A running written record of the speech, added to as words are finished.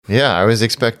Yeah, I was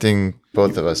expecting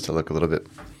both of us to look a little bit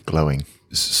glowing.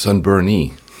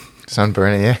 Sunburny.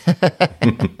 Sunburny, yeah.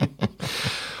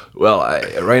 Well,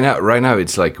 right now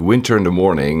it's like winter in the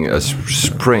morning,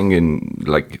 spring in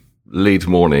like late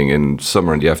morning, and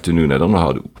summer in the afternoon. I don't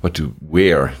know what to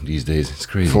wear these days. It's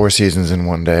crazy. 4 seasons in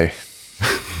one day.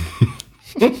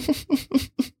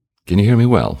 Can you hear me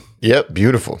well? Yep,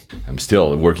 beautiful. I'm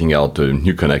still working out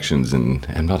new connections, and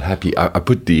I'm not happy. I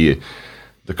put the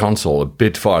console a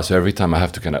bit far, so every time I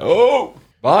have to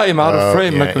bye, I'm out of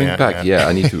frame, not going back. Yeah,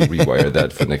 I need to rewire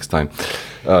that for next time.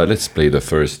 Let's play the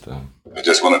first. I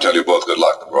just want to tell you both good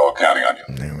luck. We're all counting on you.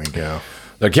 There we go.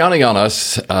 They're counting on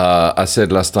us. I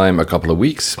said last time a couple of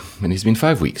weeks, and it's been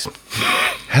 5 weeks.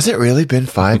 Has it really been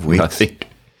 5 weeks? I think.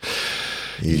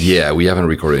 Yeah, we haven't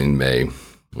recorded in May.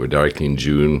 We're directly in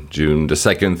June the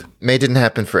 2nd. May didn't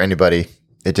happen for anybody.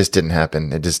 It just didn't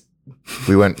happen.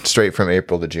 We went straight from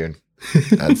April to June.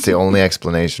 That's the only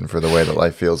explanation for the way that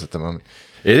life feels at the moment.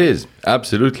 It is.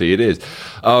 Absolutely, it is.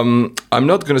 I'm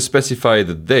not going to specify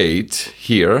the date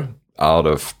here out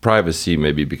of privacy,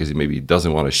 maybe because he maybe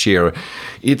doesn't want to share.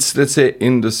 It's, let's say,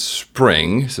 in the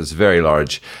spring, so it's very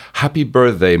large. Happy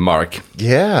birthday, Mark.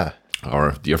 Yeah.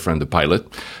 Our dear friend, the pilot.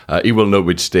 He will know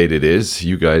which date it is.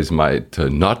 You guys might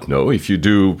not know. If you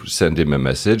do, send him a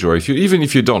message. Or even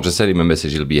if you don't, just send him a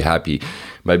message. He'll be happy.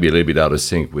 Might be a little bit out of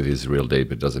sync with his real date,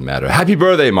 but it doesn't matter. Happy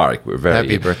birthday, Mark. We're very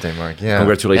happy birthday, Mark. Yeah.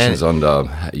 Congratulations on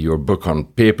your book on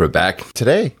paperback.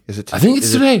 Today? Is it? I think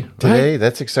it's today. Today? Right?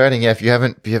 That's exciting. Yeah. If you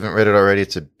haven't read it already,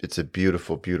 it's a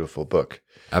beautiful, beautiful book.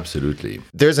 Absolutely.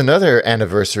 There's another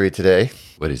anniversary today.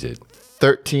 What is it?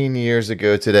 13 years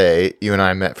ago today, you and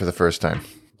I met for the first time.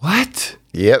 What?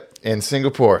 Yep, in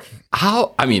Singapore.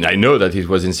 How? I mean, I know that it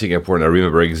was in Singapore, and I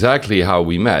remember exactly how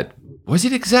we met. Was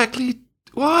it exactly?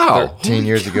 Wow. 13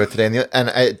 years ago today. And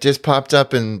it just popped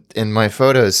up in my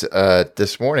photos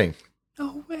this morning.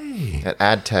 No way. At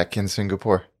AdTech in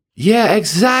Singapore. Yeah,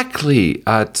 exactly.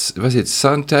 At, was it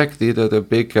Suntech, the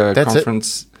big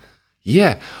conference?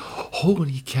 Yeah.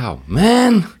 Holy cow,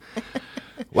 man.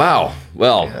 Wow.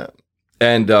 Well... Yeah.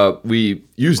 And we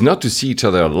used not to see each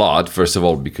other a lot, first of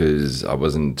all, because I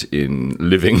wasn't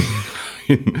living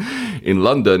in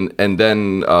London. And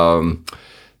then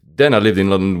I lived in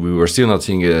London. We were still not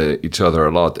seeing each other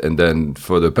a lot. And then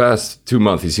for the past 2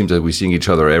 months, it seems that we're seeing each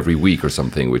other every week or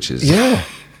something, which is... Yeah.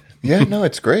 Yeah, no,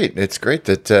 it's great. It's great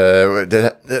that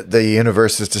the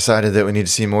universe has decided that we need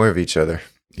to see more of each other.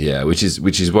 Yeah, which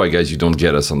is why, guys, you don't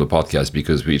get us on the podcast,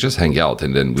 because we just hang out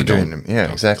and then we don't.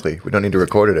 Yeah, exactly. We don't need to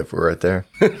record it if we're right there.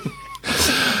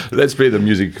 Let's play the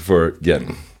music for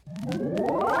Yen.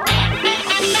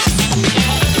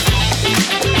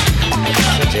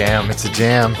 It's a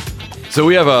jam. So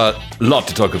we have a lot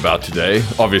to talk about today,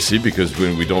 obviously, because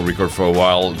when we don't record for a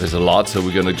while, there's a lot. So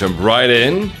we're going to jump right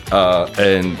in.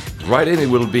 And right in, it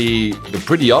will be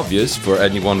pretty obvious for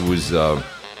anyone who's...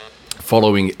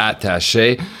 following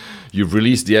Attaché. You've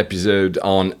released the episode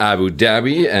on Abu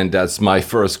Dhabi, and that's my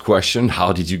first question.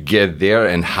 How did you get there,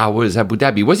 and how was Abu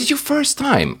Dhabi? Was it your first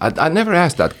time? I never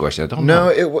asked that question. I don't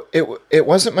know. No, it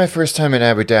wasn't my first time in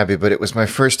Abu Dhabi, but it was my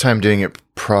first time doing it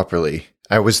properly.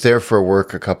 I was there for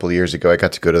work a couple of years ago. I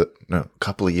got to go to, a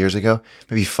couple of years ago,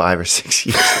 maybe 5 or 6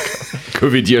 years ago.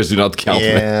 COVID years do not count.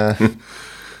 Yeah.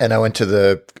 And I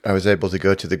was able to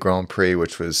go to the Grand Prix,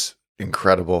 which was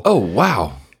incredible. Oh,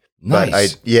 wow.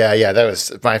 Nice. But that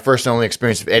was my first and only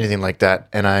experience of anything like that.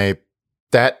 And I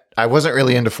wasn't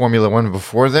really into Formula One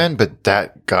before then, but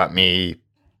that got me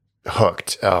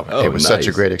hooked. It was such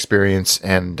a great experience.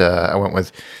 And I went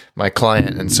with my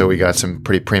client, and so we got some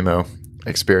pretty primo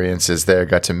experiences there.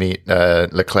 Got to meet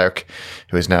Leclerc,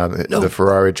 who is now the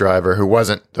Ferrari driver, who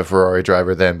wasn't the Ferrari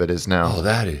driver then, but is now. Oh,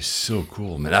 that is so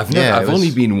cool, man. I've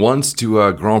only been once to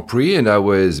a Grand Prix, and that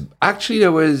was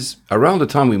around the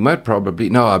time we met,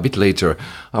 a bit later.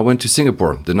 I went to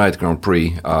Singapore, the night Grand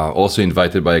Prix, also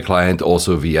invited by a client,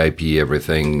 also VIP,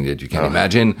 everything that you can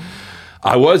imagine.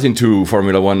 I was into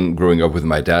Formula One growing up with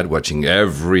my dad, watching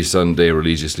every Sunday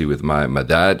religiously with my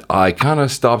dad. I kind of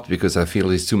stopped because I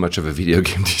feel it's too much of a video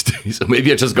game these days. So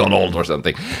maybe I just got old or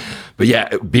something. But yeah,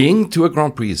 being to a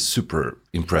Grand Prix is super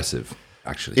impressive,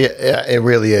 actually. Yeah, it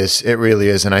really is. It really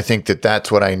is. And I think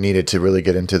that's what I needed to really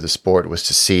get into the sport, was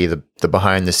to see the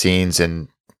behind the scenes, and,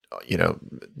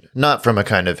 not from a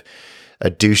kind of a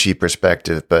douchey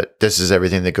perspective, but this is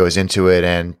everything that goes into it.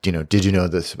 And, did you know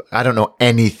this? I don't know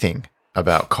anything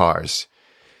about cars,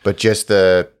 but just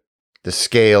the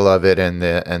scale of it, and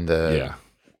the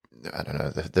I don't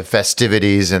know, the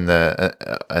festivities and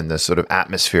the sort of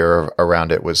atmosphere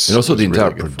around it was, and also the really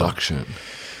entire production.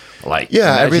 Like,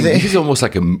 everything. This is almost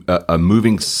like a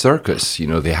moving circus.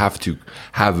 They have to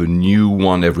have a new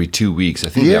one every 2 weeks. I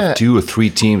think they have 2 or 3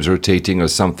 teams rotating or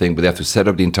something, but they have to set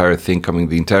up the entire thing,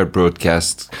 the entire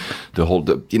broadcast, the whole,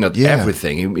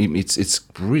 everything. It's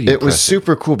really impressive. Was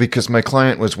super cool because my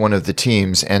client was one of the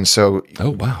teams, and so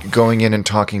going in and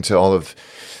talking to all of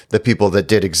the people that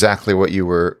did exactly what you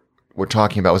were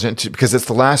talking about because it's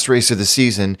the last race of the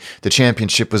season. The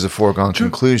championship was a foregone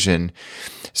conclusion,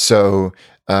 so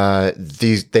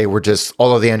they were just,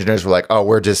 all of the engineers were like, oh,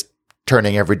 we're just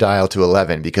turning every dial to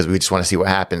 11 because we just want to see what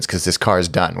happens because this car is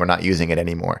done. We're not using it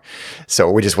anymore, so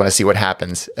we just want to see what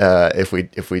happens if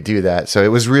we do that. So it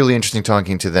was really interesting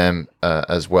talking to them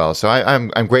as well. So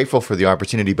I'm grateful for the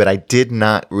opportunity, but I did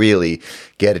not really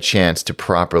get a chance to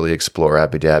properly explore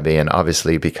Abu Dhabi, and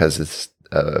obviously because it's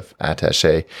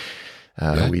attaché.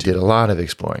 We did a lot of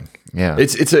exploring. Yeah,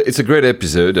 it's a great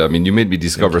episode. I mean, you made me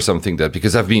discover something that,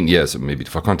 because I've been, maybe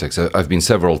for context, I've been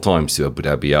several times to Abu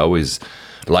Dhabi. I always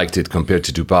liked it compared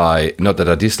to Dubai. Not that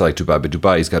I dislike Dubai, but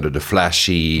Dubai's got the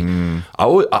flashy. I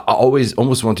always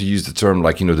almost want to use the term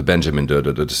like, the Benjamin,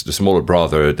 the smaller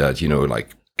brother that,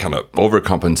 like kind of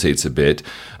overcompensates a bit,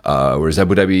 whereas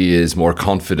Abu Dhabi is more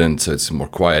confident, so it's more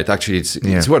quiet. Actually,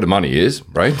 it's where the money is,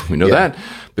 right? We know that,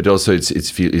 but also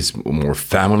it's more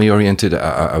family oriented.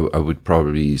 I would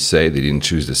probably say they didn't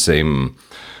choose the same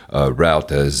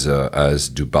route as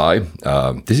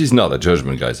Dubai. This is not a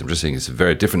judgment, guys. I'm just saying it's a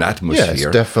very different atmosphere. Yeah, it's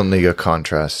definitely a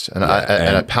contrast, and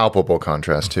a palpable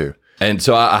contrast too. And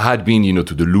so I had been,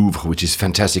 to the Louvre, which is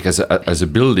fantastic as a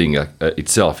building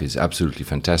itself is absolutely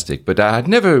fantastic. But I had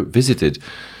never visited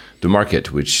the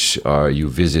market, which you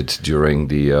visit during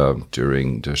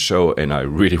the show, and I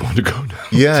really want to go now.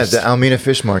 Yeah, the Almina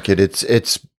Fish Market.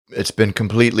 It's been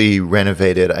completely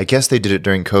renovated. I guess they did it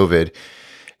during COVID,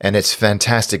 and it's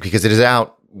fantastic because it is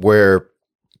out where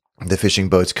the fishing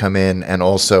boats come in, and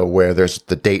also where there's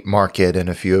the date market and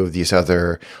a few of these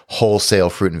other wholesale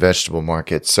fruit and vegetable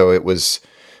markets. So it was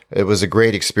a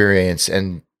great experience,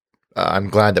 and I'm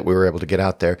glad that we were able to get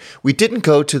out there. We didn't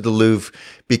go to the Louvre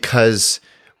because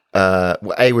A,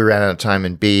 we ran out of time,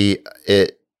 and B,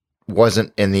 it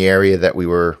wasn't in the area that we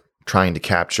were trying to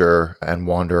capture and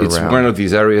wander around. It's one of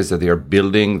these areas that they are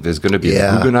building. There's going to be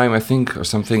a Guggenheim, I think, or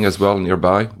something as well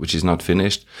nearby, which is not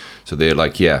finished. So they're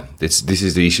like, this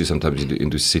is the issue sometimes in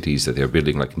the cities, that they're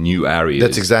building like new areas.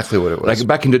 That's exactly what it was. Like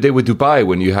back in the day with Dubai,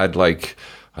 when you had like,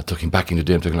 I'm talking back in the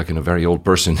day, I'm talking like in a very old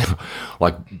person,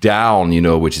 like down,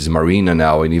 which is Marina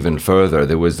now, and even further,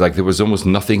 there was almost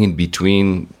nothing in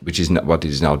between, which is what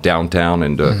is now downtown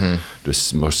and the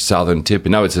most southern tip.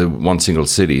 And now it's one single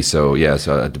city. So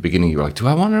so at the beginning you were like, do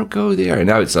I want to go there? And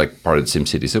now it's like part of the same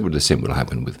city. So the same will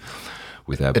happen with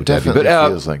Abu Dhabi. It definitely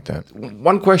feels like that.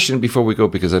 One question before we go,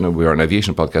 because I know we are an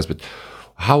aviation podcast, but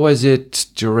how was it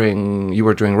during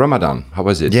Ramadan? How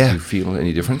was it? Yeah. Do you feel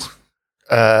any difference?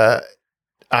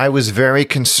 I was very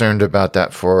concerned about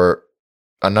that for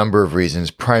a number of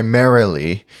reasons.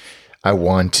 Primarily, I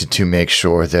wanted to make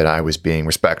sure that I was being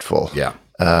respectful. Yeah.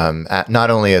 Not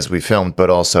only as we filmed, but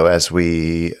also as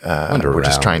we were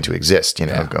just trying to exist,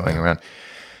 going around.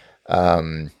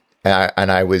 I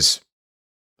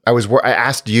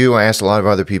asked a lot of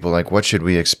other people, like, what should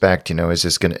we expect? Is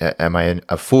this am I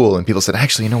a fool? And people said,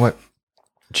 actually, you know what?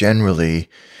 Generally,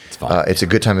 it's a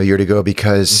good time of year to go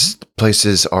because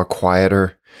places are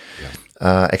quieter.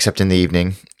 Except in the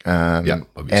evening. And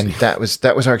that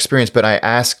was our experience. But I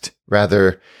asked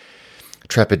rather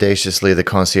trepidatiously the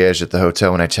concierge at the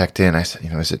hotel when I checked in. I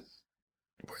said,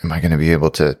 am I going to be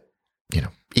able to,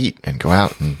 eat and go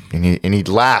out? And he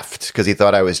laughed because he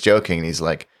thought I was joking. And he's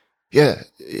like, yeah,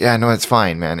 no, it's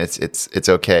fine, man. It's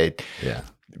okay. Yeah.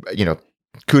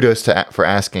 Kudos for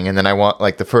asking. And then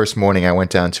the first morning I went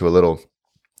down to a little,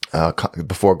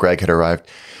 before Greg had arrived,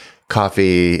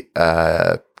 coffee,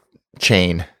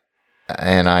 chain,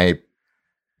 and I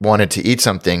wanted to eat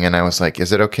something, and I was like,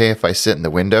 is it okay if I sit in the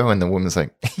window? And the woman's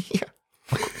like, yeah,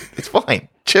 it's fine,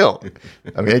 chill.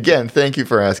 I mean, again, thank you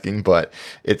for asking, but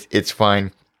it's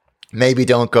fine. Maybe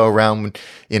don't go around,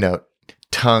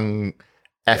 tongue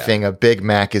effing a Big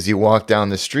Mac as you walk down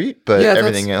the street, but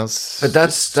everything else. But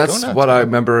that's what I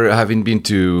remember, having been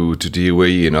to the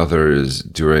UAE and others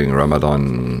during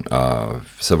Ramadan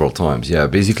several times. Yeah,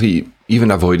 basically even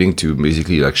avoiding to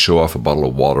basically like show off a bottle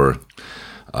of water,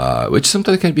 which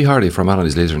sometimes can be hard if Ramadan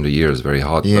is later in the year, it's very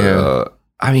hot. Yeah. But,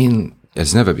 I mean,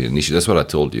 It's never been an issue. That's what I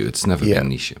told you. It's never been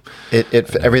an issue.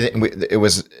 Everything. It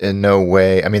was in no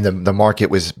way. I mean, the market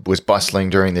was bustling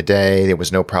during the day. There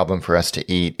was no problem for us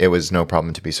to eat. It was no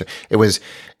problem to be. It was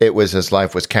as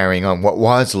life was carrying on. What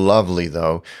was lovely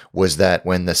though was that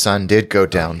when the sun did go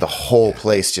down, the whole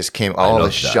place just came. All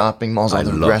the shopping malls, all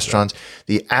the restaurants.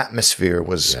 The atmosphere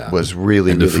was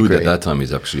really, and the really food great. at that time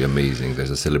is actually amazing. There's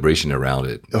a celebration around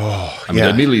it. I mean,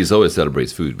 the Middle East always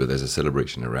celebrates food, but there's a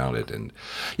celebration around it. And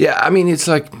I mean, it's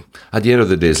like, at the end of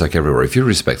the day, it's like everywhere. If you're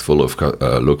respectful of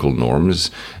local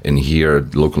norms, and here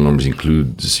local norms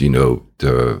includes,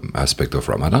 the aspect of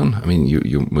Ramadan, I mean,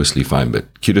 you're mostly fine.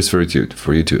 But kudos for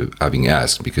you to having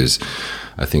asked, because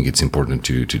I think it's important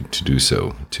to do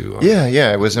so.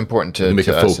 It was important to make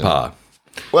a faux pas.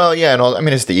 Well, yeah, and I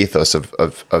mean, it's the ethos of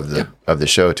the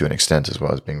show to an extent, as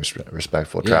well as being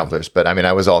respectful of travelers. But I mean,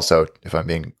 I was also, if I'm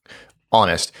being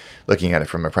honest, looking at it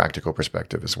from a practical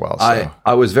perspective as well. So.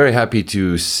 I was very happy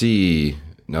to see.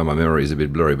 Now my memory is a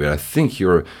bit blurry, but I think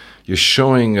you're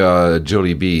showing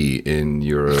Jollibee in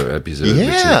your episode, which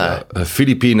is a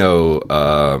Filipino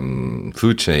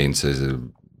food chain, says a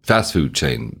fast food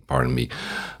chain, pardon me,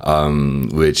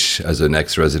 which, as an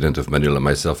ex-resident of Manila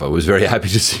myself, I was very happy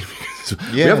to see.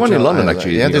 We have one in London,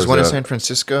 actually. Yeah, there's one in San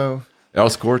Francisco.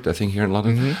 Earl's Court, I think, here in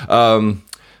London.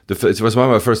 It was one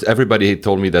of my first. Everybody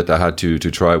told me that I had to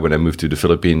try when I moved to the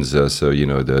Philippines.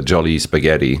 The Jolly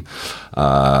Spaghetti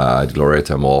at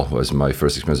Glorieta Mall was my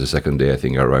first experience. The second day, I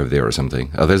think I arrived there or something.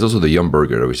 There's also the Yum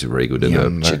Burger, which is very good,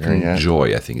 and the Chicken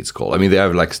Joy, I think it's called. I mean, they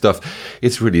have like stuff.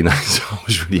 It's really nice. I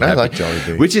was really happy. I like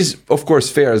Jollibee, which is of course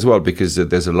fair as well, because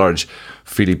there's a large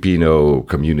Filipino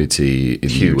community in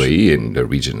the UAE and the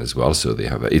region as well. So they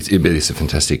have it's a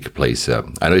fantastic place.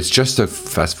 I know it's just a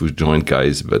fast food joint,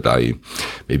 guys, but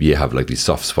maybe I have like this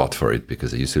soft spot for it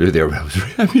because I used to live there. I was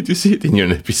very happy to see it in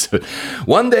your episode.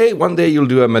 One day you'll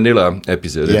do a Manila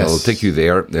episode, and I'll take you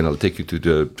there, and I'll take you to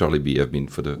the Jollibee I've been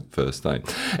for the first time.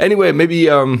 Anyway, maybe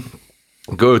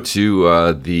go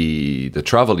to the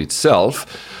travel itself.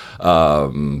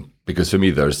 Because for me,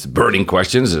 there's burning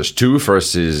questions. There's two.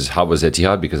 First is, how was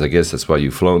Etihad? Because I guess that's why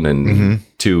you've flown. And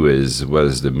two is,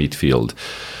 was the Midfield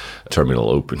Terminal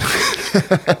open?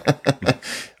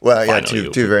 Well, yeah,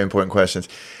 two very important questions.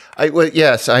 I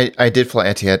did fly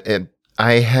Etihad.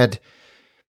 I had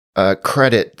a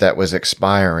credit that was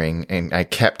expiring, and I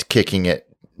kept kicking it.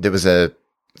 There was a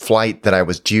flight that I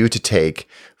was due to take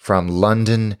from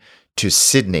London to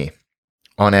Sydney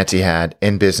on Etihad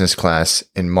in business class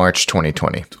in March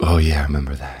 2020. Oh, yeah, I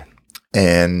remember that.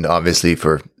 And obviously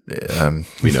for,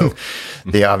 we know,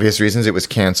 the obvious reasons, it was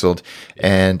canceled.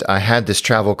 And I had this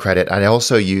travel credit. I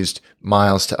also used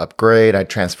miles to upgrade. I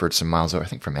transferred some miles over, I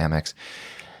think, from Amex.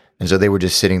 And so they were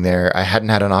just sitting there. I hadn't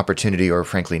had an opportunity or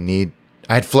frankly need.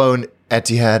 I had flown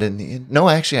Etihad no,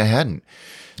 actually I hadn't.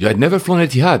 You had never flown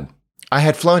Etihad? I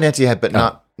had flown Etihad, but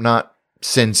not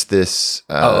since this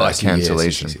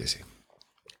cancellation. I see.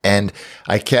 And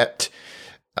I kept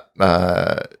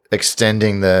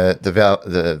extending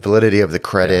the validity of the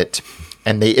credit,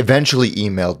 and they eventually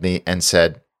emailed me and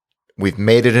said, "We've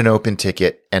made it an open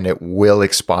ticket, and it will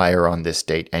expire on this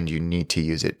date, and you need to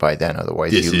use it by then,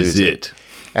 otherwise you lose it."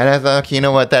 And I thought, you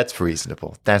know what, that's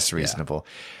reasonable. That's reasonable.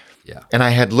 Yeah. And I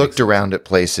had looked around at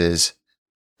places,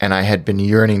 and I had been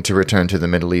yearning to return to the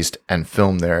Middle East and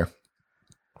film there.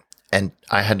 And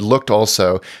I had looked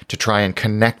also to try and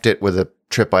connect it with a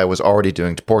trip I was already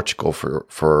doing to Portugal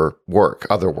for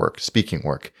work, speaking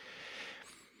work.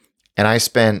 And I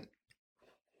spent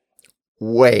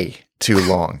way too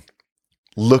long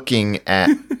looking at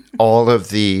all of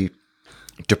the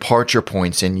departure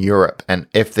points in Europe and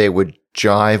if they would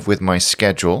jive with my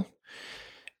schedule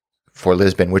for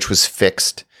Lisbon, which was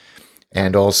fixed,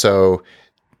 and also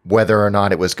whether or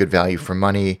not it was good value for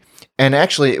money. And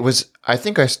actually, I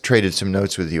think I traded some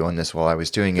notes with you on this while I was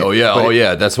doing it. Oh,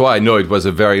 yeah. That's why I know it was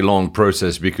a very long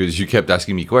process, because you kept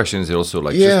asking me questions. And also,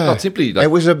 it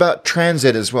was about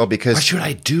transit as well, because... What should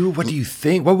I do? What do you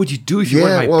think? What would you do if you were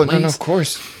in my place? No, of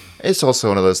course. It's also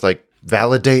one of those, like,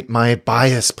 validate my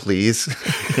bias, please.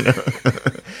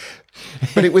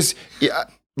 But it was... Yeah,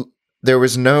 there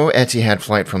was no Etihad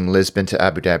flight from Lisbon to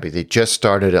Abu Dhabi. They just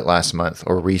started it last month,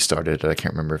 or restarted it. I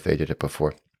can't remember if they did it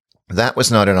before. That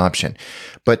was not an option.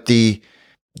 But the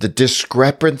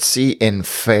discrepancy in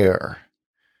fare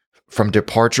from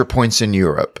departure points in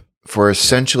Europe for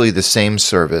essentially the same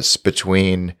service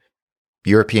between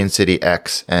European City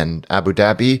X and Abu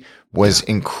Dhabi was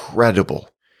incredible.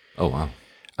 Oh, wow.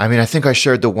 I mean, I think I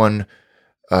shared the one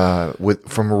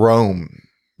from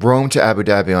Rome to Abu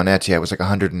Dhabi on Etihad was like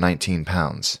 119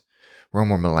 pounds,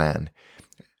 Rome or Milan.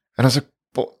 And I was like,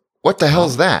 well, what the hell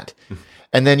is that?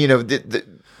 And then, the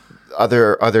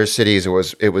other cities,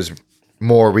 it was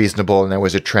more reasonable, and there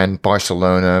was a trend: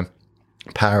 Barcelona,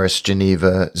 Paris,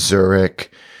 Geneva,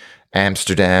 Zurich,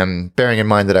 Amsterdam. Bearing in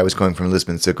mind that I was going from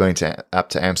Lisbon, so going up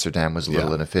to Amsterdam was a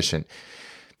little inefficient.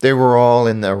 They were all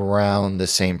in around the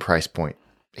same price point.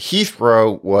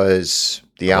 Heathrow was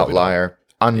the outlier.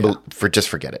 Just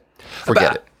forget it.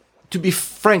 Forget it. To be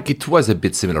frank, it was a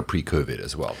bit similar pre-COVID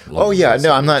as well. Oh yeah,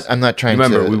 no, I'm not trying to.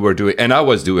 Remember,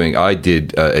 I did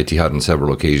Etihad on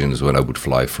several occasions when I would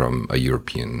fly from a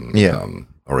European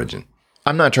origin.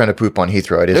 I'm not trying to poop on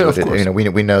Heathrow. It is what it is.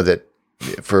 We know that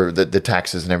for the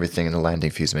taxes and everything and the landing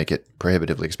fees make it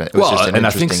prohibitively expensive. I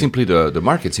think simply the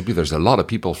market, there's a lot of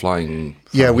people flying.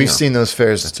 We've seen those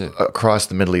fares across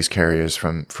the Middle East carriers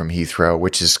from Heathrow,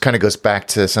 which is kind of goes back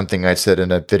to something I said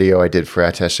in a video I did for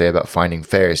Attaché about finding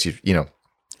fares.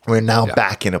 We're now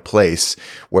back in a place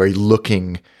where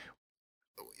looking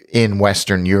in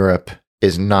Western Europe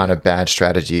is not a bad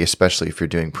strategy, especially if you're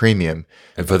doing premium.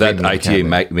 And for that, ITA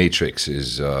matrix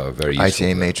is very useful.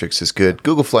 ITA matrix is good.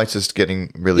 Google Flights is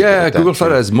getting really good at that. Google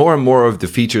Flights has more and more of the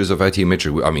features of ITA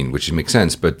matrix, which makes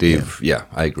sense, but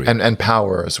I agree. And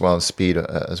power as well as speed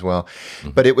as well. Mm-hmm.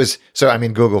 But it was,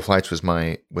 Google Flights was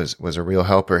was a real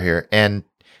helper here. And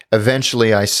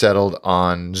eventually I settled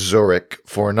on Zurich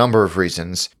for a number of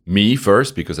reasons. Me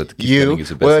first, because I keep telling you it's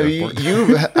the best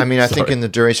airport. I think in the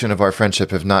duration of our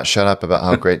friendship have not shut up about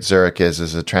how great Zurich is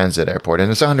as a transit airport.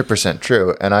 And it's 100%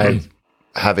 true. And I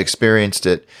have experienced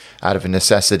it out of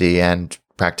necessity and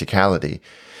practicality.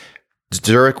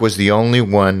 Zurich was the only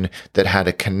one that had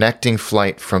a connecting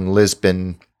flight from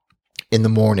Lisbon in the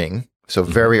morning. So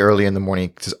very early in the morning,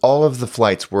 because all of the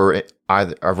flights were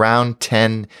either around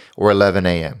 10 or 11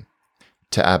 a.m.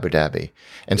 to Abu Dhabi.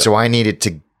 And so I needed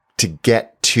to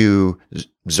get to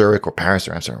Zurich or Paris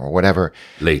or Amsterdam or whatever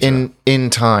later in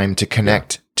time to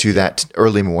connect to that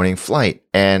early morning flight.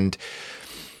 And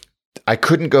I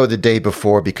couldn't go the day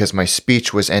before because my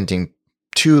speech was ending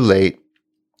too late.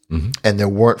 Mm-hmm. And there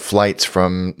weren't flights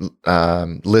from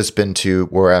Lisbon to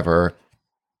wherever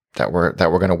that were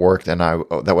going to work. Then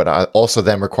that would also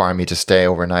then require me to stay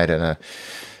overnight at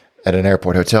an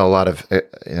airport hotel. A lot of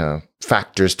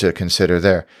factors to consider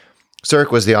there.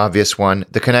 Zurich was the obvious one.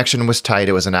 The connection was tight.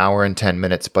 It was an hour and 10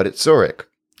 minutes, but it's Zurich.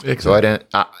 Exactly. So I didn't.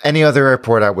 Any other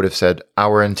airport, I would have said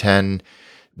hour and 10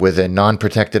 with a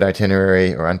non-protected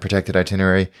itinerary or unprotected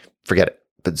itinerary. Forget it.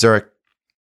 But Zurich,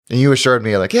 and you assured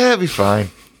me, it'd be fine.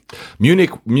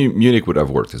 Munich would have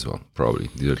worked as well, probably.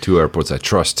 These are two airports I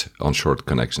trust on short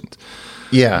connections.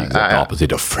 Yeah. The exact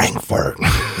opposite of Frankfurt.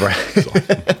 Right.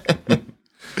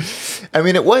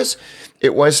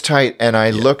 It was tight, and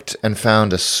I looked and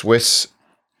found a Swiss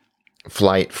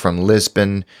flight from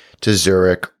Lisbon to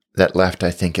Zurich that left,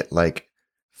 I think, at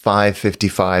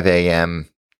 5:55 a.m.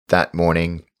 that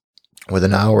morning with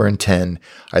an hour and 10.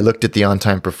 I looked at the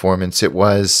on-time performance. It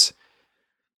was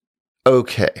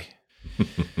okay.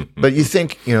 But you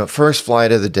think, first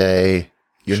flight of the day,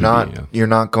 you're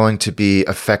not going to be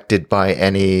affected by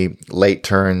any late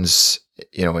turns,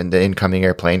 in the incoming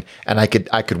airplane. And I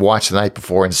could watch the night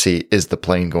before and see, is the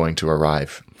plane going to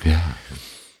arrive? Yeah.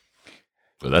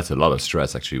 Well, that's a lot of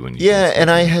stress actually when you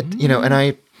and I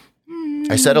had,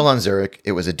 I settled on Zurich.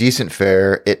 It was a decent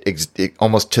fare. It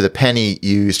almost to the penny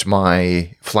used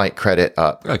my flight credit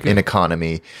up in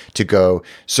economy to go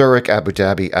Zurich, Abu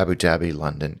Dhabi,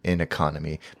 London in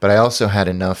economy. But I also had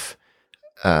enough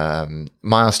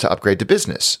miles to upgrade to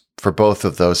business for both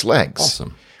of those legs.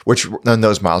 Awesome. And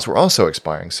those miles were also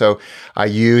expiring. So I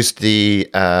used the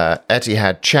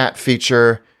Etihad chat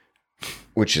feature,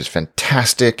 which is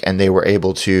fantastic. And they were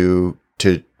able to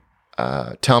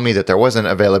tell me that there wasn't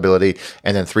availability,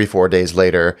 and then 3-4 days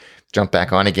later, jump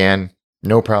back on again,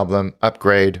 no problem,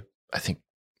 upgrade. I think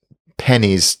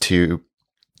pennies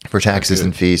for taxes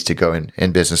and fees to go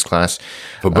in business class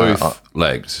for both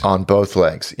legs. On both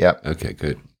legs, yep. Okay,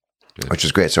 good. Which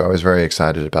is great. So I was very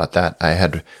excited about that. I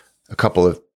had a couple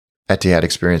of Etihad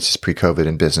experiences pre-COVID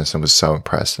in business and was so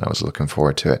impressed, and I was looking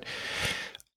forward to it.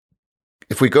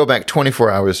 If we go back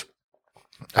 24 hours,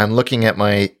 I'm looking at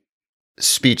my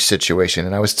speech situation,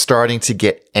 and I was starting to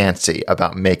get antsy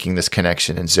about making this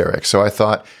connection in Zurich. So I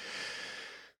thought,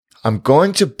 I'm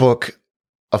going to book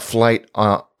a flight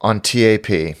on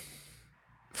TAP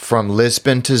from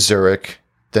Lisbon to Zurich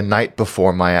the night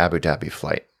before my Abu Dhabi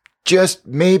flight. Just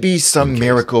maybe some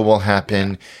miracle will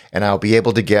happen, and I'll be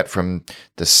able to get from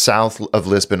the south of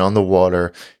Lisbon on the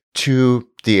water to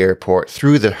the airport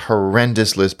through the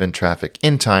horrendous Lisbon traffic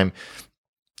in time.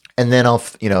 And then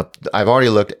I've already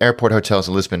looked. Airport hotels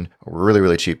in Lisbon are really,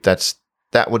 really cheap. That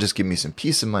will just give me some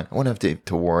peace of mind. I won't have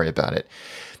to worry about it.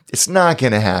 it's not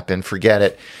going to happen. Forget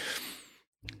it.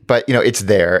 But, it's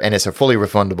there, and it's a fully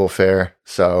refundable fare.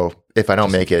 So if I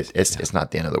don't make it, it's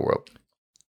not the end of the world.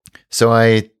 So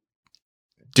I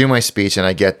do my speech, and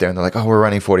I get there, and they're like, oh, we're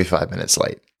running 45 minutes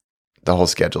late. The whole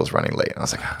schedule is running late. And I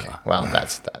was like, okay, well,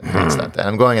 that's that.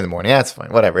 I'm going in the morning. That's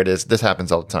fine. Whatever it is. This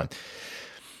happens all the time.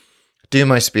 Do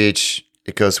my speech.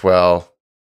 It goes well.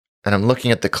 And I'm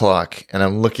looking at the clock, and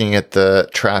I'm looking at the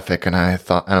traffic, and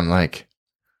I'm like,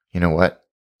 you know what?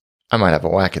 I might have a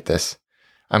whack at this.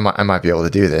 I might be able to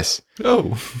do this.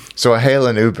 Oh. So I hail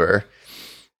an Uber,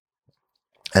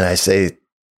 and I say,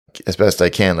 as best I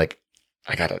can, like,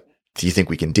 do you think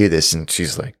we can do this? And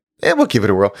she's like, yeah, we'll give it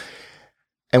a whirl.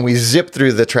 And we zip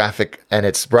through the traffic, and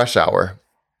it's rush hour.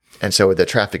 And so the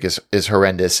traffic is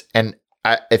horrendous. And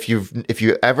if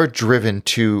you've ever driven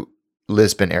to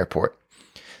Lisbon airport,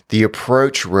 the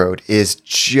approach road is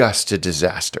just a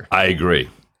disaster. I agree.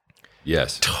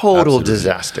 Yes. Total absolutely.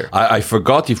 Disaster. I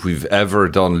forgot if we've ever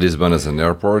done Lisbon as an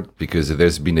airport, because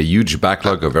there's been a huge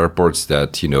backlog of airports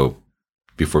that,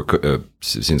 before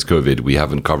since COVID, we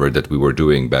haven't covered that we were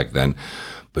doing back then.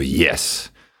 But yes,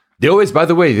 they always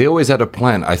had a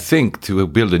plan, I think, to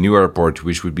build a new airport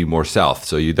which would be more south,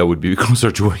 so that would be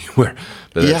closer to where you were.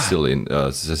 But that's still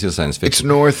still science fiction. It's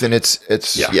north, and it's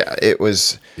it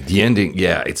was the ending.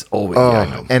 Yeah, it's always. I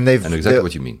know. And I know exactly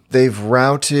what you mean. They've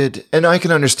routed, and I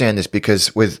can understand this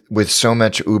because with so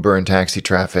much Uber and taxi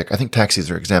traffic, I think taxis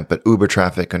are exempt, but Uber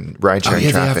traffic and ride sharing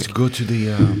traffic. They have to go to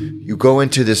the. You go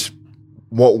into this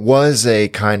what was a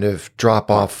kind of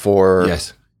drop off for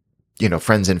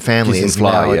friends and family, kiss and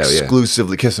fly, now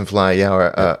exclusively kiss and fly,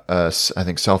 or I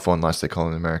think cell phone loss they call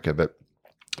it in America, but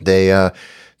they've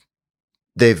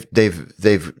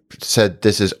said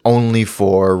this is only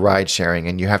for ride sharing,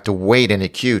 and you have to wait in a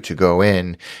queue to go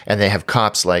in, and they have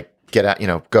cops like get out,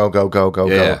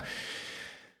 go.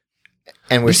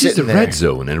 And we're sitting there. Red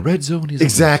zone, and red zone is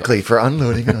exactly for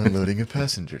unloading and unloading of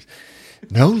passengers.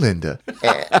 No, Linda.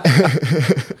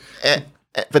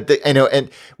 But and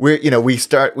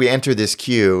we enter this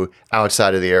queue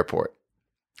outside of the airport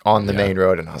on the main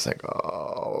road, and I was like,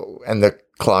 oh, and the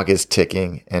clock is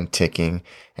ticking and ticking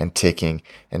and ticking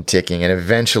and ticking, and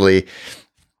eventually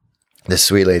this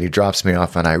sweet lady drops me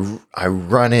off, and I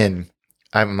run in.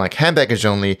 I'm like, hand baggage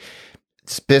only.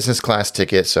 It's business class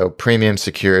ticket, so premium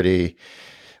security,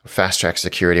 fast track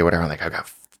security, whatever. I'm like, I've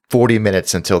got 40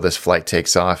 minutes until this flight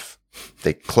takes off.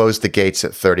 They close the gates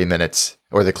at 30 minutes,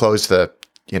 or they close the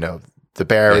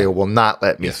barrier will not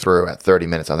let me through at 30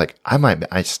 minutes. I was like,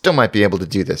 I still might be able to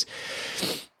do this.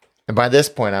 And by this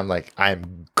point, I'm like,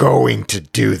 I'm going to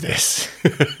do this.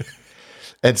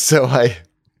 And so I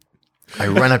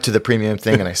run up to the premium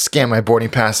thing, and I scan my boarding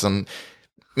pass. I'm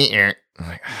like,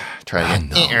 try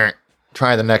again.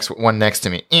 Try the next one next to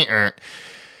me.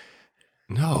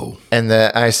 No. And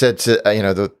I said to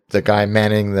the guy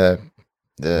manning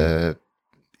the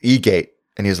e-gate,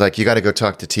 and he was like, you got to go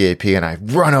talk to TAP. And I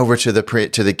run over to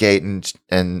the gate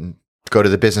and go to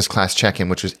the business class check-in,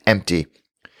 which was empty.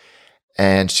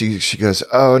 And she goes,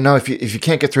 oh no, if you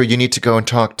can't get through, you need to go and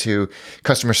talk to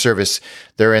customer service.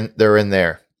 They're in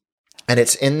there. And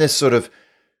it's in this sort of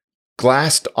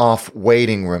glassed off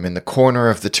waiting room in the corner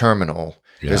of the terminal.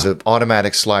 Yeah. There's an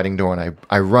automatic sliding door, and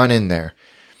I run in there.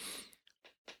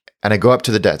 And I go up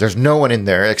to the desk. There's no one in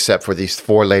there except for these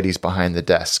 4 ladies behind the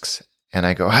desks. And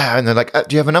I go, and they're like,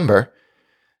 do you have a number?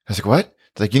 I was like, what?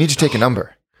 They're like, you need to take a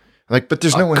number. I'm like, but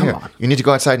there's no one here. On. You need to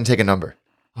go outside and take a number.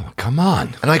 Oh, come on.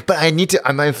 And I'm like, but I need to,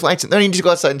 I'm my flight's, no, you need to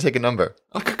go outside and take a number.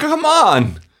 Oh, come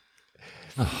on.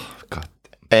 Oh, God.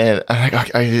 And I'm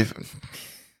like,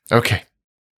 okay.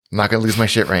 I'm not going to lose my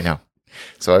shit right now.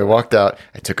 So I walked out.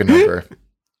 I took a number.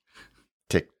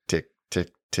 Tick, tick,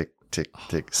 tick, tick, tick,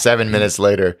 tick. 7 minutes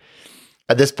later.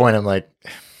 At this point, I'm like,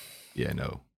 yeah,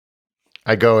 no.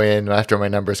 I go in after my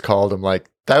number's called. I'm like,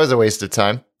 that was a waste of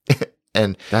time.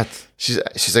 And she's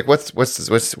like, what's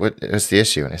the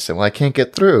issue? And I said, well, I can't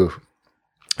get through.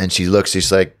 And she looks,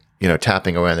 she's like,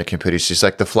 tapping away on the computer. She's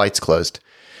like, the flight's closed.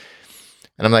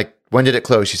 And I'm like, when did it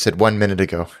close? She said 1 minute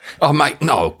ago. Oh my,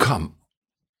 no, come.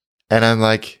 And I'm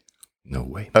like, no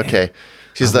way, man. Okay.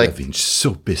 She's like, I've been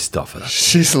so pissed off at that.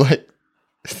 She's like,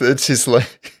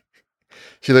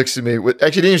 she looks at me.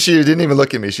 Actually, she didn't even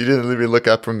look at me. She didn't even look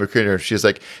up from the computer. She's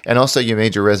like, and also you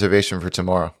made your reservation for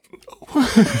tomorrow.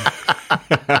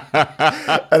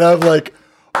 And I'm like,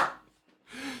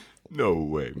 no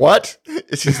way. What?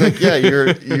 She's like, yeah,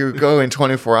 you go in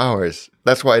 24 hours.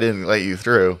 That's why I didn't let you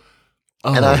through.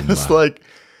 Oh, and I was like,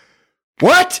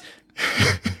 what?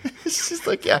 She's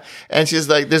like, yeah. And she's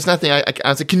like, there's nothing. I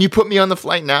was like, can you put me on the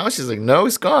flight now? She's like, no,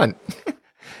 it's gone.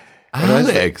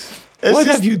 Alex, what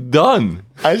have you done?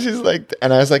 She's like,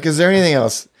 and I was like, is there anything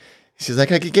else? She's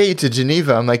like, I could get you to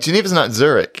Geneva. I'm like, Geneva's not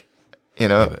Zurich, you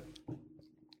know?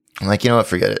 I'm like, you know what?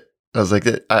 Forget it. I was like,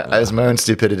 I was my own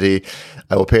stupidity.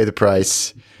 I will pay the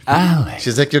price. Alex.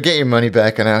 She's like, you'll get your money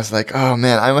back. And I was like, oh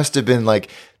man, I must have been like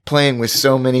playing with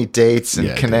so many dates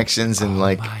and connections and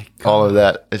like all of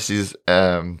that. She's,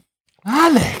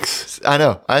 Alex. I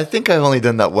know. I think I've only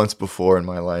done that once before in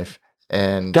my life.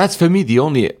 And that's for me the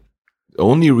only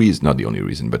reason, not the only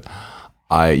reason, but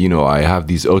I have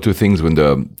these auto things when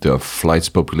the flights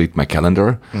populate my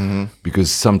calendar, because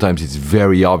sometimes it's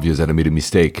very obvious that I made a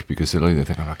mistake, because suddenly they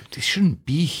think, I'm like, this shouldn't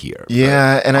be here.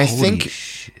 Yeah, but and I think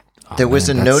there was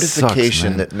a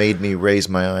notification that made me raise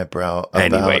my eyebrow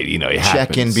about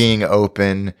check-in being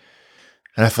open.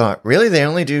 And I thought, really? They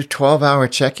only do 12-hour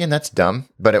check-in? That's dumb.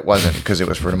 But it wasn't, because it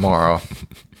was for tomorrow.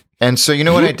 And so you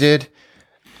know what I did?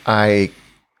 I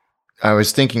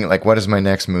was thinking, like, what is my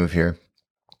next move here?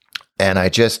 And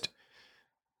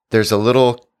there's a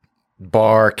little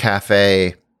bar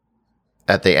cafe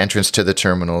at the entrance to the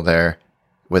terminal there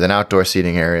with an outdoor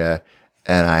seating area.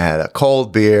 And I had a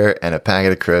cold beer and a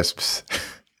packet of crisps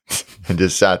and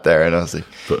just sat there. And I was like,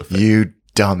 perfect. You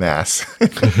dumbass.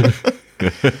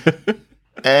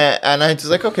 and I was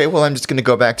like, okay, well, I'm just going to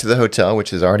go back to the hotel,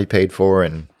 which is already paid for.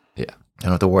 And I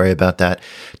don't have to worry about that.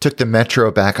 Took the metro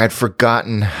back. I'd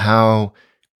forgotten how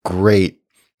great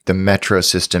the metro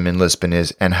system in Lisbon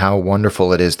is and how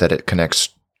wonderful it is that it connects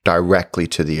directly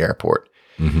to the airport.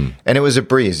 Mm-hmm. And it was a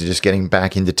breeze. Just getting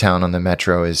back into town on the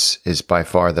metro is by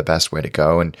far the best way to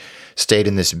go. And stayed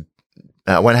in this, went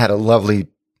and had a lovely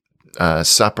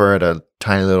supper at a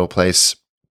tiny little place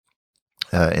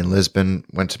in Lisbon.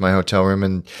 Went to my hotel room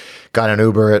and got an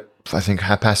Uber at, I think,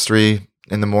 3:30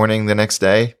 in the morning the next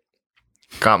day.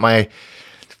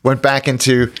 Went back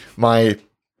into my,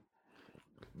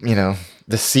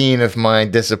 the scene of my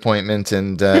disappointment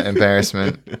and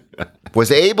embarrassment. Was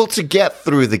able to get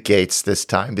through the gates this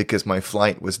time because my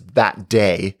flight was that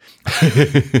day.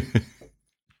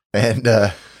 And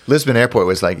Lisbon Airport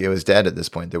was like, it was dead at this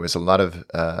point. There was a lot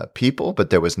of people, but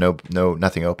there was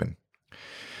nothing open.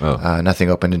 Oh. Nothing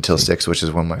opened until 6, which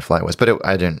is when my flight was. But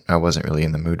I wasn't really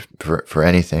in the mood for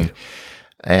anything.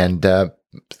 And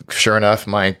sure enough,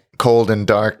 my cold and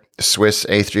dark Swiss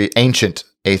ancient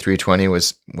A320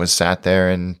 was sat there,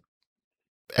 and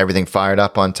everything fired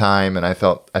up on time, and I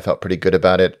felt pretty good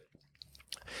about it.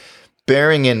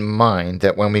 Bearing in mind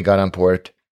that when we got on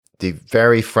board, the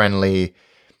very friendly,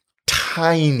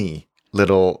 tiny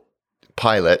little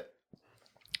pilot,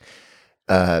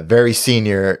 very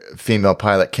senior female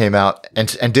pilot, came out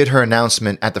and did her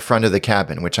announcement at the front of the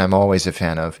cabin, which I'm always a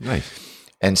fan of. Nice.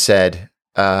 And said,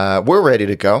 we're ready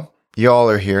to go. Y'all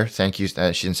are here. Thank you. She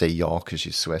didn't say y'all because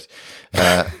she's Swiss.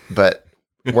 But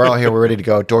we're all here. We're ready to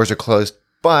go. Doors are closed.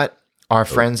 But our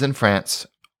friends in France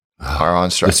are on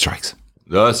strike.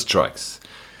 The strikes.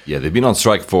 Yeah, they've been on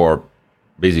strike for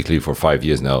 5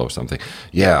 years now or something.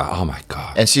 Yeah. Oh, my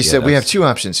God. And she said, we have two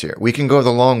options here. We can go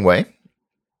the long way,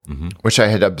 which I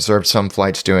had observed some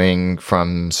flights doing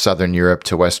from Southern Europe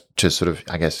to sort of,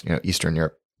 I guess, Eastern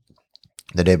Europe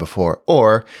the day before.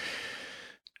 Or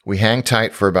we hang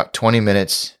tight for about 20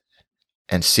 minutes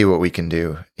and see what we can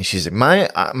do. And she's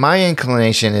like, my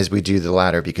inclination is we do the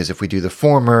latter, because if we do the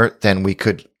former, then we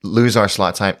could lose our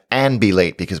slot time and be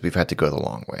late because we've had to go the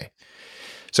long way.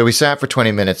 So we sat for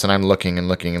 20 minutes and I'm looking and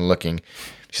looking and looking.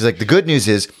 She's like, the good news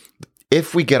is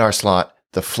if we get our slot,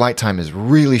 the flight time is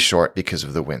really short because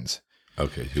of the winds.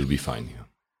 Okay, you'll be fine. Yeah.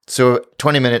 So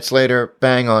 20 minutes later,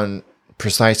 bang on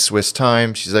precise Swiss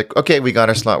time. She's like, okay, we got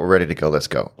our slot. We're ready to go. Let's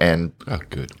go. And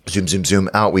good. Zoom, zoom, zoom.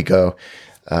 Out we go.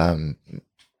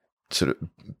 Sort of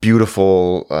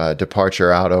beautiful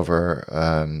departure out over.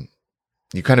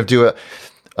 You kind of do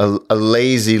a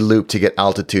lazy loop to get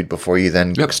altitude before you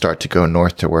then start to go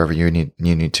north to wherever you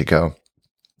need to go.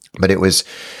 But it was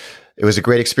a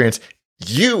great experience.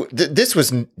 This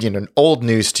was old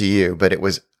news to you, but it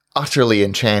was utterly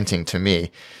enchanting to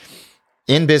me.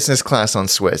 In business class on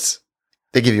Swiss,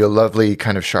 they give you a lovely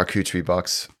kind of charcuterie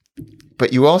box,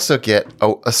 but you also get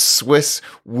a Swiss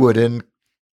wooden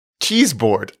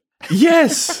cheeseboard.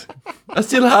 Yes, I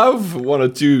still have one or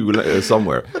two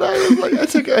somewhere. And I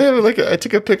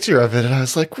took a picture of it, and I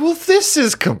was like, "Well, this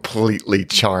is completely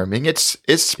charming. It's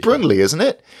sprungly, isn't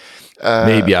it?"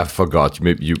 Maybe I forgot.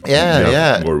 Maybe you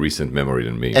have more recent memory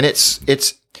than me. And it's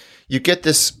you get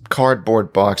this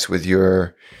cardboard box with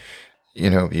your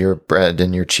bread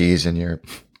and your cheese and your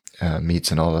meats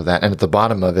and all of that, and at the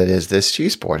bottom of it is this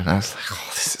cheeseboard. And I was like, "Oh,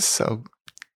 this is so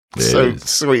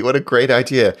sweet! What a great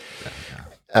idea!"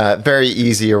 Very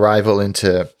easy arrival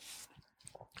into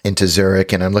into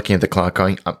Zurich, and I'm looking at the clock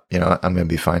going, I'm going to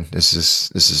be fine. This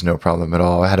is no problem at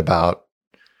all. I had about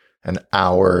an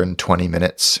hour and 20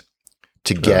 minutes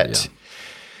to get,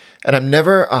 and I'm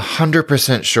never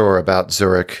 100% sure about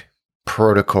Zurich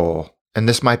protocol. And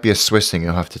this might be a Swiss thing.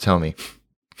 You'll have to tell me.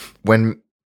 When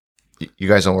you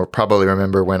guys will probably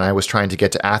remember when I was trying to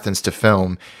get to Athens to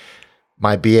film,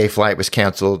 my BA flight was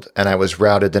canceled and I was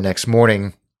routed the next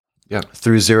morning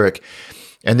through Zurich.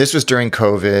 And this was during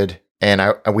COVID.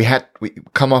 And we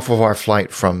come off of our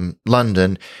flight from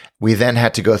London. We then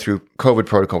had to go through COVID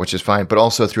protocol, which is fine, but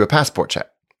also through a passport check.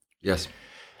 Yes.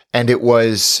 And it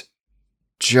was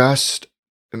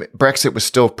Brexit was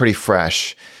still pretty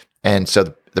fresh. And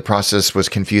so the process was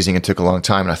confusing and took a long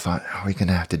time. And I thought, are we going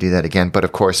to have to do that again? But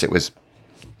of course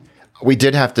we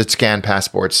did have to scan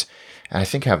passports and I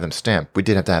think have them stamped. We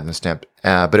did have to have them stamped,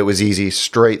 but it was easy,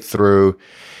 straight through.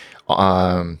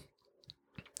 And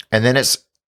then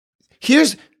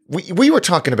we were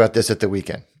talking about this at the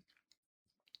weekend.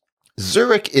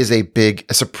 Zurich is a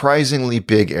surprisingly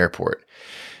big airport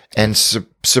and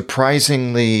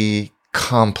surprisingly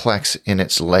complex in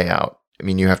its layout. I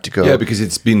mean, you have to go. Yeah, because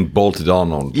it's been bolted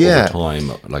on over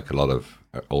time, like a lot of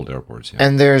old airports. Yeah.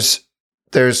 And there's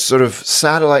sort of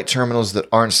satellite terminals that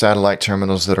aren't satellite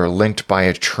terminals that are linked by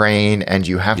a train, and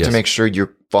you have to make sure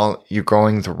you're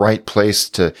going the right place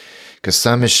because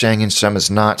some is Schengen, some is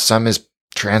not, some is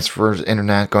transfers,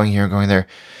 internet, going here, going there.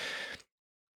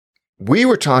 We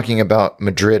were talking about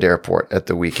Madrid airport at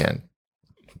the weekend.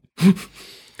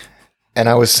 And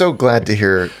I was so glad to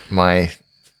hear my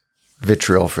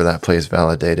vitriol for that place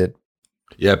validated.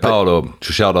 Yeah, Paolo.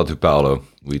 Shout out to Paolo.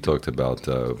 We talked about.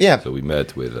 So we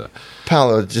met with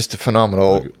Paolo, just a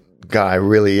phenomenal guy.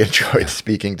 Really enjoyed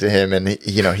speaking to him, and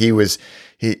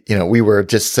we were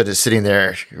just sort of sitting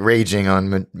there raging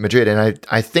on Madrid. And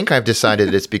I think I've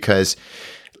decided it's because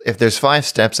if there's 5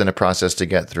 steps in a process to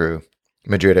get through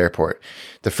Madrid airport,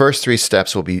 the first 3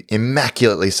 steps will be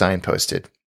immaculately signposted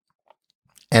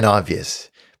and obvious.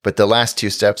 But the last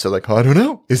 2 steps are like, I don't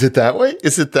know. Is it that way?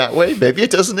 Is it that way? Maybe it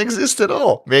doesn't exist at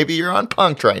all. Maybe you're on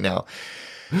punked right now.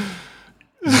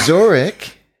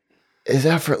 Zurich is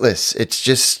effortless. It's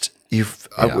just, it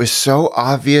was so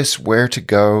obvious where to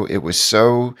go. It was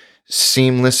so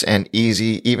seamless and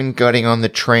easy. Even getting on the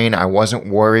train, I wasn't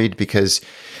worried because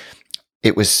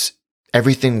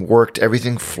everything worked.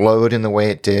 Everything flowed in the way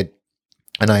it did.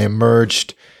 And I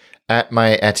emerged at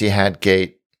my Etihad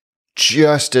gate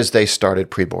just as they started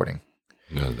pre-boarding.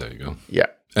 Yeah, there you go. Yeah.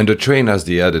 And the train has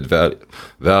the added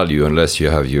value, unless you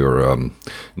have your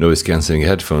noise-canceling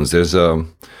headphones. There's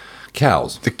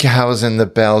cows. The cows and the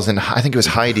bells. And I think it was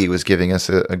Heidi was giving us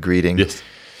a greeting. Yes.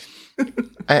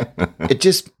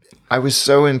 I was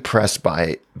so impressed by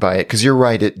it. Because you're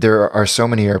right. There are so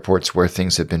many airports where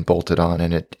things have been bolted on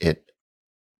and it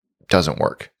doesn't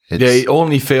work. It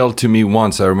only failed to me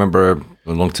once. I remember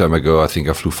a long time ago, I think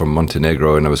I flew from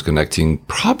Montenegro and I was connecting,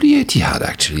 probably Etihad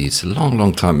actually. It's a long,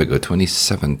 long time ago,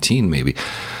 2017 maybe,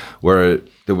 where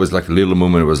there was like a little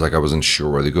moment. It was like I wasn't sure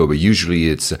where to go. But usually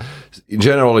it's, in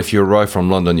general, if you arrive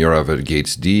from London, you arrive at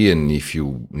Gates D. And if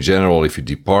you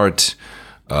depart,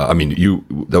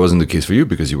 that wasn't the case for you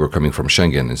because you were coming from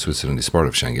Schengen, and Switzerland is part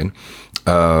of Schengen.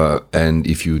 And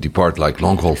if you depart like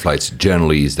long-haul flights,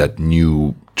 generally is that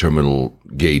new terminal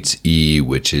Gates E,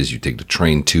 which is you take the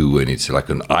train to, and it's like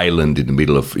an island in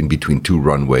between 2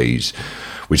 runways,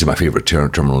 which is my favorite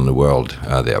terminal in the world.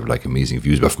 They have like amazing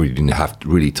views, but of course you didn't have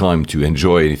really time to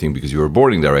enjoy anything because you were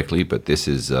boarding directly. But this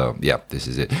is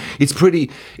it.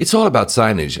 It's all about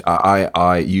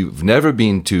signage. You've never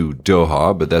been to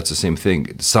Doha, but that's the same thing.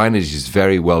 The signage is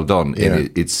very well done,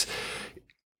 and it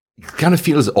kind of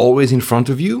feels always in front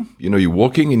of you. You're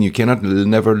walking and you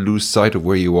never lose sight of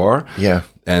where you are. Yeah.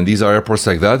 And these are airports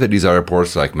like that. And these are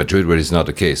airports like Madrid where it's not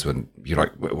the case. When you're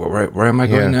like, where am I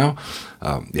going now?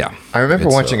 I remember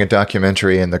watching a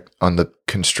documentary on the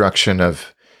construction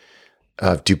of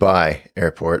Dubai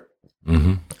airport.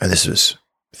 Mm-hmm. And this was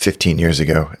 15 years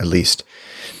ago, at least.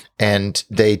 And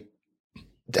they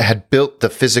had built the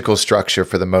physical structure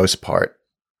for the most part.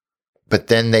 But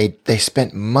then they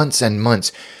spent months and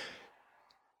months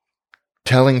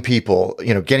telling people,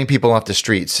 getting people off the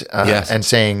streets and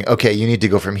saying, okay, you need to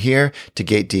go from here to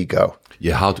gate D, go.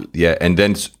 Yeah, and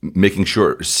then making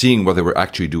sure, seeing what they were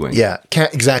actually doing. Yeah,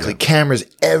 exactly. Yeah. Cameras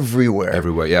everywhere.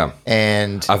 Everywhere, yeah.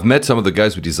 And I've met some of the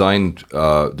guys who designed,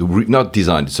 some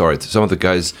of the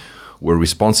guys were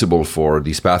responsible for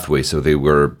these pathways. So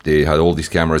they had all these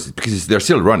cameras because they're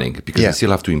still running, because they still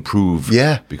have to improve.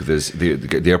 Yeah. Because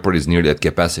the airport is nearly at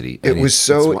capacity. It was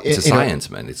it's a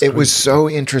science, man. It was so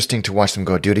interesting to watch them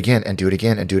go, do it again and do it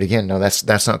again and do it again. No,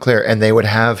 that's not clear. And they would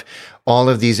have all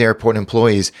of these airport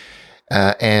employees,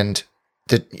 and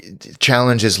the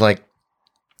challenge is like,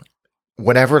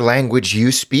 whatever language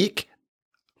you speak,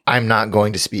 I'm not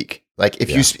going to speak. Like if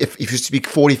you speak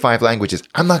 45 languages,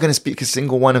 I'm not going to speak a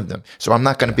single one of them. So I'm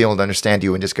not going to be able to understand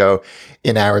you and just go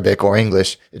in Arabic or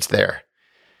English. It's there.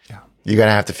 Yeah. You're going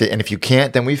to have to fit. And if you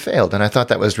can't, then we failed. And I thought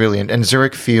that was really, and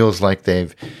Zurich feels like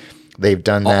they've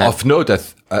done that. Of note,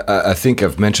 I think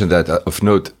I've mentioned that. Of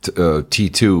note,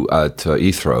 T2 at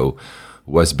Heathrow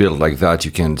was built like that.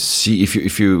 You can see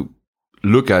if you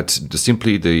look at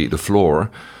simply the floor.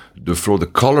 The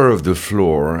color of the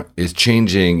floor is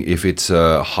changing if it's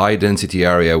a high density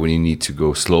area when you need to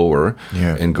go slower,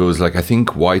 and goes like, I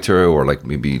think, whiter or like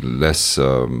maybe less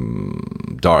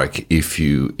dark if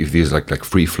there's like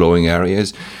free flowing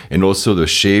areas, and also the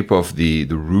shape of the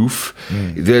roof.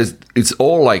 It's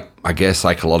all like, I guess,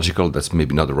 psychological. That's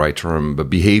maybe not the right term, but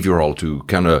behavioral, to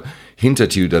kind of hint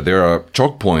at you that there are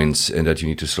choke points and that you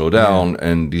need to slow down.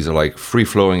 And these are like free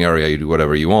flowing area. You do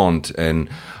whatever you want. And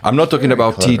I'm not talking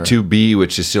about clever. T2B,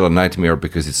 which is still a nightmare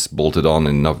because it's bolted on,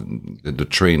 and the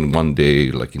train one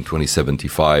day, like in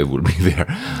 2075, will be there.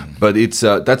 But it's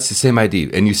that's the same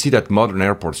idea. And you see that modern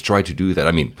airports try to do that.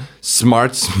 I mean,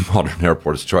 smart modern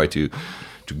airports try to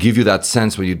give you that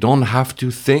sense where you don't have to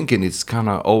think, and it's kind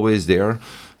of always there.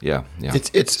 Yeah.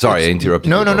 Sorry, I interrupted.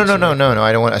 No. I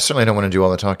don't want. I certainly don't want to do all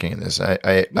the talking in this.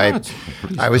 I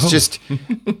was just,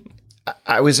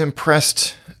 I was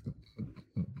impressed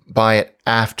by it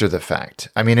after the fact.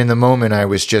 I mean, in the moment, I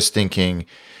was just thinking,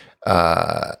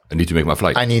 I need to make my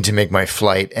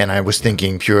flight. And I was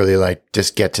thinking purely like,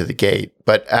 just get to the gate.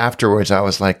 But afterwards, I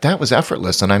was like, that was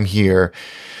effortless, and I'm here,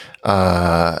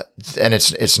 and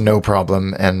it's no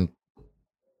problem. And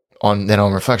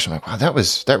on reflection, I'm like, wow,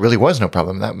 that really was no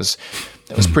problem. That was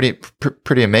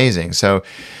pretty amazing. So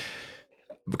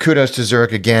kudos to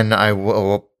Zurich again. I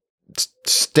will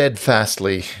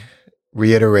steadfastly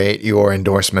reiterate your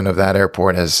endorsement of that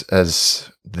airport as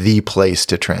the place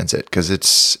to transit, because it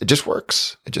just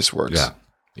works. It just works. Yeah,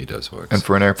 it does work. And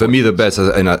for an airport, for me, the best,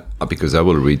 because I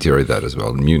will reiterate that as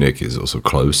well. Munich is also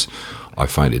close. I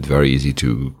find it very easy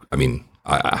to. I mean,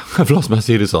 I've lost my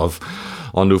status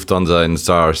on Lufthansa and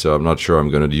Star, so I'm not sure I'm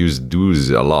going to use those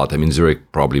a lot. I mean,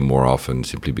 Zurich probably more often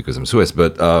simply because I'm Swiss,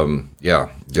 but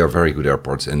they're very good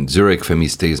airports. And Zurich, for me,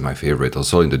 stays my favorite.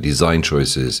 Also in the design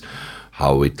choices,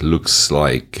 how it looks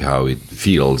like, how it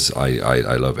feels,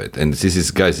 I love it. And this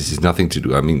is nothing to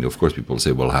do. I mean, of course, people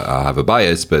say, well, I have a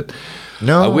bias, but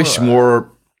no, I wish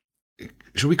more.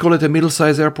 Should we call it a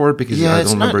middle-sized airport? Because I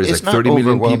don't remember, it's like 30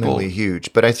 million people. It's not overwhelmingly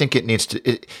huge, but I think it needs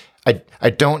to. I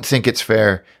don't think it's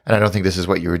fair, and I don't think this is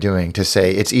what you were doing, to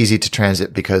say it's easy to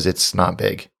transit because it's not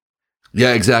big.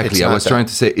 Yeah, exactly. I was trying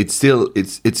to say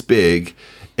it's big,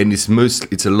 and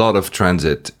it's a lot of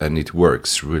transit, and it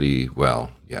works really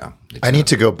well. Yeah. I need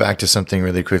to go back to something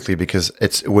really quickly, because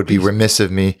it would be remiss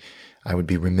of me. I would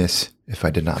be remiss if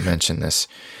I did not mention this.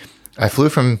 I flew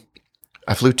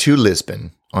to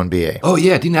Lisbon on BA. Oh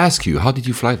yeah, I didn't ask you. How did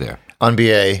you fly there? On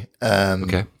BA.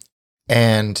 Okay.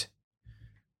 And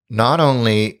not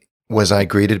only was I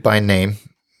greeted by name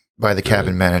by the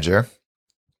cabin manager.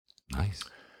 Nice.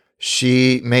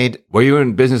 She made. Were you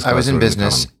in business class? I was in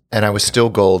business, and I was still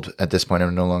gold at this point.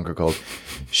 I'm no longer gold.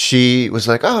 She was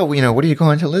like, "Oh, what are you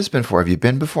going to Lisbon for? Have you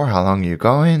been before? How long are you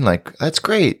going? Like, that's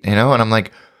great, And I'm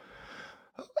like,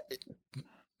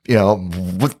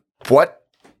 what?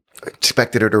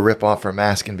 Expected her to rip off her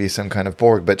mask and be some kind of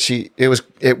Borg, but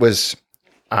it was.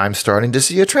 I'm starting to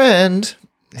see a trend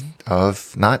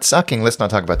of not sucking. Let's not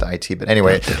talk about the IT, but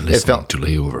anyway, it felt to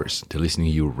layovers. They're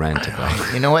listening to you rant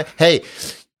about. You know what? Hey,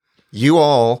 you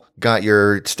all got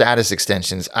your status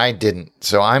extensions. I didn't,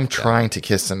 so I'm trying to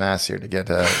kiss some ass here to get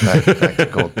back to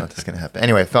gold. Not that's going to happen.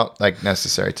 Anyway, it felt like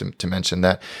necessary to mention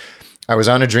that I was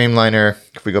on a Dreamliner.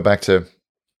 If we go back to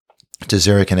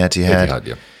Zurich and Etihad,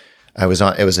 yeah. It was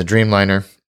a Dreamliner.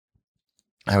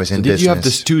 I was in business. Did you have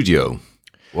the studio?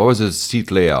 What was the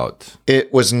seat layout?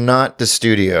 It was not the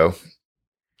studio.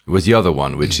 It was the other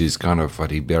one, which is kind of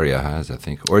what Iberia has, I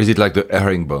think. Or is it like the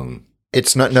herringbone?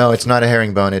 It's not. No, it's not a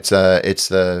herringbone. It's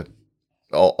the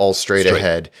all straight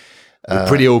ahead.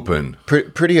 Pretty open.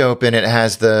 Pretty open. It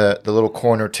has the little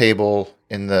corner table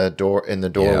in the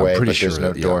doorway, but there's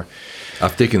no door.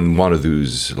 I've taken one of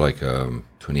those, like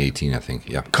 2018, I think.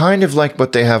 Yeah. Kind of like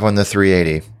what they have on the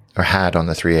 380, or had on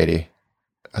the 380.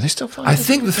 Are they still flying? I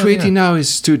think the 380 now is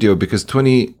studio, because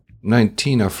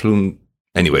 2019 I've flown.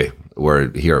 Anyway, we're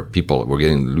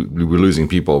losing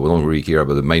people. We don't really care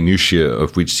about the minutiae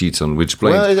of which seats on which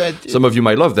planes. Well, some of you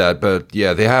might love that, but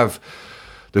yeah, they have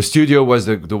The studio was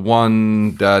the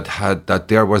one that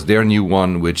there was their new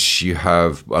one, which you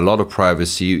have a lot of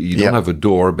privacy. You don't have a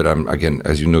door, but again,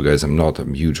 as you know, guys,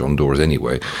 I'm huge on doors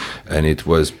anyway. And it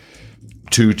was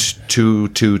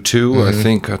 222, I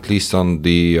think, at least on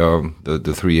the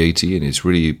 380, and it's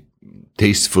really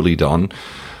tastefully done.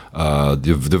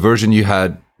 The version you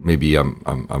had, maybe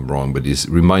I'm wrong, but it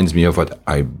reminds me of what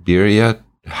Iberia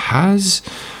has,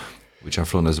 which I've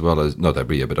flown as well as, not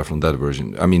Iberia, but I've flown that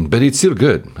version. I mean, but it's still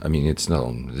good. I mean, it's not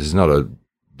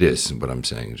what I'm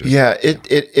saying.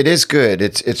 It is good.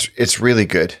 It's really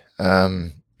good.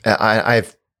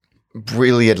 I've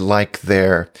really liked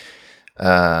their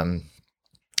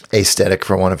aesthetic,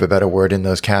 for want of a better word, in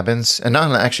those cabins, and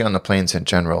not actually on the planes in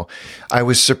general. I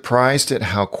was surprised at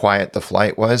how quiet the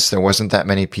flight was. There wasn't that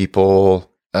many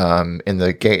people in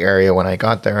the gate area when I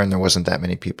got there, and there wasn't that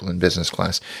many people in business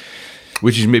class.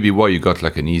 Which is maybe why you got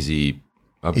like an easy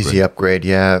upgrade. Easy upgrade,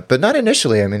 yeah, but not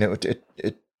initially. I mean,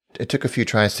 it took a few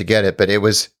tries to get it, but it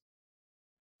was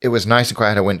nice and quiet.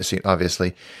 I had a window seat,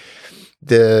 obviously.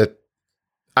 I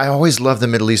always love the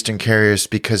Middle Eastern carriers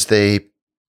because their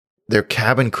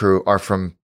cabin crew are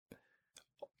from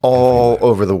all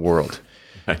over the world.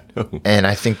 I know, and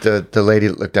I think the lady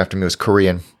that looked after me was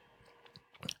Korean.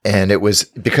 And it was,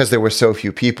 because there were so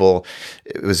few people,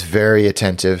 it was very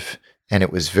attentive, and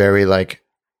it was very like,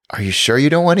 are you sure you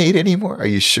don't want to eat anymore? Are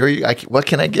you sure what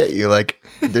can I get you? Like,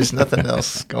 there's nothing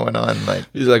else going on. Like,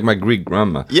 he's like my Greek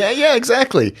grandma. Yeah,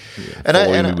 exactly. Yeah, and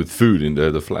I with food in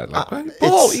the flat. Like,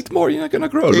 Paul, eat more. You're not going to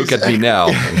grow. Exactly. Look at me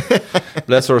now.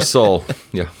 Bless her soul.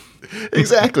 Yeah.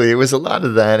 Exactly. It was a lot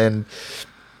of that. And,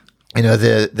 you know,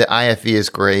 the IFE is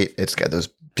great. It's got those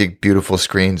big, beautiful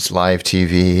screens, live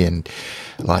TV, and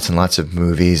lots of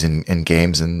movies and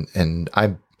games. And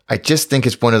I just think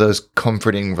it's one of those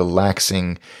comforting,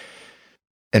 relaxing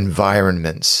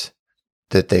environments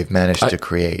that they've managed to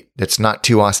create. It's not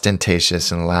too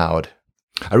ostentatious and loud.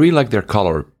 I really like their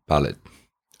color palette.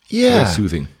 Yeah. Very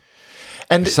soothing.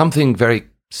 And there's something very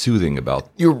soothing about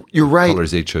you're right.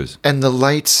 Colors they chose. And the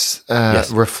lights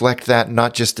reflect that,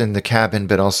 not just in the cabin,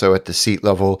 but also at the seat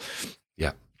level.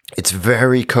 Yeah. It's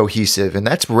very cohesive, and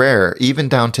that's rare, even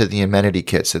down to the amenity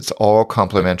kits. It's all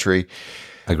complimentary.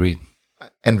 Agreed.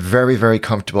 And very, very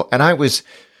comfortable. And I was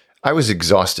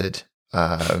exhausted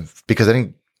because I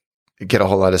didn't get a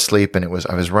whole lot of sleep, and I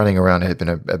was running around. It had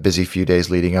been a busy few days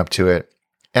leading up to it,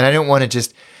 and I didn't want to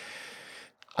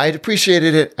I'd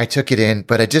appreciated it. I took it in,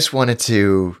 but I just wanted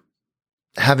to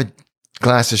have a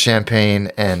glass of champagne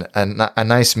and a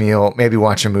nice meal, maybe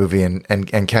watch a movie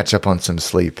and catch up on some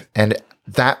sleep. And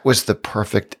that was the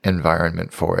perfect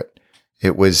environment for it.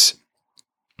 It was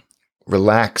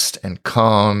relaxed and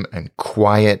calm and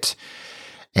quiet,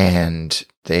 and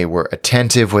they were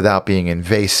attentive without being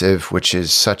invasive, which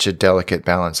is such a delicate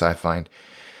balance, I find.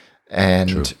 And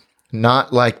true.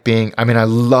 Not like being, I mean, I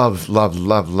love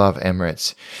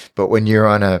Emirates, but when you're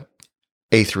on a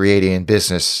A380 in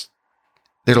business,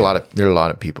 there's a lot of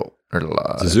people. There's a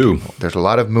lot of people. There's a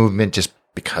lot of movement just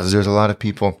because there's a lot of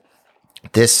people.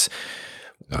 This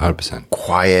 100%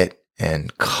 quiet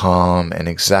and calm and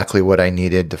exactly what I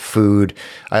needed. The food,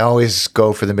 I always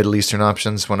go for the Middle Eastern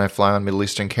options when I fly on Middle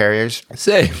Eastern carriers.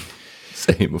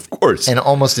 Same, of course. And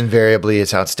almost invariably,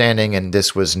 it's outstanding, and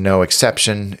this was no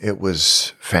exception. It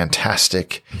was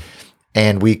fantastic.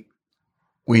 And we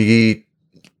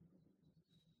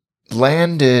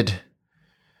landed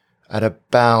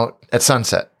at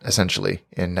sunset, essentially,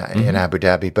 in Abu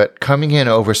Dhabi. But coming in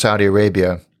over Saudi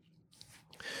Arabia,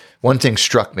 one thing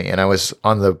struck me, and I was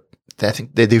on I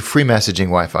think they do free messaging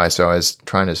Wi-Fi, so I was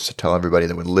trying to tell everybody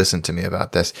that would listen to me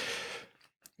about this.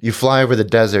 You fly over the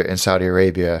desert in Saudi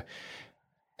Arabia,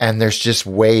 and there's just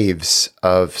waves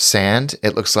of sand.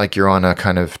 It looks like you're on a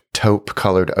kind of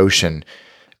taupe-colored ocean.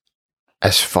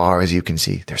 As far as you can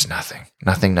see, there's nothing.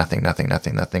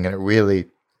 And it really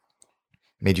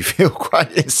made you feel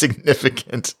quite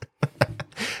insignificant.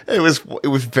 It was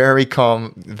very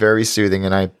calm, very soothing,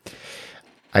 and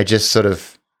I just sort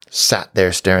of sat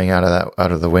there staring out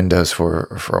of the windows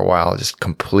for a while, just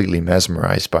completely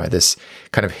mesmerized by this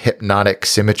kind of hypnotic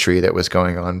symmetry that was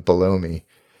going on below me.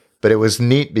 But it was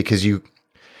neat because you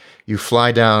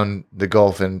fly down the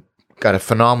Gulf and got a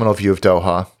phenomenal view of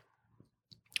Doha.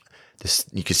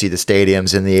 You can see the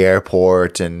stadiums in the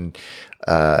airport and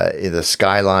the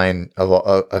skyline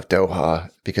of Doha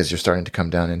because you're starting to come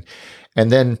down.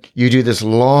 And then you do this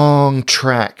long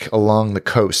track along the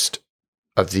coast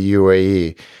of the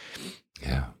UAE.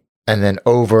 Yeah. And then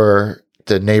over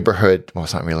the neighborhood, well,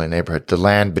 it's not really a neighborhood, the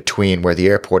land between where the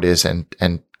airport is and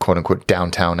quote unquote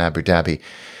downtown Abu Dhabi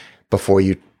before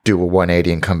you do a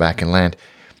 180 and come back and land.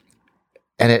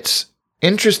 And it's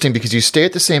interesting because you stay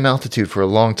at the same altitude for a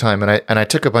long time, and I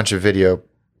took a bunch of video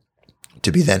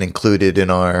to be then included in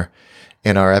our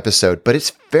episode, but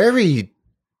it's very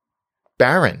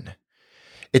barren.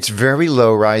 It's very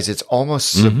low rise. It's almost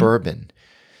suburban.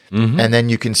 And then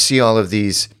you can see all of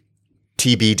these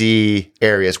TBD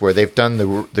areas where they've done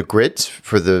the grids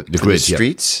for the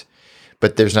streets,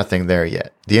 but there's nothing there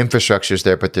yet. The infrastructure's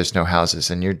there, but there's no houses.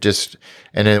 And you're just,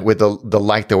 with the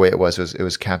light the way it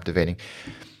was captivating.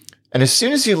 And as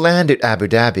soon as you land at Abu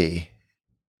Dhabi,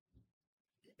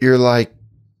 you're like,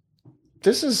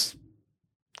 this is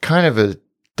kind of a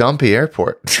dumpy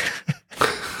airport.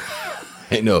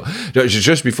 I know.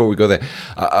 Just before we go there,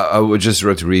 I would just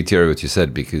want to reiterate what you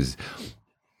said, because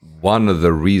one of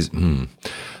the reasons,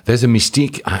 there's a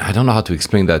mystique. I don't know how to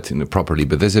explain that properly,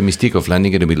 but there's a mystique of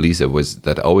landing in the Middle East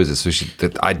that I always associated,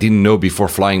 that I didn't know before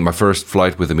flying. My first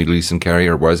flight with a Middle Eastern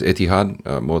carrier was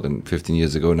Etihad, more than 15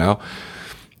 years ago now.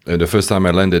 And the first time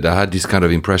I landed, I had this kind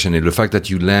of impression. And the fact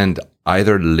that you land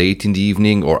either late in the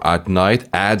evening or at night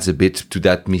adds a bit to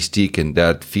that mystique and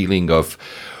that feeling of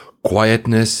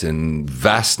quietness and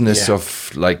vastness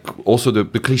of, like, also the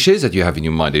cliches that you have in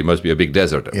your mind. It must be a big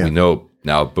desert. Yeah. We know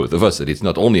now, both of us, that it's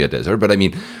not only a desert, but I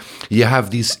mean, you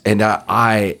have these, and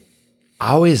I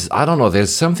don't know,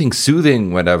 there's something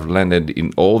soothing when I've landed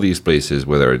in all these places,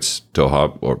 whether it's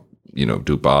Doha or,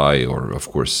 Dubai or, of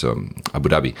course, Abu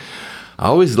Dhabi. I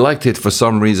always liked it for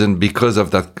some reason because of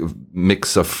that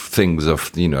mix of things of,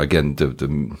 again,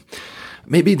 the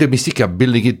maybe the mystique of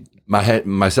building it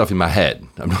myself in my head.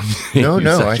 I'm not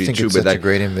no, I think it's such a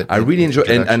great invitation. I really enjoy,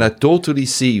 and I totally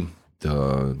see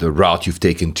the route you've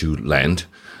taken to land,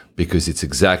 because it's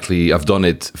exactly, I've done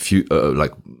it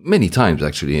many times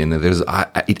actually, and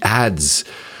it adds.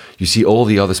 You see all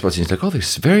the other spots, and it's like, oh, they're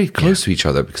very close to each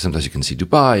other, because sometimes you can see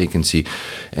Dubai, you can see,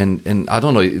 and I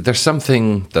don't know, there's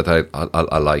something that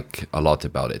I like a lot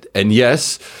about it. And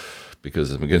yes, because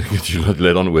I'm going to get you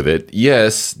led on with it,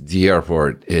 yes, the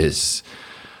airport is,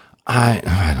 I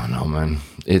don't know, man.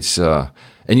 It's, and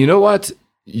you know what?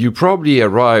 You probably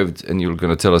arrived, and you're going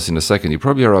to tell us in a second, you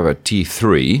probably arrived at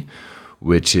T3,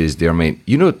 which is their main,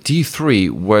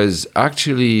 T3 was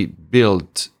actually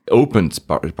opened,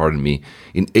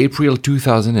 in April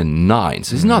 2009.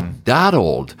 So it's not that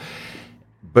old,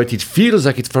 but it feels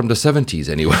like it's from the 70s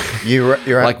anyway. You're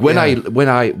like when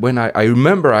I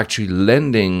remember actually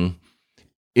landing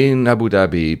in Abu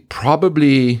Dhabi,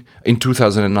 probably in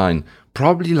 2009,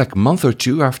 probably like a month or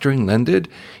two after it landed.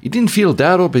 It didn't feel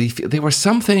that old, but there was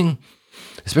something,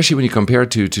 especially when you compare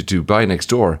to Dubai next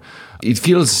door, it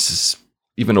feels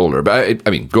even older. But I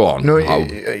mean, go on. No,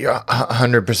 you're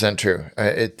 100% true.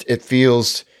 It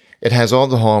feels, it has all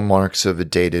the hallmarks of a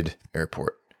dated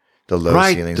airport. The low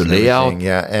ceilings, the layout,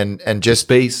 and just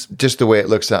space, just the way it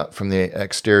looks out from the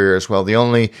exterior as well. The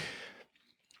only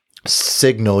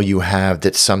signal you have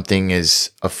that something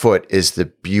is afoot is the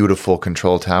beautiful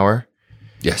control tower.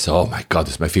 Yes. Oh my God,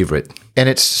 it's my favorite. And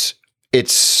it's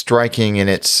striking in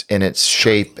its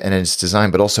shape and its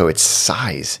design, but also its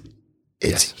size.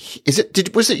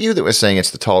 Was it you that was saying it's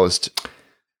the tallest?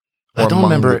 I don't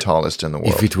remember the tallest in the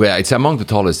world. It's among the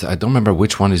tallest. I don't remember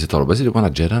which one is the tallest. Was it the one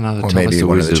at Jeddah? Or maybe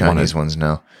one of the Chinese ones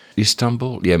now.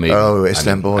 Istanbul? Yeah, maybe. Oh,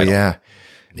 Istanbul, yeah.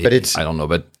 Maybe. But it's, I don't know,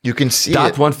 but you can see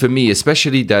that one for me,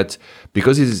 especially that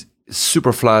because it's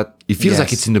super flat, it feels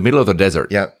like it's in the middle of the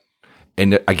desert. Yeah.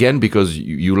 And again, because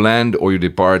you land or you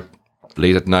depart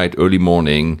late at night, early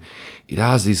morning, it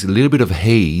has this little bit of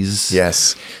haze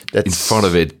in front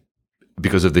of it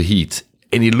because of the heat.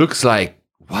 And it looks like,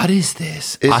 what is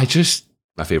this?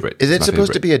 My favorite. Is it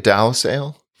supposed to be a Dow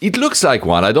sail? It looks like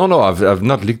one. I don't know. I've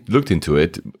not looked into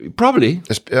it. Probably.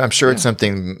 I'm sure it's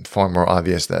something far more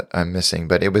obvious that I'm missing.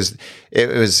 But it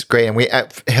was great, and we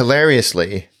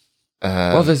hilariously.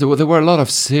 There were a lot of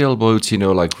sailboats,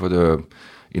 like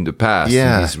in the past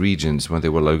in these regions when they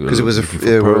were like because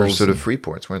they were sort of free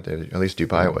ports, weren't they? At least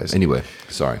Dubai was. Anyway,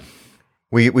 sorry.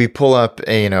 We pull up,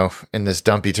 in this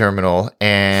dumpy terminal,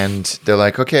 and they're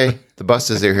like, "Okay, the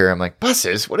buses are here." I'm like,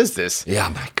 "Buses? What is this?" Yeah,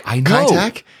 I'm like, I know.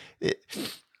 Contact?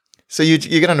 So you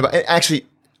get on the bus. Actually,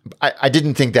 I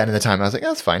didn't think that in the time. I was like,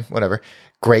 "That's fine, whatever."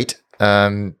 Great,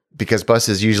 because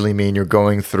buses usually mean you're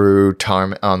going through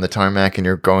on the tarmac, and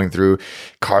you're going through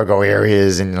cargo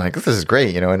areas, and you're like, "This is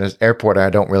great." In an airport I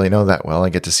don't really know that well. I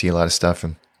get to see a lot of stuff,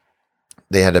 and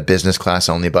they had a business class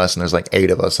only bus, and there's like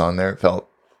 8 of us on there. It felt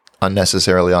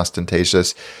unnecessarily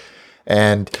ostentatious.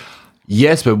 And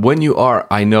yes, but when you are,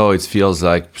 I know it feels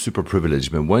like super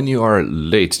privileged, but when you are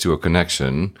late to a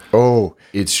connection,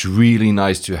 it's really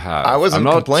nice to have. I'm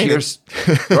not complaining.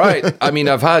 Right. I mean,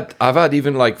 I've had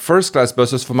even like first class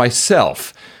buses for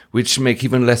myself which make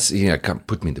even less, come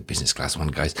put me in the business class one,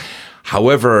 guys.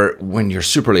 However, when you're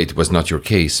super late, it was not your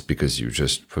case because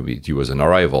you was an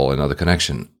arrival, another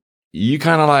connection. You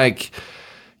kind of like,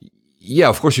 yeah,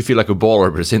 of course you feel like a baller,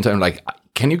 but at the same time, like,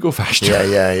 can you go faster?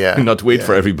 Yeah. Not wait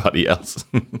for everybody else.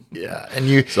 Yeah. And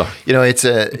it's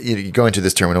you go into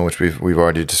this terminal, which we've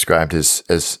already described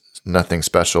as nothing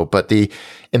special, but the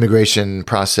immigration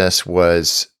process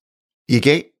was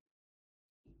e-gate.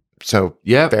 So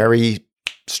very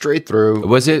straight through.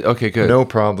 Was it? Okay, good. No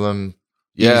problem.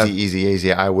 Yeah. Easy.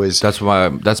 That's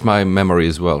my memory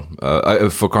as well.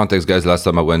 For context, guys, last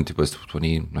time I went, it was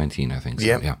 2019, I think. So,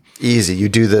 yeah. Easy. You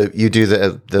do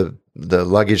the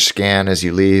luggage scan as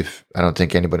you leave. I don't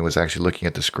think anybody was actually looking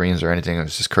at the screens or anything. It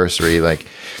was just cursory.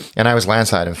 And I was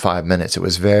landside in 5 minutes. It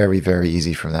was very, very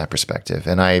easy from that perspective.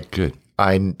 And I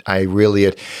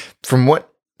really,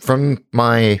 from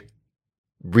my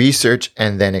research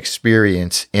and then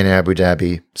experience in Abu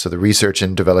Dhabi. So the research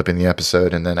and developing the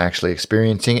episode and then actually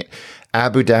experiencing it.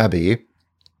 Abu Dhabi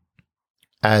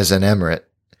as an emirate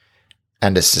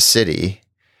and as a city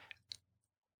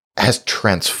has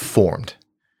transformed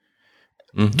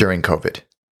during COVID.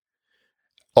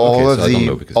 All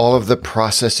of the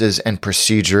processes and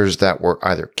procedures that were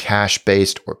either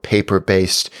cash-based or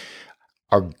paper-based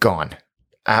are gone.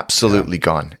 Absolutely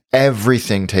gone.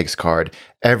 Everything takes card.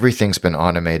 Everything's been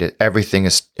automated. Everything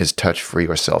is touch-free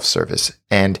or self-service.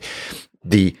 And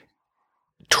the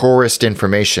tourist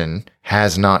information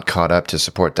has not caught up to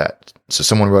support that. So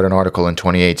someone wrote an article in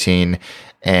 2018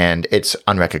 and it's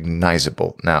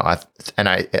unrecognizable now.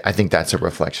 I think that's a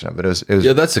reflection of it.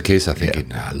 Yeah, that's the case, I think,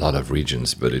 in a lot of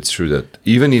regions. But it's true that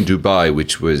even in Dubai,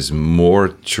 which was more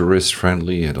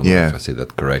tourist-friendly, I don't know if I say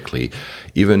that correctly,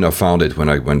 even I found it when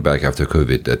I went back after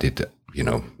COVID that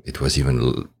it was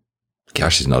even...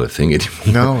 Cash is not a thing anymore.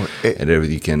 No. And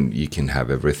you can have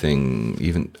everything,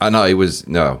 even... I'm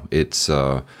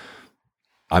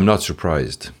not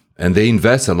surprised. And they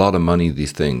invest a lot of money in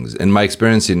these things. And my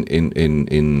experience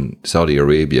in Saudi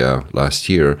Arabia last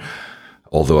year,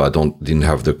 although I didn't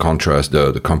have the contrast,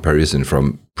 the comparison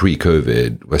from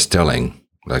pre-COVID was telling.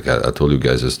 Like I told you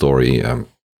guys a story, in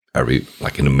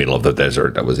the middle of the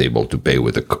desert, I was able to pay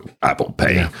with Apple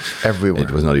Pay. Yeah, everywhere.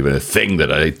 It was not even a thing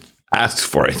that I asked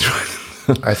for it.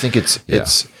 I think it's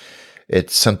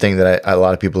something that a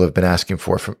lot of people have been asking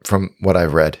for from what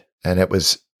I've read. And it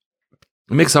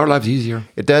makes our lives easier.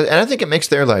 It does. And I think it makes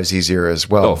their lives easier as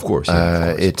well. Oh, of course.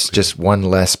 Yeah, it's just one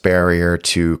less barrier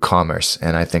to commerce.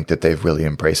 And I think that they've really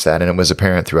embraced that. And it was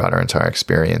apparent throughout our entire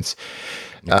experience.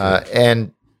 Okay.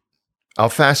 And I'll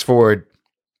fast forward.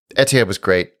 Etihad was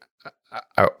great.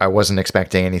 I wasn't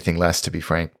expecting anything less, to be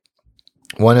frank.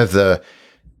 One of the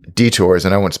detours,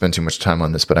 and I won't spend too much time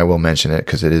on this, but I will mention it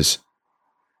because it is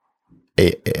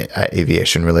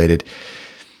aviation related.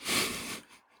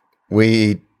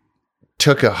 We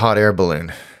took a hot air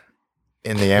balloon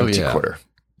in the empty quarter.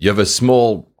 You have a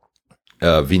small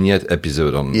vignette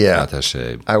episode on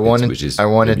Attaché. I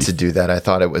wanted to do that. I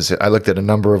thought I looked at a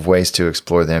number of ways to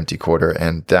explore the empty quarter,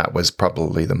 and that was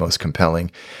probably the most compelling.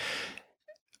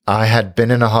 I had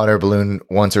been in a hot air balloon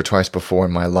once or twice before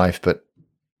in my life, but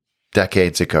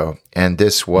decades ago, and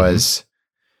this was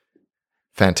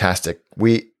fantastic.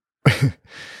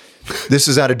 This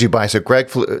is out of Dubai. So Greg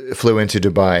flew into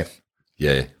Dubai.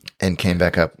 Yeah. And came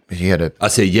back up. He had I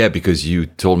say because you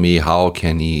told me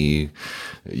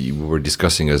you were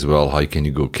discussing as well, how can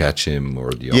you go catch him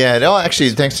or the actually,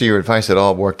 thanks to your advice, it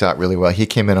all worked out really well. He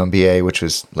came in on BA, which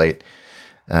was late,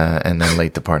 and then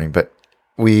late departing. But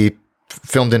we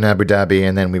filmed in Abu Dhabi,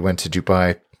 and then we went to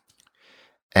Dubai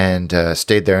and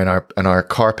stayed there. And our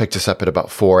car picked us up at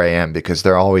about 4 a.m. because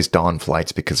they're always dawn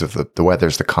flights because of the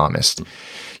weather's the calmest.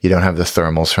 You don't have the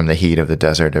thermals from the heat of the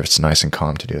desert. It's nice and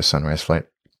calm to do a sunrise flight.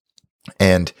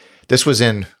 And this was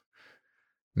in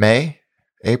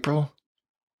April,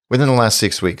 within the last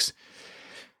 6 weeks.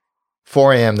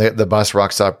 4 a.m., the bus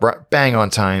rocks up, bang on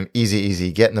time,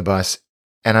 easy, get in the bus.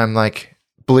 And I'm like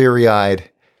bleary-eyed,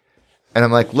 and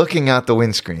I'm like looking out the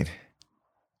windscreen.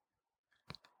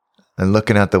 And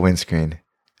looking out the windscreen.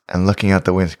 And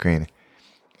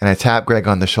I tap Greg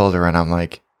on the shoulder, and I'm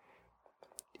like,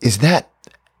 is that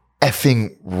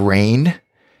effing rain?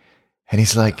 And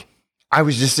he's like, I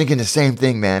was just thinking the same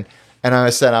thing, man. And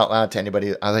I said out loud to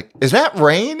anybody, I was like, is that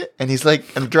rain? And he's like,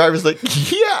 and the driver's like,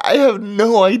 yeah, I have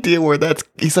no idea where that's.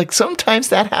 He's like, sometimes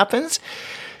that happens.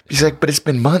 He's like, but it's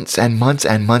been months and months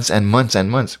and months and months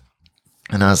and months.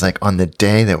 And I was like, on the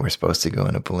day that we're supposed to go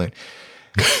in a balloon.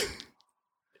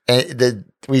 And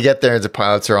we get there, the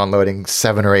pilots are unloading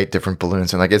 7 or 8 different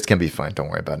balloons. I'm like, it's going to be fine. Don't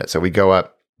worry about it. So we go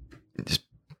up, this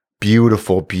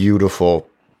beautiful, beautiful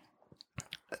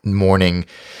morning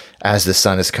as the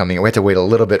sun is coming. We had to wait a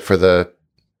little bit for the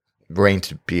rain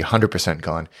to be 100%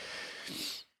 gone.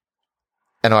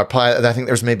 And our pilot, I think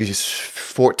there's maybe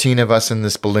 14 of us in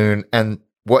this balloon. And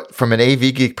what, from an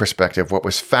AV geek perspective, what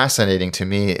was fascinating to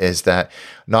me is that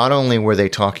not only were they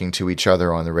talking to each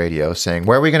other on the radio saying,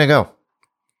 where are we going to go?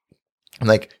 I'm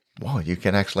like, whoa, you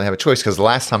can actually have a choice. Because the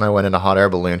last time I went in a hot air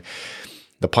balloon,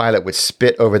 the pilot would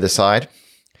spit over the side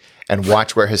and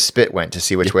watch where his spit went to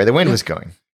see which way the wind was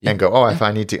going. And go, oh, if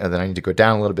I need to, then I need to go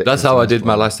down a little bit. That's how I did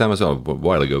my last time as well, a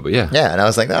while ago, but yeah. Yeah, and I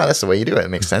was like, no, that's the way you do it. It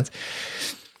makes sense.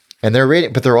 And they're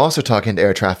rating, but they're also talking to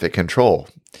air traffic control.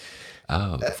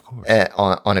 Oh, of course.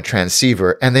 On a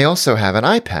transceiver. And they also have an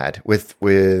iPad with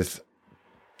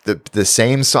the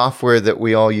same software that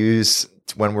we all use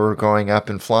when we're going up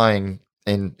and flying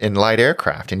in light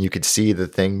aircraft. And you could see the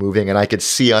thing moving, and I could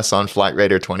see us on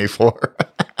Flightradar 24.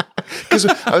 Because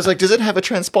I was like, does it have a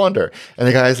transponder? And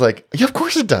the guy's like, yeah, of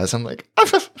course it does. I'm like, oh,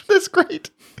 that's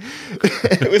great.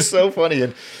 It was so funny.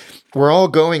 And we're all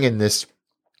going in this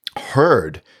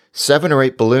herd. 7 or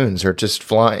 8 balloons are just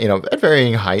flying, at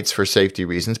varying heights for safety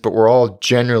reasons, but we're all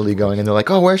generally going, and they're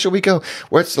like, oh, where should we go?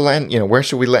 Where's the land? Where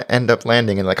should we end up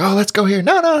landing? And like, oh, let's go here.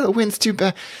 No, the wind's too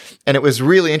bad. And it was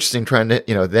really interesting trying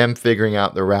to, them figuring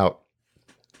out the route.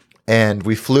 And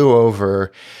we flew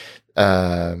over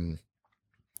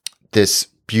this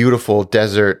beautiful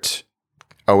desert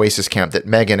oasis camp that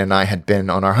Megan and I had been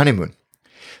on our honeymoon.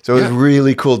 So it was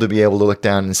really cool to be able to look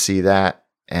down and see that,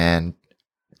 and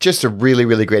just a really,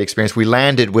 really great experience. We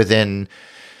landed within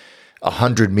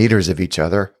 100 meters of each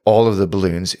other, all of the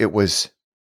balloons. It was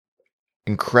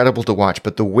incredible to watch,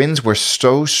 but the winds were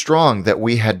so strong that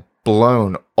we had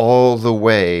blown all the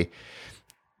way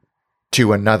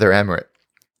to another emirate.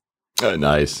 Oh,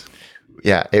 nice.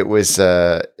 Yeah, it was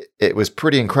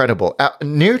pretty incredible.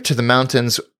 Near to the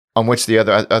mountains on which the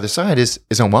other side is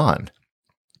Oman.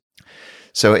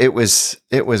 So it was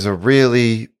a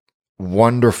really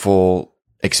wonderful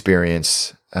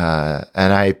experience, and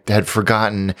I had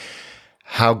forgotten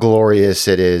how glorious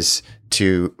it is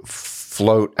to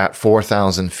float at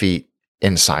 4,000 feet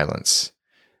in silence.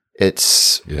 It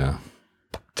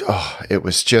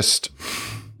was just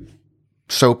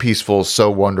so peaceful,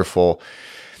 so wonderful.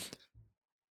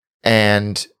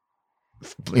 And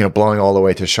blowing all the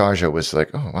way to Sharjah was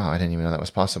like, oh wow, I didn't even know that was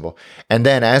possible. And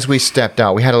then as we stepped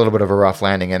out, we had a little bit of a rough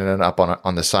landing, and ended up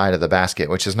on the side of the basket,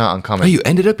 which is not uncommon. Oh, you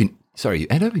ended up in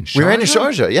Sharjah? We were in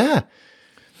Sharjah, yeah.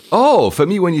 Oh, for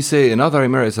me, when you say in other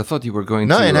Emirates, I thought you were going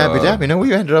in Abu Dhabi. No,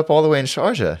 we ended up all the way in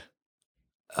Sharjah.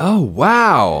 Oh,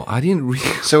 wow. I didn't really...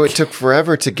 So it took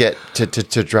forever to get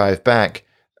to drive back.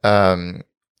 But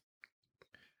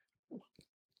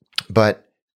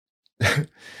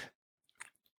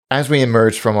as we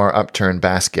emerged from our upturned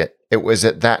basket, it was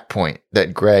at that point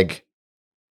that Greg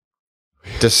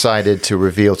decided to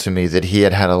reveal to me that he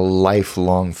had a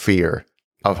lifelong fear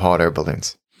of hot air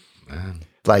balloons. Man.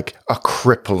 Like a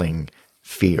crippling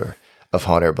fear of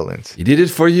hot air balloons. He did it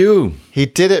for you. He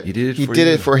did it. He did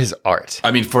it for his art. I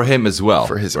mean, for him as well.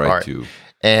 For his art too.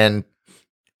 And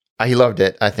he loved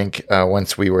it, I think,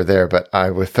 once we were there, but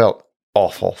I felt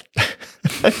awful.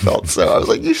 I felt so. I was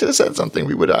like, you should have said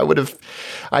something.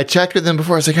 I checked with him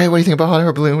before. I was like, hey, what do you think about hot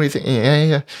air balloon? What do you think?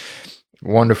 Yeah.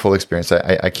 Wonderful experience.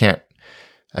 I can't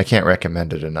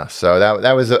recommend it enough. So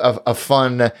that was a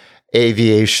fun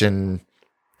aviation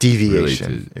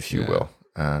deviation, if you will.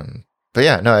 But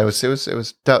yeah, no, it was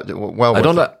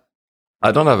well.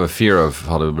 I don't have a fear of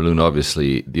hot air balloon.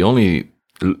 Obviously,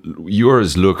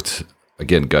 yours looked.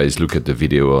 Again, guys, look at the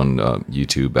video on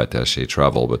YouTube at Attaché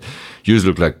Travel, but yours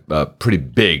look like a pretty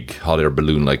big hot air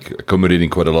balloon, like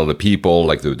accommodating quite a lot of people.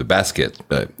 Like the basket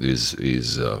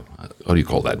is what do you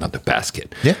call that? Not the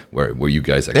basket. Yeah. Where you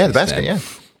guys actually the basket. stand. Yeah.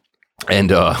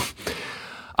 And I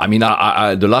mean,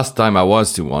 I the last time I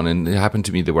was to one, and it happened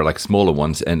to me, they were like smaller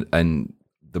ones, and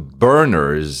the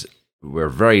burners were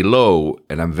very low,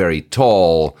 and I'm very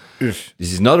tall. Oof.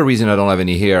 This is not a reason I don't have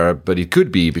any hair, but it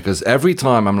could be, because every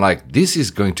time I'm like, this is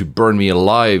going to burn me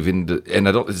alive, and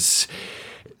I don't.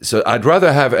 So I'd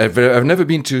rather have. I've never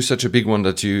been to such a big one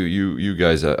that you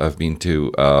guys have been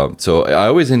to. So I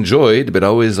always enjoyed, but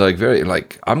always like very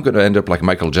like I'm going to end up like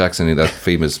Michael Jackson in that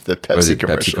famous the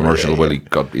Pepsi commercial where he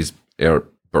got his hair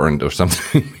burned or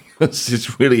something.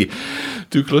 It's really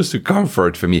too close to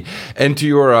comfort for me. And to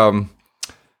your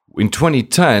in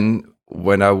 2010,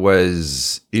 when I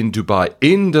was in Dubai,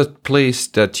 in the place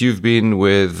that you've been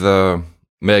with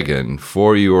Megan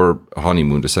for your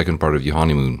honeymoon, the second part of your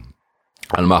honeymoon,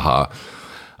 Al-Maha,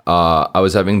 I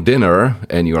was having dinner,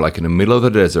 and you were like in the middle of the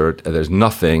desert, and there's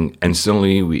nothing, and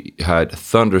suddenly we had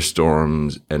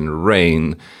thunderstorms and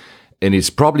rain, and it's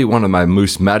probably one of my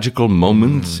most magical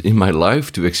moments in my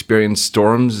life to experience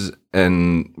storms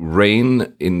and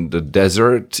rain in the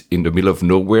desert in the middle of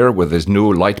nowhere where there's no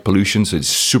light pollution, so it's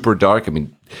super dark. I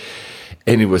mean,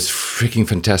 and it was freaking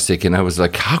fantastic. And I was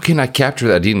like, how can I capture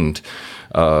that? I didn't.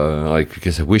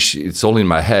 Because I wish it's all in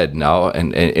my head now,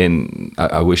 and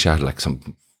I wish I had like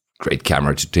some great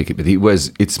camera to take it, but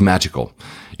it's magical.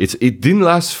 It didn't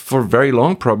last for very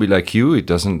long, probably like you. It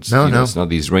doesn't. No. It's not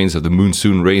these rains of the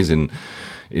monsoon rains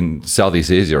in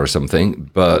Southeast Asia or something.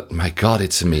 But my God,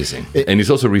 it's amazing, and it's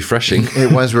also refreshing.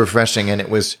 It was refreshing, and it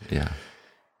was. Yeah.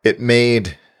 It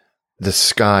made the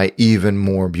sky even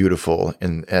more beautiful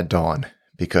at dawn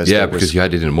because because you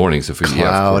had it in the morning. So for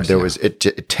cloud,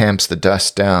 it tamps the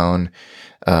dust down,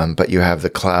 but you have the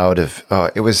cloud of.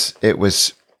 It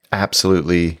was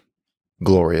absolutely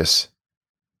glorious.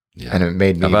 Yeah. And it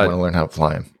made me want to learn how to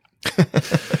fly him.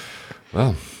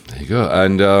 Well, there you go.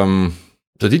 And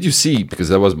so did you see, because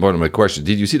that was one of my questions,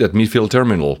 did you see that Midfield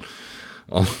Terminal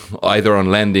either on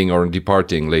landing or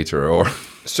departing later? Or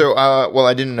So, well,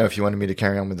 I didn't know if you wanted me to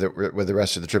carry on with the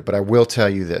rest of the trip, but I will tell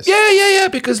you this. Yeah.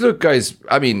 Because look, guys,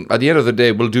 I mean, at the end of the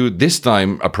day, we'll do this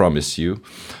time, I promise you,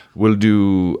 we'll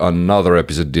do another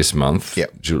episode this month,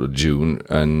 June,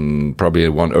 and probably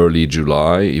one early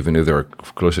July, even if they're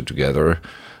closer together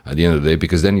at the end of the day,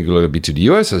 because then you're going to be to the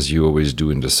US as you always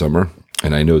do in the summer.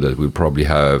 And I know that we'll probably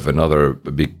have another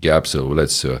big gap. So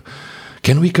let's,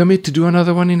 can we commit to do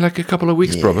another one in like a couple of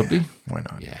weeks? Probably. Why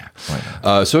not? Yeah. Why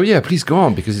not? So yeah, please go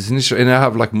on, because it's initial, and I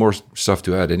have like more stuff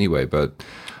to add anyway, but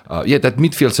that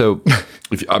midfield. So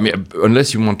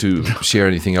unless you want to share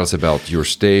anything else about your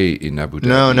stay in Abu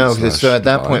Dhabi. No, because at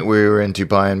that point we were in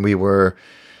Dubai, and we were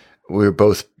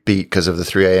both beat because of the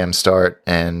 3 a.m. start.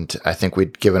 And I think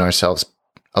we'd given ourselves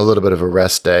a little bit of a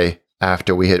rest day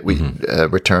after we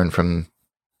returned from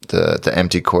the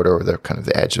empty quarter, or the kind of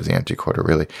the edge of the empty quarter,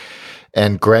 really.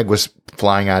 And Greg was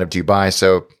flying out of Dubai,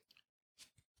 so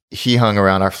he hung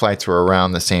around. Our flights were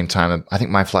around the same time. I think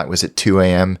my flight was at 2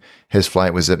 a.m. His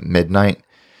flight was at midnight.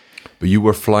 But you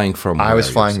were flying from I was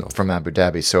flying from Abu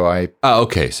Dhabi, so I... Oh,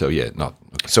 okay. So, yeah, not...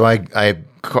 Okay. So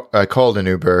I called an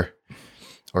Uber,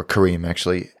 or Careem,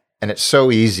 actually, and it's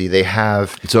so easy. They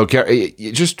have... So,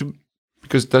 just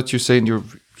because that you say,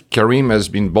 Careem has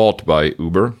been bought by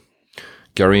Uber.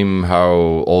 Careem,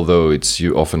 although it's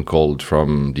often called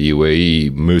from the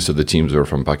UAE, most of the teams are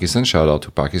from Pakistan. Shout out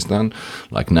to Pakistan.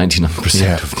 Like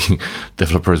 99% of the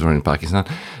developers were in Pakistan.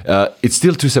 It's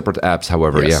still two separate apps,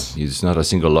 however. Yes. Yeah, it's not a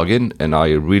single login. And I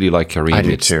really like Careem.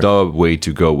 It's the way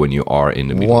to go when you are in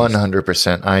the Middle East.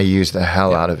 100%. I use the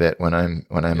hell out of it when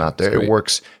I'm out there. It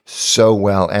works so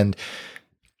well. And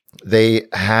they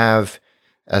have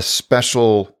a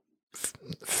special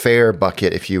fare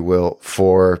bucket, if you will,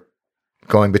 for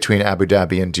going between Abu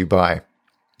Dhabi and Dubai.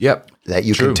 Yep. That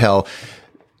you can tell,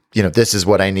 this is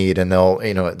what I need, and they'll,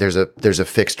 there's a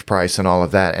fixed price and all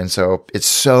of that. And so it's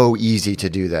so easy to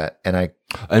do that.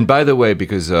 And by the way,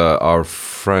 because our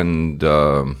friend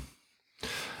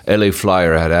LA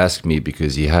Flyer had asked me,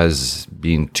 because he has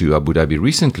been to Abu Dhabi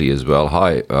recently as well.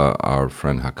 Hi, our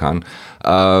friend Hakan.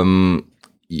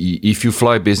 If you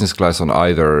fly business class on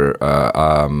either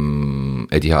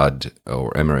Etihad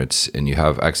or Emirates, and you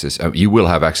have access, you will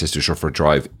have access to chauffeur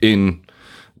drive in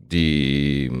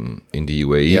the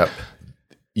UAE. Yep.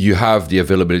 You have the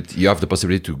availability. You have the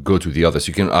possibility to go to the others.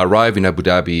 You can arrive in Abu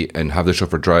Dhabi and have the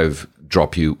chauffeur drive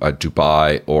drop you at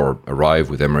Dubai, or arrive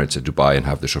with Emirates at Dubai and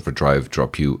have the chauffeur drive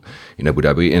drop you in Abu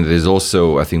Dhabi. And there's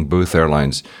also, I think, both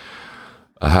airlines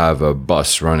have a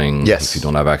bus running if you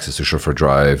don't have access to chauffeur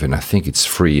drive, and I think it's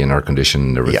free and air conditioned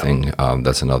and everything. Yeah.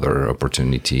 That's another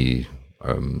opportunity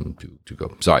to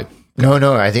go. Sorry.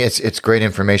 No, I think it's great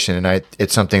information, and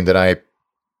it's something that I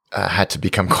had to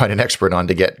become quite an expert on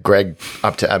to get Greg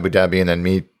up to Abu Dhabi and then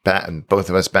me back, and both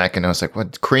of us back. And I was like,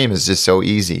 "What? Careem is just so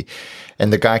easy."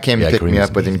 And the guy came and picked me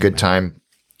up within good time,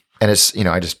 and it's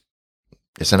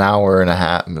it's an hour and a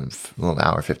half, a little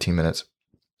hour, 15 minutes,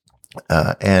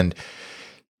 and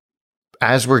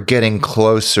as we're getting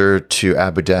closer to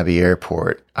Abu Dhabi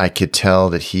airport, I could tell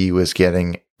that he was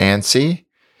getting antsy.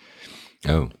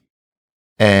 Oh.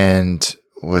 And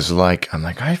was like,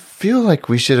 I feel like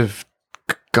we should have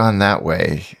gone that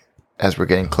way as we're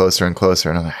getting closer and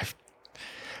closer. And I'm like,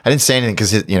 I didn't say anything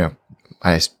because,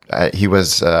 he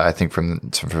was, I think,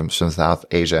 from South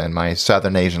Asia, and my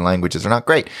Southern Asian languages are not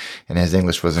great. And his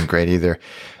English wasn't great either.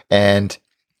 And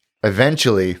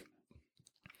eventually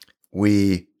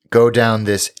we go down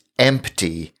this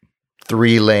empty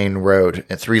 3-lane road,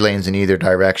 and 3 lanes in either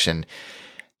direction,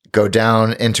 go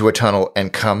down into a tunnel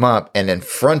and come up, and in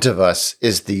front of us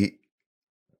is the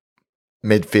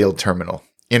Midfield Terminal.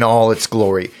 in all its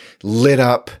glory, lit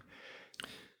up,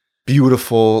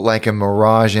 beautiful, like a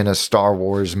mirage in a Star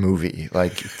Wars movie,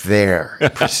 like there,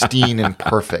 pristine and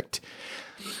perfect.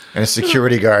 And a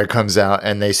security guard comes out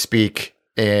and they speak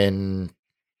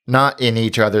not in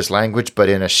each other's language, but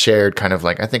in a shared kind of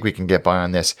like, I think we can get by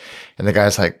on this. And the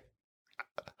guy's like,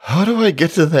 how do I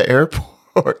get to the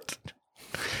airport?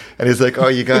 And he's like, oh,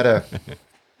 you gotta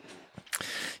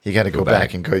go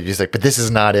back and go. He's like, but this is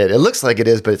not it. It looks like it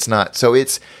is, but it's not. So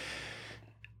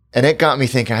and it got me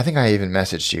thinking, I think I even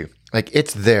messaged you, like,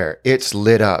 it's there. It's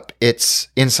lit up. It's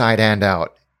inside and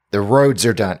out. The roads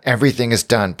are done. Everything is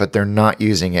done, but they're not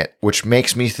using it, which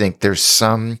makes me think there's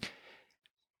some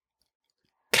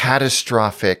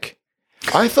catastrophic,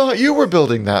 I thought you were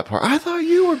building that part. I thought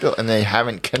you were building, and they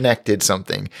haven't connected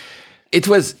something. It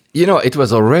was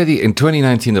already in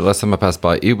 2019, the last time I passed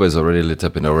by, it was already lit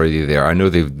up and already there. I know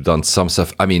they've done some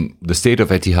stuff. I mean, the state of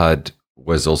Etihad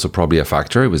was also probably a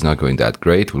factor. It was not going that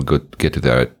great. We'll get to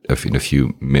that in a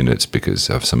few minutes because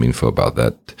I have some info about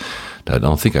that I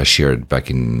don't think I shared back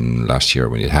in last year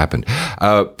when it happened.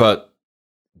 But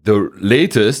the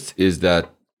latest is that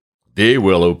they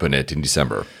will open it in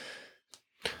December.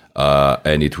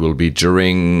 And it will be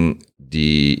during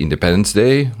the Independence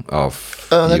Day of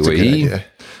the that's UAE. A good idea.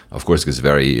 Of course, because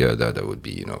that would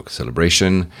be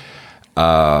celebration.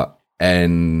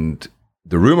 And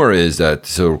the rumor is that,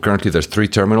 so currently there's 3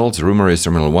 terminals. The rumor is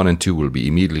Terminal 1 and 2 will be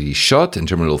immediately shut, and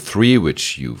Terminal 3,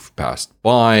 which you've passed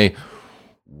by,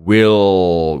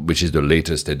 which is the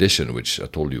latest edition, which I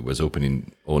told you was open in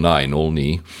 2009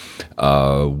 only,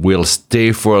 will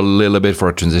stay for a little bit for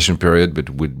a transition period, but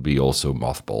would be also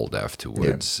mothballed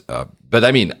afterwards. Yeah. But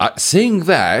I mean, saying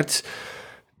that,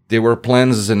 there were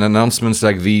plans and announcements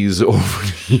like these over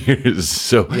the years.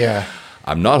 So yeah.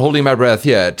 I'm not holding my breath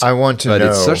yet. I want to know. But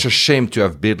it's such a shame to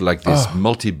have built like this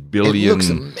multi-billion. It looks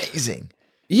amazing.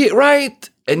 Yeah, right.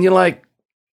 And you're like,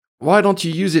 why don't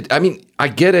you use it? I mean, I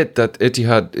get it that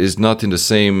Etihad is not in the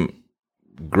same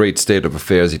great state of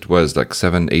affairs it was like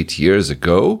 7-8 years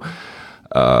ago.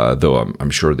 Though I'm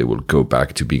sure they will go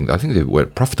back to being, I think they were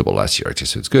profitable last year, actually,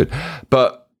 so it's good.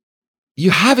 But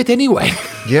you have it anyway.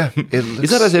 Yeah. It looks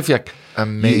it's not as if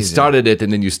amazing. You started it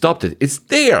and then you stopped it. It's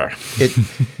there.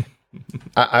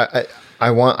 I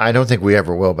don't think we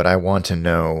ever will, but I want to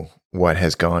know what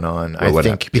has gone on.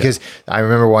 Because I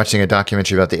remember watching a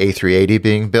documentary about the A380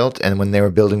 being built, and when they were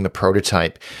building the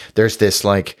prototype, there's this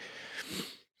like,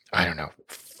 I don't know,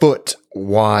 foot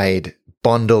wide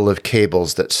bundle of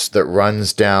cables that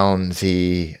runs down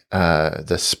the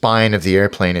spine of the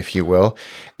airplane, if you will,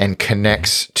 and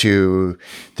connects to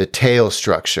the tail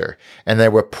structure. And they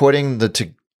were putting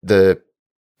the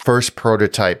first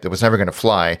prototype that was never going to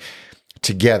fly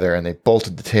together, and they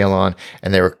bolted the tail on,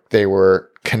 and they were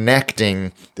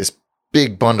connecting this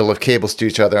big bundle of cables to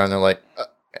each other, and they're like,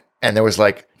 and there was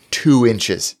like 2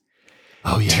 inches.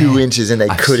 Oh yeah, 2 inches, and they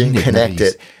couldn't connect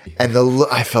it. And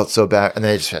I felt so bad, and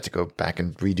they just had to go back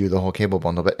and redo the whole cable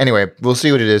bundle. But anyway, we'll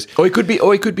see what it is. It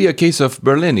could be a case of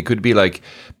Berlin. It could be like,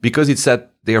 because it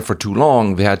sat there for too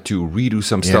long, they had to redo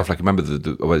some stuff. Like, remember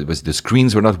the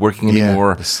screens were not working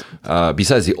anymore.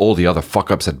 Besides all the other fuck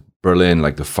ups at Berlin,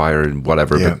 like the fire and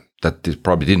whatever. Yeah. But that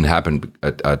probably didn't happen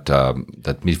at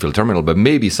that Midfield Terminal. But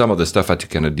maybe some of the stuff had to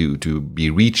kind of do to be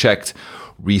rechecked,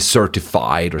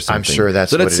 recertified or something. I'm sure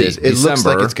that's what it is. It looks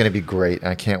like it's going to be great.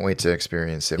 I can't wait to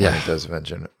experience it when it does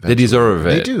eventually. They deserve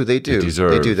it. They do.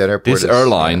 That airport. This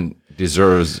airline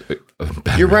deserves.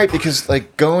 You're right, because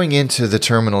like going into the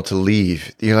terminal to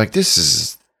leave, you're like, this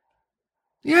is.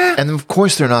 Yeah. And of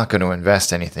course they're not going to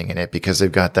invest anything in it because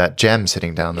they've got that gem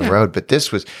sitting down the road. But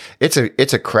it's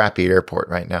a crappy airport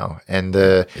right now, and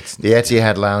the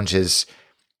Etihad Lounge is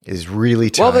really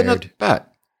tired. Well, they're not bad.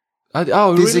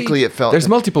 Physically, really? It felt. There's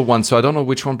multiple ones, so I don't know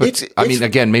which one. But I mean,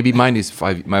 again, maybe mine is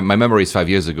 5. My memory is 5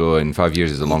 years ago, and 5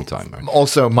 years is a long time. Right?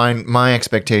 Also, my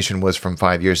expectation was from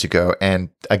 5 years ago, and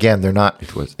again, they're not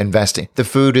investing. The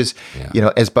food is,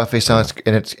 as buffet style,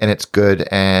 and it's good,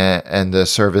 and the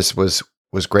service was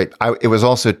great. It was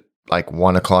also like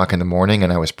 1:00 in the morning,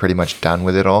 and I was pretty much done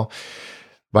with it all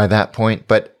by that point.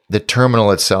 But the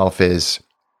terminal itself is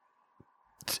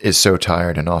so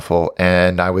tired and awful,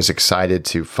 and I was excited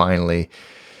to finally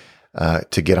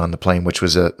to get on the plane, which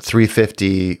was a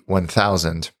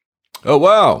 350-1000. Oh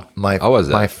wow! How was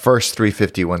that? My first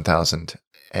 350-1000,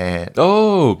 and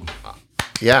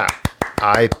yeah,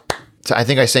 I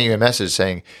think I sent you a message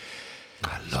saying,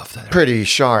 I love that. Pretty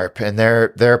sharp, and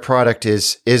their product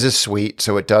is a suite,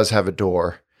 so it does have a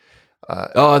door.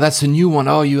 That's a new one.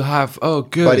 You have. Oh,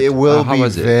 good. But it will be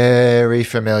very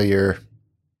familiar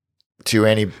to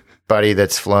anybody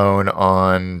that's flown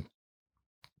on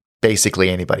basically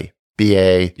anybody.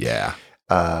 BA. Yeah.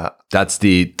 That's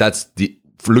the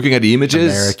looking at the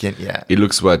images. American, yeah. It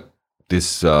looks what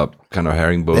this kind of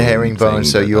herringbone. The herringbone.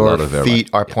 So your feet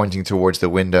are yeah. pointing towards the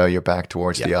window, your back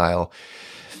towards the aisle.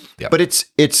 Yeah. But it's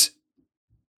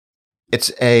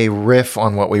a riff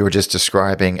on what we were just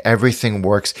describing. Everything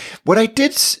works. What I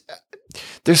did,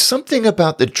 there's something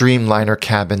about the Dreamliner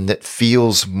cabin that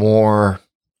feels more,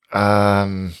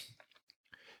 I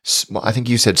think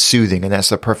you said soothing, and that's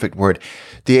the perfect word.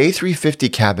 The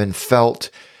A350 cabin felt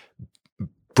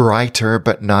brighter,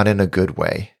 but not in a good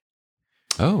way.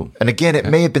 Oh. And again, it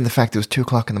may have been the fact that it was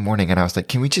 2:00 in the morning, and I was like,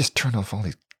 can we just turn off all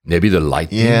these? Maybe the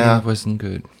lighting wasn't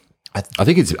good. I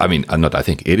think it's, I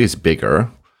think it is bigger,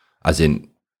 as in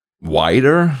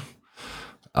wider.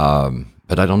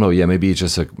 But I don't know. Yeah, maybe it's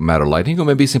just a matter of lighting, or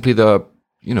maybe simply the,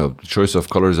 choice of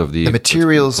colors of the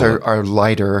materials are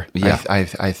lighter. Yeah.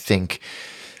 I think,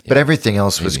 but everything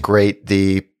else was great.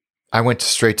 I went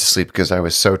straight to sleep because I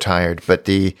was so tired. But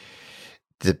the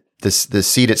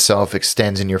seat itself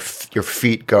extends, and your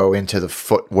feet go into the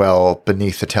footwell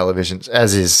beneath the televisions,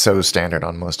 as is so standard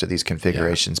on most of these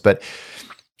configurations. Yeah. But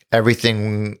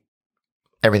everything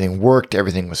worked.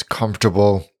 Everything was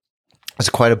comfortable. It was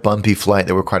quite a bumpy flight.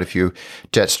 There were quite a few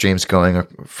jet streams going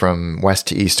from west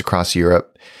to east across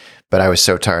Europe. But I was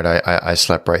so tired, I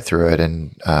slept right through it.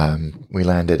 And we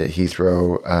landed at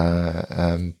Heathrow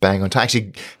bang on time.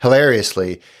 Actually,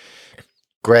 hilariously,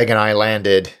 Greg and I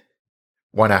landed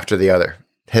one after the other.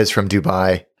 His from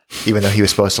Dubai, even though he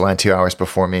was supposed to land 2 hours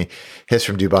before me. His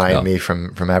from Dubai and me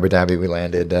from Abu Dhabi. We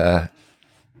landed.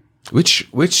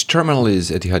 Which terminal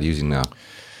is Etihad using now?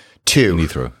 2. In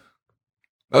Heathrow.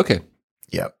 Okay.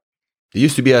 Yep. It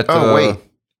used to be at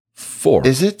 4.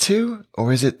 Is it 2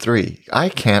 or is it 3? I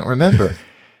can't remember.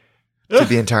 To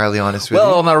be entirely honest with you.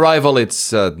 Well, on arrival,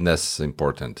 it's less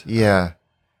important. Yeah.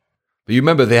 But you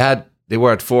remember they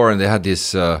were at 4, and they had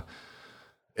this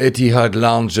Etihad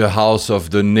Lounge, house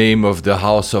of the name of the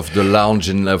house of the lounge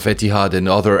and of Etihad and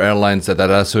other airlines that are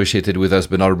associated with us,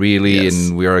 but not really. Yes.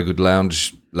 And we are a good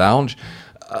lounge.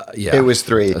 Yeah, it was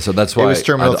 3. So that's why it was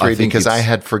Terminal 3 because I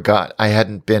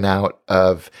hadn't been out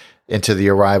into the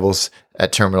arrivals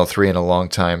at Terminal 3 in a long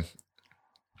time.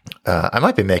 I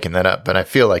might be making that up, but I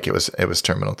feel like it was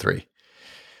Terminal 3.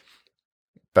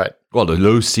 But the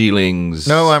low ceilings.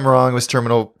 No, I'm wrong. It was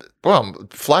Terminal. Well,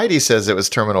 Flighty says it was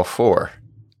Terminal 4.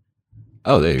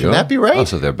 Oh, there you go. Can that be right? Oh,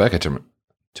 so they're back at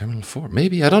Terminal 4.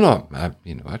 Maybe, I don't know.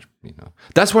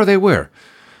 That's where they were.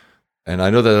 And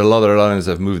I know that a lot of airlines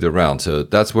have moved around, so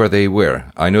that's where they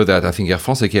were. I know that I think Air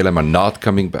France and KLM are not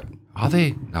coming back. Are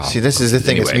they? No. See, this is the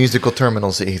thing. Anyway. It's musical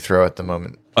terminals at Heathrow at the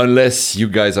moment. Unless you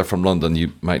guys are from London,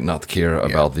 you might not care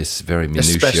about this very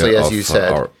minutiae especially as you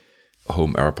said, our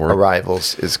home airport.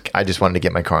 Arrivals is. I just wanted to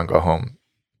get my car and go home.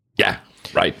 Yeah,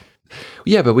 right.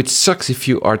 Yeah, but which sucks if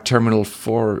you are Terminal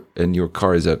 4 and your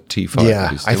car is at T5.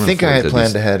 Yeah, I think I had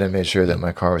planned ahead and made sure that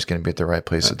my car was going to be at the right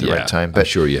place at the right time. But I'm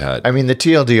sure you had. I mean, the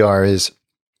TLDR is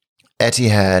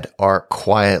Etihad are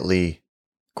quietly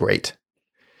great.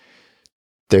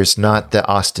 There's not the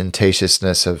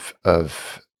ostentatiousness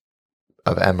of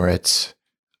Emirates.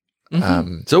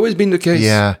 Mm-hmm. It's always been the case.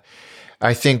 Yeah,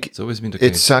 I think it's always been the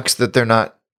case. It sucks that they're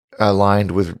not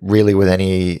aligned with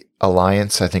any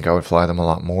alliance. I think I would fly them a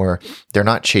lot more. They're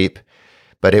not cheap,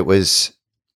 but it was,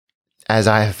 as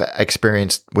I have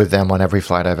experienced with them on every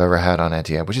flight I've ever had on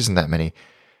Etihad, which isn't that many,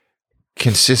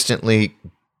 consistently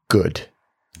good.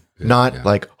 Not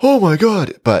like, oh my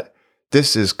God, but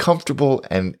this is comfortable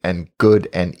and good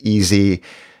and easy.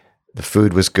 The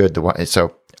food was good.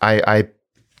 So I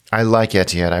like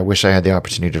Etihad. I wish I had the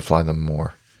opportunity to fly them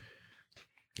more.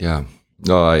 Yeah.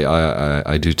 No,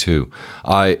 I do too.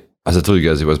 As I told you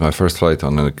guys, it was my first flight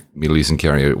on a Middle Eastern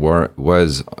carrier. It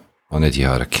was on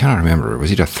Etihad. I cannot remember.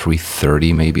 Was it a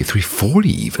 330, maybe 340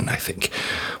 even, I think.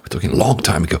 We're talking a long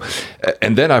time ago.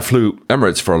 And then I flew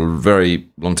Emirates for a very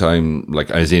long time,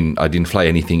 like as in I didn't fly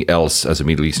anything else as a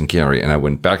Middle Eastern carrier. And I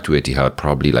went back to Etihad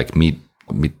probably like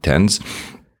mid-10s,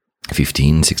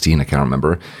 15, 16, I can't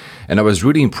remember. And I was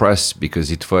really impressed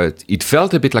because it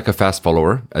felt a bit like a fast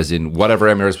follower, as in whatever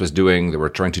Emirates was doing, they were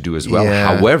trying to do as well.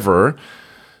 Yeah. However,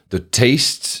 the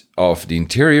taste of the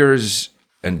interiors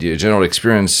and the general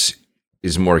experience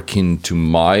is more akin to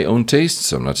my own taste.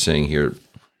 So I'm not saying here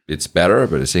it's better,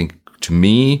 but I think to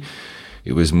me,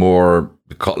 it was more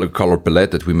the color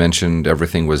palette that we mentioned.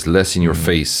 Everything was less in your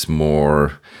face,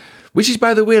 more, which is,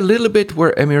 by the way, a little bit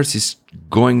where Emirates is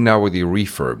going now with the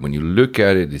refurb. When you look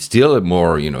at it, it's still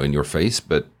more, in your face,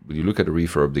 but when you look at the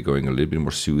refurb, they're going a little bit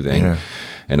more soothing. Yeah.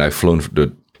 And I've flown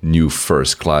the new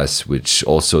first class, which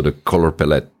also the color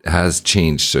palette has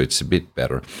changed, so it's a bit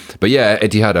better. But yeah,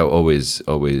 Etihad I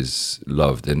always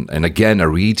loved, and again I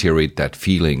reiterate that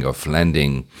feeling of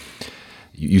landing.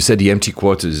 You said the empty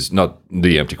quarters, not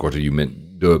the empty quarter. You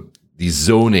meant the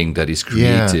zoning that is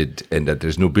created and that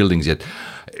there's no buildings yet.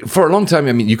 For a long time,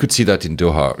 I mean, you could see that in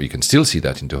Doha. You can still see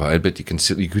that in Doha, but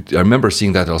I remember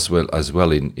seeing that as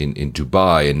well in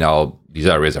Dubai, and now these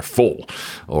areas are full,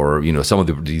 or some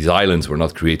of these islands were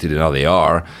not created and now they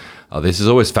are. This is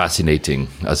always fascinating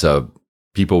as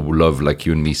people who love, like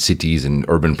you and me, cities and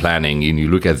urban planning, and you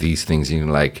look at these things and you're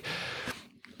like,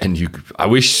 I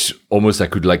wish almost I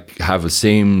could like have the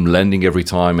same landing every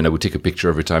time, and I would take a picture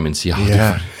every time and see how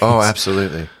different it is. Oh,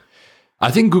 absolutely. I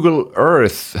think Google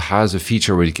Earth has a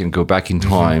feature where you can go back in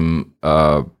time,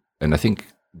 and I think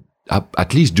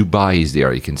at least Dubai is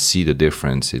there. You can see the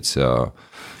difference. It's I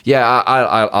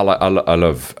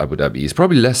love Abu Dhabi. It's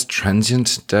probably less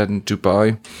transient than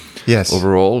Dubai. Yes,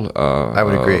 overall, I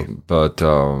would agree. But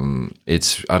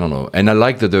it's, I don't know, and I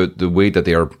like the way that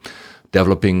they are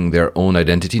developing their own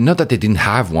identity. Not that they didn't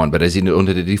have one, but as in own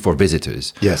identity for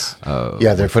visitors. Yes.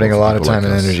 They're putting a lot of time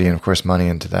and energy and, of course, money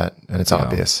into that. And it's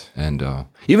obvious. And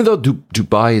even though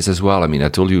Dubai is as well, I mean, I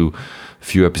told you a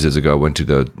few episodes ago, I went to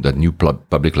that new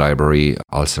public library,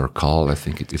 Al Sarkal, I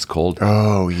think it is called.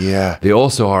 Oh, yeah. They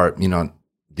also are,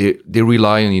 they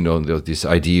rely on, this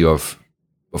idea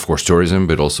of course, tourism,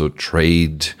 but also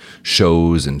trade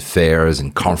shows and fairs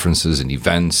and conferences and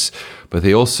events. But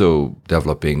they also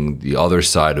developing the other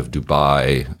side of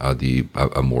Dubai,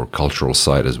 a more cultural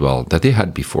side as well that they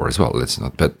had before as well. Let's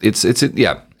not, but it's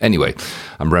Anyway,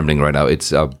 I'm rambling right now.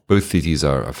 It's both cities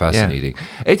are fascinating.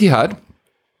 Yeah. Etihad.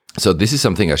 So this is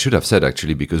something I should have said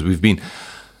actually, because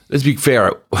let's be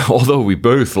fair. Although we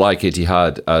both like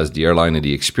Etihad as the airline and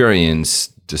the experience,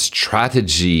 the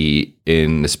strategy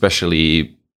in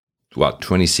especially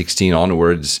 2016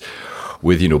 onwards,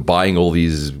 with buying all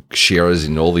these shares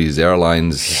in all these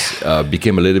airlines,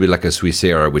 became a little bit like a Swiss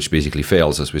Air, which basically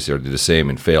fails. A Swiss Air did the same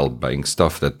and failed, buying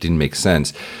stuff that didn't make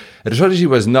sense. And the strategy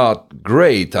was not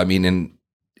great. I mean,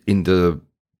 in the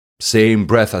same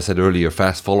breath, I said earlier,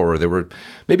 fast follower, they were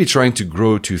maybe trying to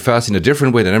grow too fast in a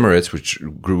different way than Emirates, which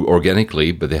grew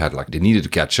organically, but they needed to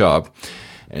catch up.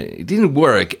 And it didn't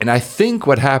work. And I think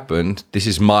what happened, this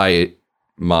is my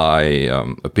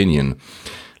opinion.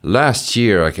 Last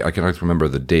year, I cannot remember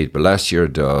the date, but last year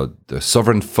the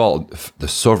sovereign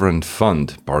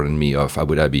fund, pardon me, of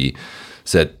Abu Dhabi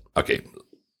said, okay,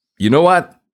 you know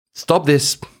what? Stop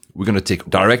this. We're going to take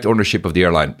direct ownership of the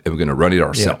airline and we're going to run it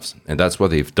ourselves. Yeah. And that's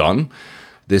what they've done.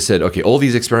 They said, okay, all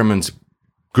these experiments,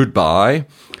 goodbye.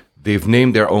 They've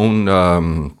named their own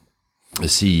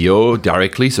CEO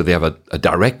directly, so they have a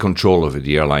direct control over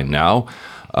the airline now.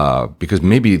 Because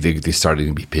maybe they started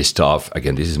to be pissed off.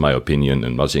 Again, this is my opinion,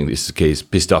 and I'm not saying this is the case.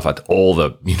 Pissed off at all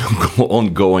the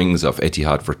ongoings of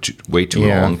Etihad for way too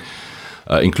long,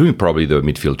 including probably the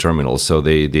Midfield Terminal. So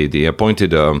they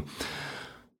appointed a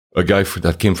guy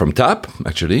that came from TAP,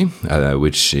 actually,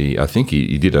 which I think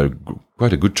he did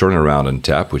quite a good turnaround on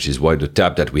TAP, which is why the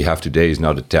TAP that we have today is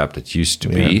now the TAP that used to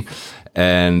be.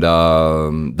 And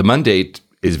the mandate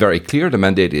is very clear. The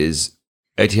mandate is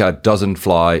Etihad doesn't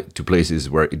fly to places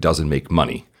where it doesn't make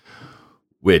money,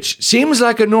 which seems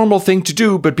like a normal thing to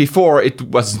do, but before it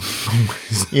was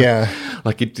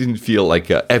like it didn't feel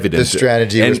like evident. The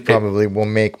strategy was probably we'll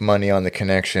make money on the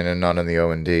connection and not on the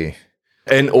O&D.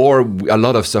 Or a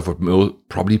lot of stuff were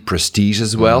probably prestige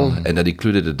as well, and that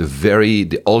included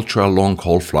the ultra long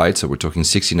haul flights. So we're talking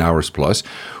 16 hours plus,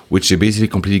 which they basically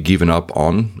completely given up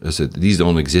on. I said these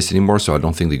don't exist anymore, so I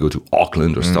don't think they go to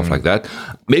Auckland or stuff like that.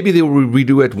 Maybe they will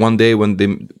redo it one day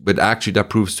but actually that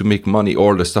proves to make money.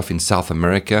 Or the stuff in South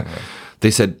America,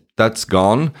 they said that's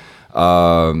gone.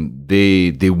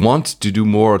 They want to do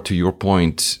more, to your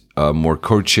point, more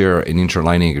codeshare and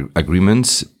interlining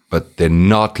agreements. But they're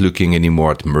not looking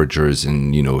anymore at mergers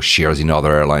and, shares in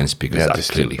other airlines because that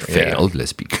clearly failed.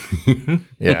 Let's be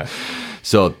clear.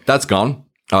 So that's gone.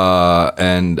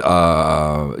 And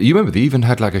you remember they even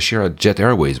had like a share at Jet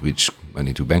Airways, which went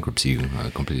into bankruptcy,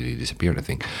 completely disappeared, I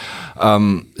think.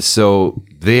 So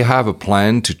they have a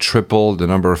plan to triple the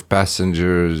number of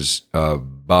passengers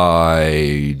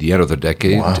by the end of the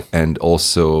decade, and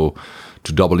also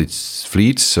to double its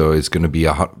fleet. So it's going to be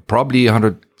probably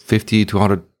 150 to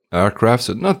 100 aircraft,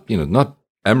 so not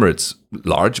Emirates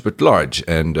large, but large.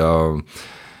 And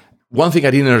one thing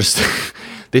I didn't understand,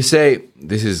 they say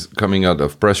this is coming out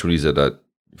of press release that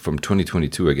from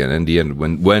 2022 again. In the end,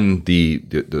 when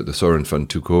the sovereign fund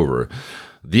took over,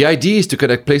 The idea is to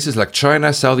connect places like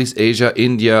China, Southeast Asia,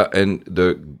 India, and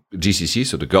the GCC,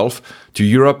 so the Gulf, to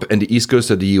Europe and the East Coast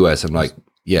of the US. I'm like,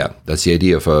 yeah, that's the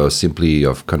idea of simply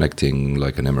of connecting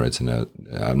like an Emirates. And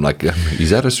I'm like, is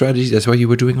that a strategy? That's what you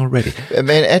were doing already. I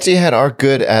mean, Etihad are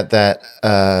good at that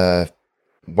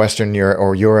Western Europe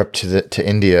or Europe to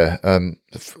India.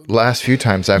 Last few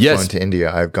times I've flown to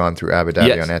India, I've gone through Abu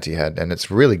Dhabi on Etihad, and it's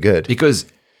really good. Because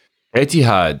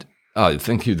Etihad,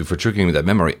 thank you for tricking me that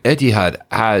memory. Etihad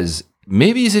has,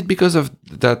 maybe is it because of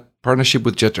that partnership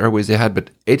with Jet Airways they had,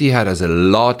 but Etihad has a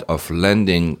lot of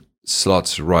landing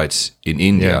slots rights in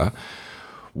India,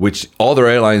 which other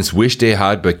airlines wish they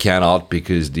had but cannot,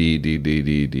 because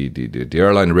the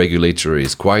airline regulator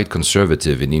is quite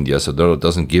conservative in India, so that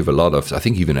doesn't give a lot of. I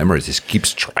think even Emirates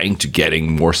keeps trying to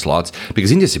getting more slots,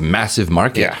 because India is a massive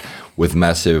market with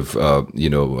massive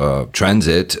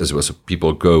transit as well, so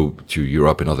people go to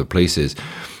Europe and other places.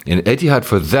 And Etihad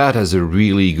for that has a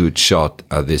really good shot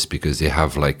at this, because they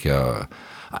have like.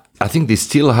 I think they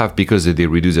still have, because they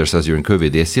reduced their size during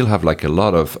COVID, they still have like a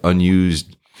lot of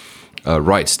unused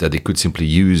rights that they could simply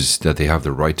use, that they have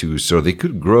the right to. So they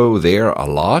could grow there a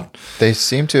lot. They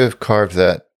seem to have carved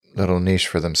that little niche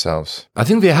for themselves. I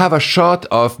think they have a shot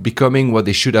of becoming what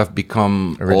they should have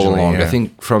become originally, all along. Yeah. I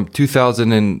think from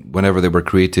 2000 and whenever they were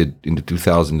created in the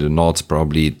 2000 and noughts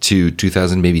probably to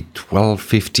 2000, maybe 12,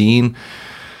 15,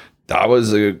 that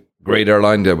was a great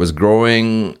airline that was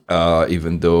growing,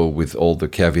 even though with all the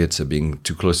caveats of being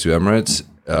too close to Emirates.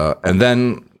 And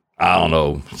then, I don't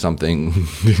know, something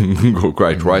didn't go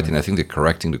quite right, and I think they're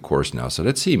correcting the course now. So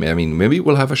let's see. I mean, maybe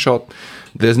we'll have a shot.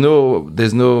 There's no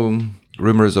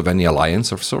rumors of any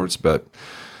alliance of sorts, but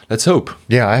let's hope.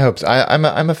 Yeah, I hope so.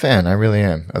 I'm a fan. I really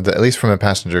am, at least from a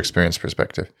passenger experience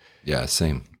perspective. Yeah,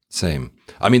 same.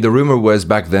 I mean, the rumor was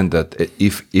back then that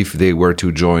if they were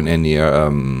to join any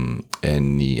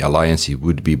alliance, it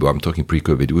would be, but I'm talking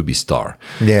pre-COVID, it would be Star.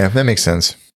 Yeah, that makes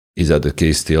sense. Is that the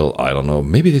case still? I don't know.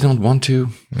 Maybe they don't want to.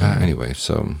 Anyway,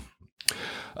 so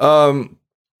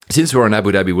since we're in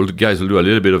Abu Dhabi, we'll do a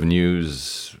little bit of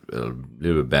news, a little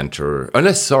bit of banter.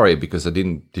 Unless, sorry, because I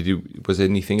didn't. Was there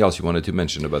anything else you wanted to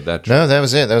mention about that trip? No, that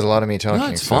was it. That was a lot of me talking. No,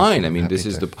 it's fine. I mean, this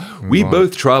is we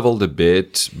both traveled a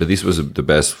bit, but this was the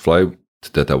best flight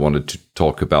that I wanted to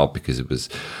talk about, because it was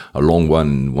a long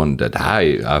one that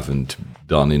I haven't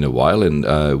done in a while, and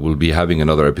we'll be having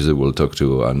another episode. We'll talk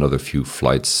to another few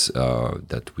flights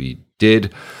that we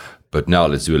did, but now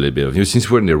let's do a little bit of news.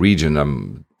 Since we're in the region,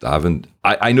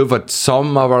 I know that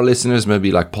some of our listeners may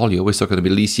be like, Paul, you always talk about the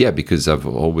Middle East. Yeah, because I've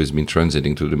always been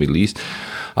transiting to the Middle East.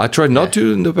 I tried not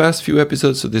to in the past few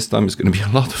episodes, so this time it's going to be a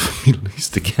lot of Middle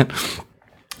East again.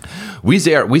 Wizz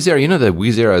Air, you know that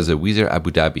Wizz Air has a Wizz Air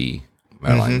Abu Dhabi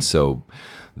airline, so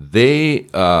they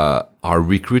are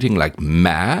recruiting like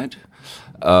mad.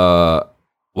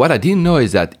 What I didn't know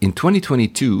is that in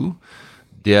 2022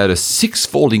 they had a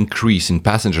 6-fold increase in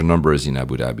passenger numbers in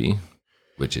Abu Dhabi,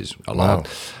 which is a lot.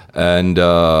 And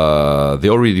they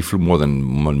already flew more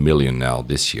than 1 million now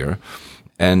this year.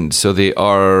 And so they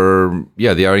are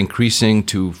increasing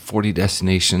to 40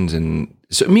 destinations, and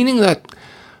so meaning that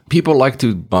people like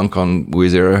to bunk on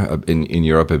Wizz Air in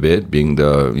Europe a bit, being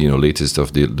the latest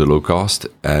of the low cost,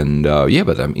 and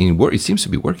but I mean it seems to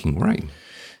be working right.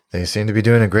 They seem to be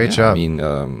doing a great job. I mean,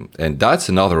 and that's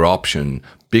another option,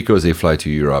 because they fly to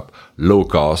Europe low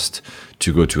cost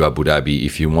to go to Abu Dhabi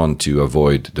if you want to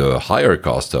avoid the higher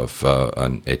cost of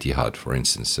an Etihad, for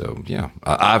instance. So yeah,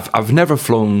 I've never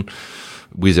flown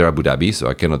Wizz Air Abu Dhabi, so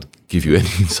I cannot give you any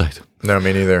insight. No,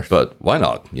 me neither. But why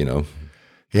not?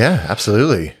 Yeah,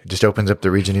 absolutely. It just opens up the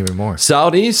region even more.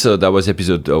 Saudi, so that was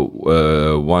episode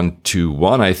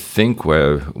 121, I think,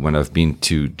 when I've been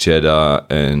to Jeddah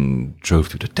and drove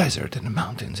through the desert and the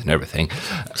mountains and everything.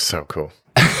 So cool.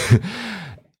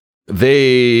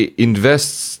 They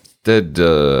invested,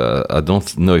 I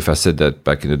don't know if I said that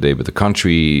back in the day, but the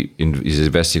country is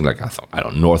investing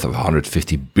north of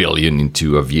 150 billion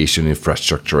into aviation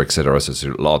infrastructure, etc. So it's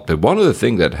a lot. But one of the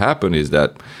things that happened is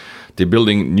that they're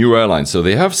building new airlines. So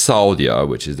they have Saudia,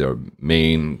 which is their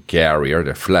main carrier,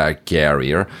 their flag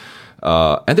carrier.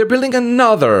 And they're building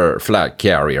another flag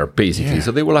carrier, basically. Yeah.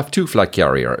 So they will have 2 flag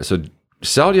carriers. So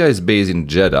Saudia is based in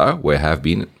Jeddah,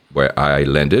 where I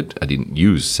landed. I didn't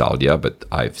use Saudia, but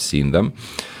I've seen them.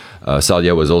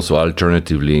 Saudia was also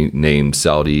alternatively named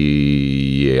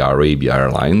Saudi Arabia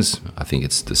Airlines. I think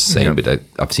it's the same, but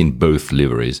I've seen both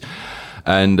liveries.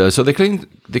 And so they're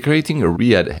creating a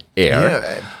Riyadh Air.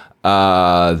 Yeah.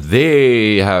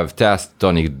 They have tasked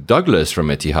Tony Douglas from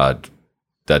Etihad,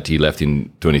 that he left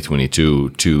in 2022,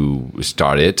 to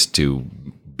start it, to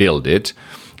build it.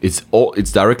 It's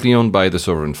directly owned by the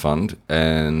sovereign fund,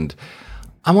 and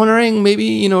I'm wondering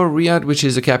maybe, Riyadh, which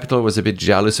is the capital, was a bit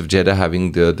jealous of Jeddah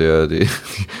having the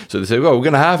so they said, well, we're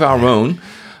going to have our own.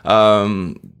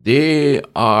 They've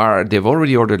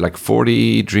already ordered like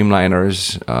 40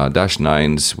 Dreamliners, Dash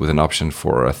 9s with an option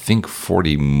for, I think,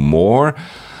 40 more.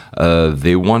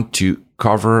 They want to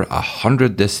cover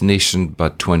 100 destinations by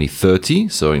 2030,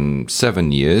 so in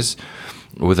 7 years.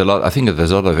 I think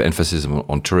there's a lot of emphasis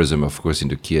on tourism, of course, in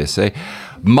the KSA.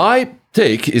 My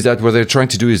take is that what they're trying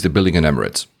to do is they're building an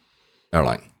Emirates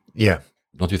airline. Yeah.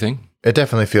 Don't you think? It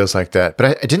definitely feels like that.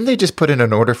 But didn't they just put in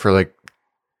an order for like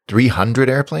 300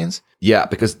 airplanes? Yeah,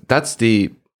 because that's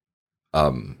because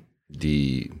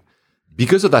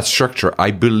of that structure,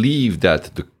 I believe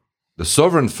that the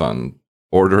sovereign fund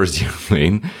orders the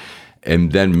airplane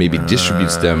and then maybe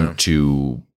distributes them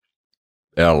to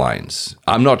airlines.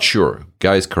 I'm not sure.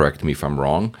 Guys, correct me if I'm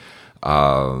wrong.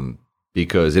 And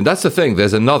that's the thing,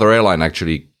 there's another airline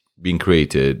actually being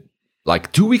created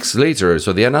like 2 weeks later.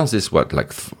 So they announced this,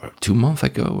 2 months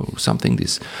ago or something,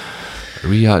 this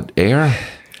Riyadh Air.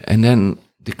 And then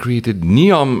they created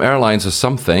Neom Airlines or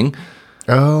something.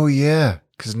 Oh, yeah.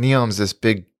 Because Neom's this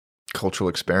big cultural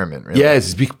experiment, really. Yeah, it's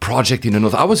this big project in the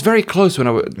north. I was very close when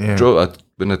I drove.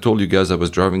 When I told you guys I was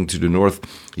driving to the north.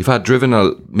 If I had driven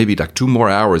maybe like 2 more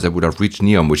hours, I would have reached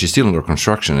Neom, which is still under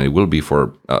construction. And it will be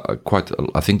for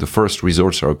I think the first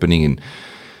resorts are opening in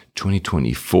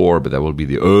 2024, but that will be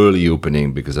the early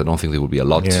opening because I don't think there will be a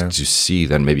lot to see.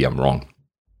 Then maybe I'm wrong.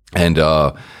 And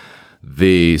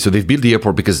they've built the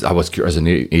airport because I was curious as an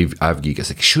AV geek. I was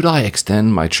like, should I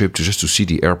extend my trip to see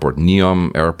the airport,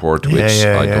 Neom Airport, which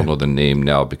I don't know the name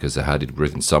now because I had it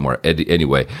written somewhere.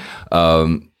 Anyway,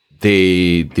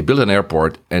 they built an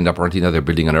airport, and apparently now they're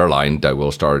building an airline that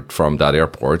will start from that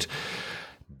airport.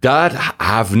 That I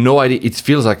have no idea. It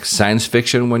feels like science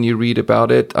fiction when you read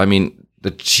about it. I mean, the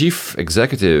chief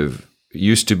executive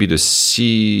used to be the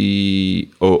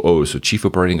COO, so Chief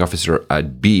Operating Officer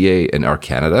at BA and Air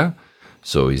Canada.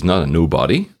 So he's not a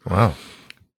nobody. Wow.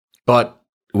 But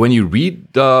when you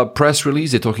read the press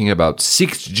release, they're talking about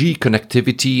 6G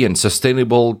connectivity and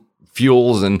sustainable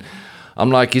fuels. And I'm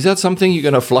like, is that something you're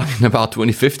going to fly in about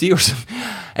 2050 or something?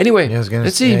 Anyway,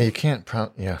 let's see. Yeah, you can't.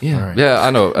 Yeah, right. yeah, I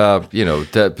know.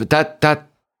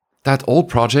 That old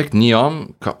project,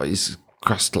 Neom, is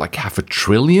cost like $500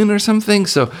 billion or something.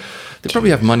 So they probably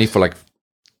have money for like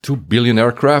 2 billion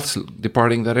aircrafts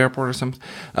departing that airport or something.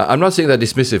 I'm not saying that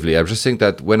dismissively. I'm just saying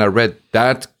that when I read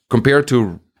that, compared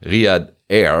to Riyadh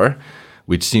Air,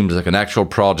 which seems like an actual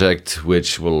project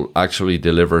which will actually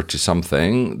deliver to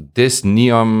something, this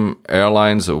Neom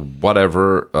Airlines or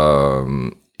whatever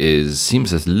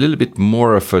seems a little bit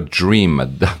more of a dream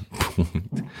at that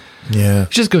point. Yeah, it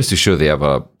just goes to show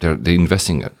they're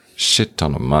investing a shit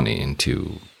ton of money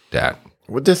into that.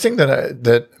 Well, the thing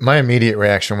that my immediate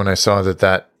reaction when I saw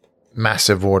that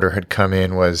massive order had come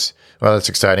in was, well, that's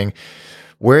exciting.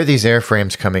 Where are these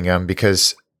airframes coming on?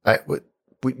 Because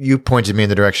you pointed me in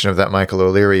the direction of that Michael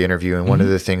O'Leary interview, and one of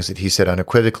the things that he said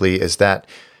unequivocally is that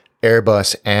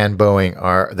Airbus and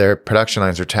Boeing their production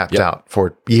lines are tapped out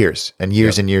for years and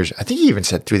years and years. I think he even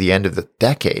said through the end of the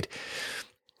decade.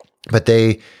 But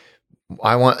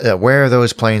where are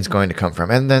those planes going to come from?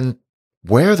 And then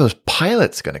where are those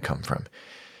pilots going to come from?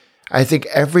 I think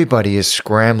everybody is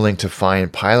scrambling to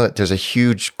find pilot. There's a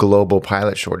huge global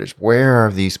pilot shortage. Where are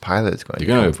these pilots going to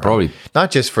come from? Probably not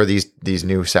just for these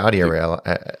new Saudi Arabian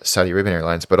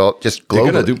Airlines, but just globally.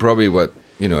 They're going to do probably what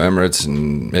Emirates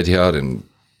and Etihad and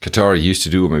Qatar used to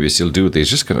do, or maybe still do. They're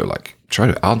just going to like try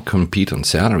to outcompete on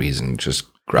salaries and just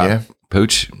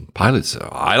poach pilots.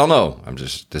 I don't know.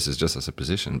 This is just a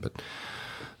supposition, but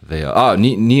they are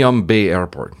Neom Bay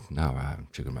Airport. Now I'm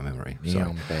checking my memory.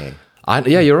 Neom Bay.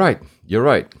 You're right. You're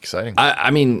right. Exciting.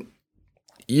 I mean,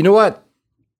 you know what?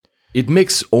 It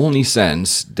makes only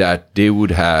sense that they would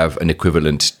have an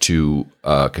equivalent to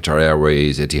Qatar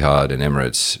Airways, Etihad, and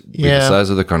Emirates. With the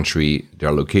size of the country,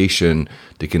 their location,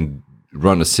 they can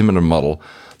run a similar model.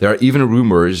 There are even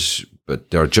rumors,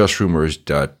 but they are just rumors,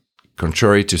 that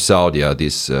contrary to Saudi,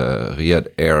 this Riyadh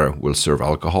Air will serve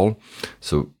alcohol.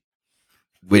 So,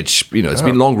 which, it's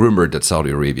been long rumored that Saudi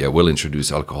Arabia will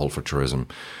introduce alcohol for tourism.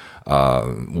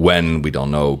 When, we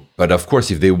don't know. But of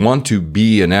course, if they want to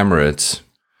be an Emirates,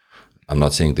 I'm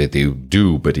not saying that they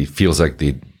do, but it feels like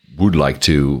they would like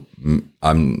to.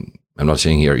 I'm not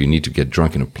saying here you need to get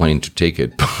drunk in a plane to take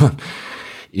it, but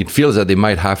it feels that they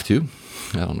might have to.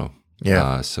 I don't know.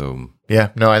 Yeah.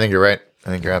 No, I think you're right. I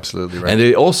think you're absolutely right. And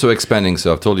they're also expanding.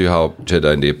 So I've told you how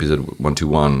Jeddah in the episode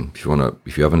 121.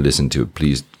 If you haven't listened to it,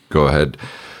 please go ahead.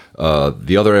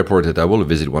 The other airport that I will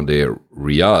visit one day,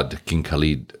 Riyadh, King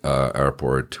Khalid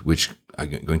Airport, which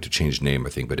going to change name, I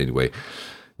think. But anyway,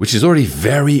 which is already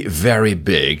very, very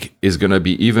big, is going to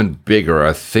be even bigger.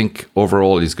 I think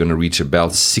overall is going to reach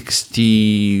about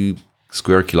 60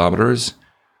 square kilometers.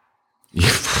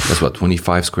 That's what,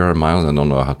 25 square miles? I don't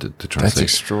know how to translate. That's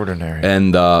extraordinary.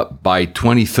 And by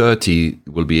 2030,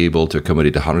 we'll be able to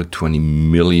accommodate 120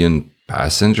 million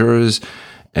passengers.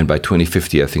 And by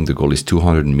 2050, I think the goal is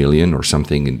 200 million or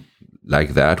something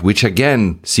like that, which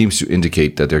again seems to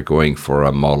indicate that they're going for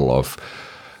a model of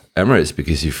Emirates,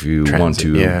 because if you want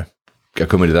to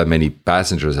accommodate that many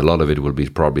passengers, a lot of it will be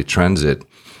probably transit.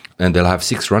 And they'll have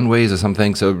 6 runways or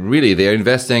something. So really, they're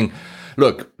investing.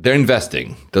 Look, they're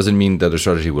investing. Doesn't mean that the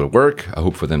strategy will work. I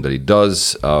hope for them that it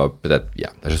does. But that,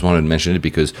 I just wanted to mention it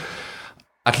because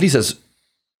at least as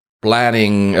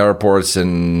planning airports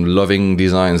and loving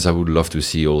designs, I would love to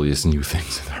see all these new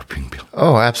things that are being built.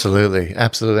 Oh, absolutely.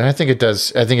 Absolutely. And I think it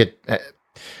does. I think it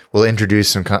will introduce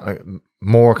some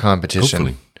more competition.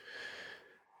 Hopefully.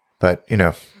 But,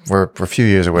 we're a few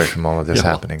years away from all of this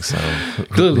happening, so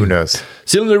who knows?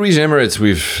 Still in the region Emirates,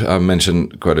 we've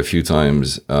mentioned quite a few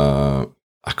times. I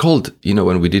called,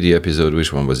 when we did the episode,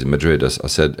 which one was in Madrid, I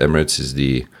said Emirates is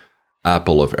the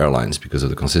Apple of airlines because of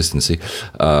the consistency.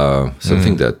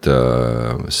 Something that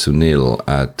Sunil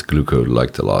at Glucode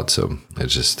liked a lot. So I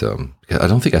just, I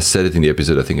don't think I said it in the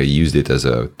episode. I think I used it as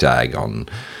a tag on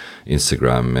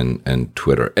Instagram and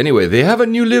Twitter. Anyway, they have a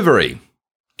new livery.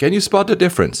 Can you spot the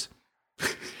difference?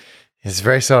 It's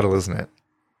very subtle, isn't it?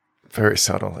 Very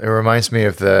subtle. It reminds me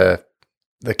of the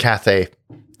Cathay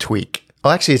tweak.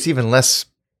 Well, actually, it's even less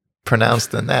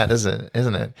pronounced than that, isn't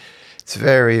it? It's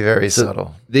very, very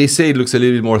subtle. They say it looks a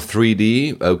little bit more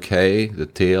 3D. Okay, the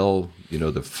tail,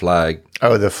 the flag.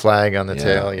 Oh, the flag on the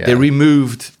tail, yeah. They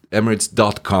removed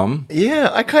Emirates.com.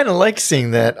 Yeah, I kind of like seeing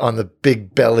that on the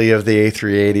big belly of the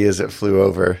A380 as it flew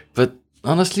over. But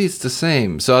honestly, it's the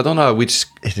same. So I don't know which...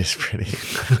 It is pretty.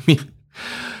 I mean,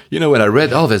 when I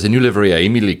read, there's a new livery, I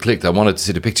immediately clicked. I wanted to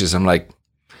see the pictures. I'm like,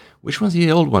 which one's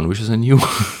the old one? Which is a new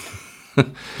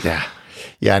one? Yeah.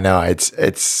 Yeah, no,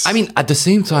 it's... I mean, at the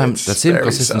same time, that same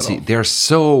consistency, subtle. They're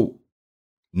so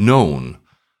known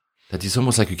that it's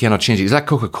almost like you cannot change it. It's like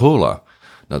Coca-Cola.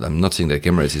 Now, I'm not saying that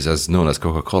Emirates is as known as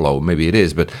Coca-Cola, or maybe it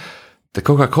is, but the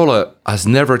Coca-Cola has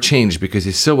never changed because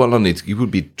it's so well known. It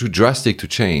would be too drastic to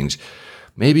change.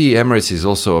 Maybe Emirates is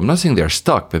also, I'm not saying they're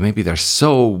stuck, but maybe they're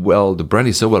the brand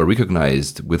is so well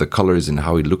recognized with the colors and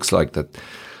how it looks like that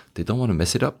they don't want to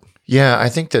mess it up. Yeah, I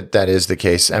think that is the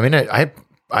case. I mean,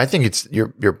 I think it's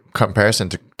your comparison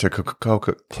to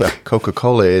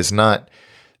Coca-Cola is not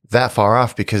that far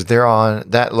off because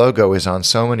that logo is on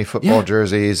so many football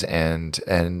jerseys and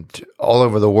all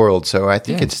over the world. So I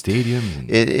think it's stadiums.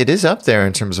 It is up there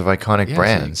in terms of iconic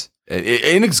brands.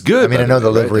 And it's good. I mean, I know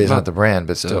the livery is not the brand,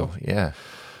 but still, yeah.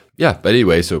 Yeah, but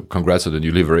anyway, so congrats on the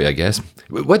new livery, I guess.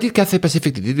 What did Cathay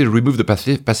Pacific do? Did they remove the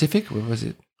Pacific? What was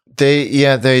it?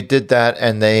 They did that,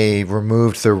 and they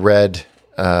removed the red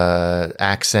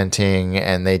accenting,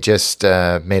 and they just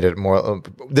made it more.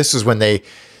 This is when they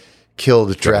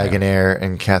killed Dragonair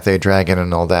and Cathay Dragon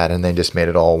and all that, and they just made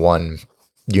it all one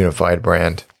unified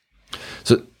brand.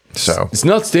 So it's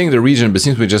not staying in the region, but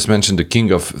since we just mentioned the king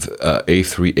of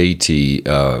A380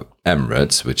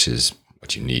 Emirates, which is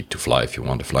what you need to fly if you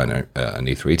want to fly an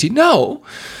A380. Now,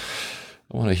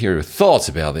 I want to hear your thoughts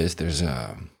about this. There's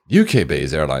a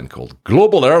UK-based airline called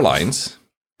Global Airlines,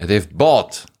 and they're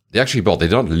not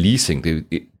leasing,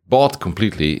 they bought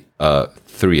completely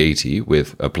 380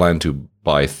 with a plan to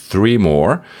buy 3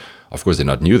 more. Of course, they're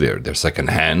not new, they're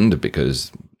second-hand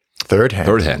because... Third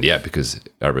hand, yeah, because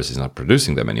Airbus is not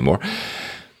producing them anymore.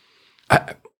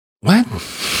 What?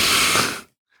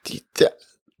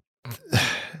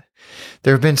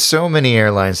 There have been so many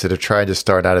airlines that have tried to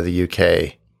start out of the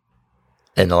UK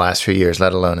in the last few years,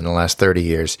 let alone in the last 30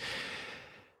 years.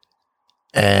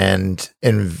 And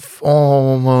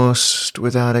almost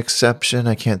without exception,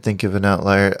 I can't think of an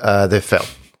outlier, they failed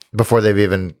before they've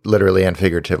even literally and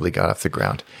figuratively got off the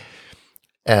ground.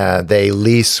 They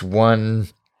lease one...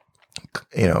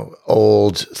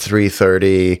 old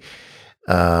 330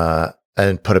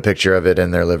 and put a picture of it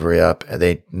in their livery up.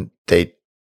 They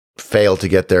failed to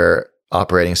get their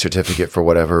operating certificate for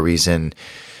whatever reason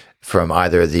from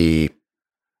either the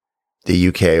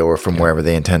UK or from wherever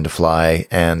they intend to fly,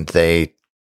 and they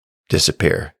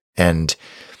disappear. And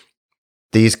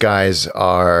these guys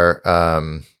are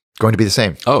going to be the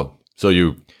same. Oh, so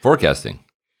you forecasting?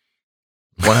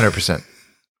 100%.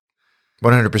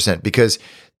 100%, because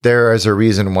there is a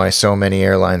reason why so many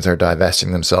airlines are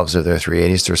divesting themselves of their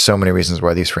 380s. There's so many reasons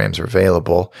why these frames are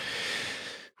available.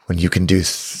 When you can do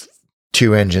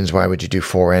 2 engines, why would you do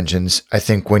 4 engines? I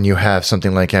think when you have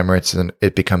something like Emirates, then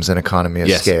it becomes an economy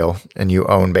of scale, and you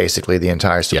own basically the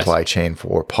entire supply chain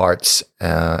for parts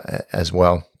as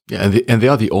well. Yeah, and they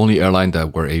are the only airline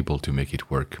that were able to make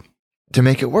it work. To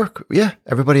make it work, yeah.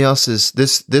 Everybody else is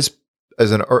this as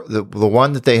the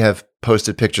one that they have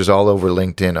posted pictures all over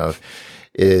LinkedIn of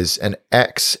is an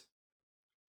ex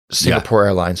Singapore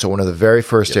Airlines, so one of the very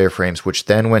first airframes, which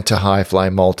then went to High Fly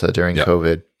Malta during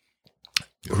COVID,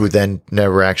 who then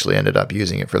never actually ended up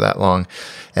using it for that long,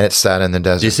 and it sat in the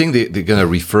desert. Do you think they're going to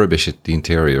refurbish it, the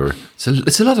interior? So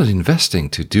it's a lot of investing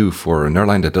to do for an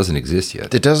airline that doesn't exist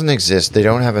yet. It doesn't exist. They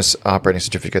don't have an operating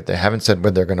certificate. They haven't said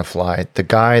when they're going to fly. The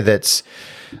guy that's,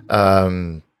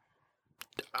 I'm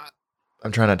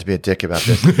trying not to be a dick about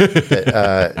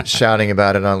this, shouting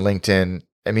about it on LinkedIn.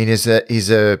 I mean, he's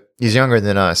younger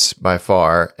than us by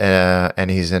far,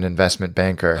 and he's an investment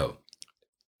banker.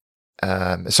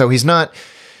 So he's not,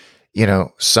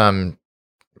 some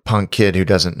punk kid who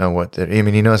doesn't know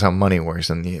he knows how money works,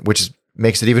 which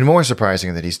makes it even more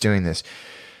surprising that he's doing this.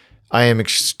 I am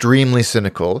extremely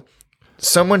cynical.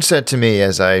 Someone said to me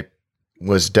as I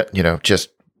was, just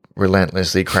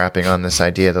relentlessly crapping on this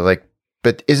idea, they're like,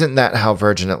 but isn't that how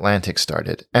Virgin Atlantic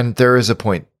started? And there is a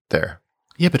point there.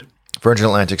 Yeah, but Virgin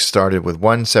Atlantic started with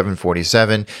one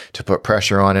 747 to put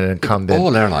pressure on an incumbent.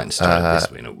 All airlines started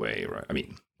this way in a way, right? I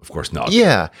mean, of course not.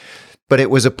 Yeah, but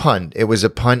it was a punt. It was a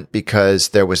punt because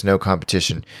there was no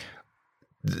competition.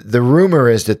 The rumor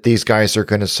is that these guys are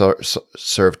going to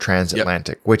serve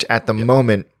transatlantic, which at the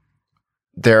moment,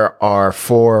 there are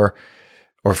 4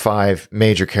 or 5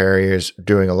 major carriers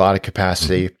doing a lot of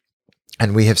capacity. Mm-hmm.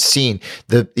 And we have seen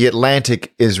the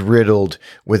Atlantic is riddled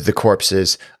with the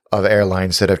corpses of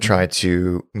airlines that have tried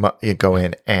to go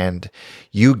in, and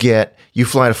you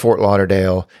fly to Fort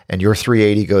Lauderdale and your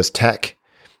 380 goes tech,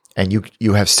 and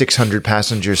you have 600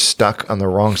 passengers stuck on the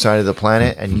wrong side of the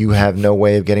planet, and you have no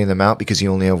way of getting them out because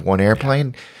you only have one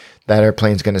airplane. That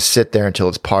airplane's going to sit there until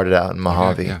it's parted out in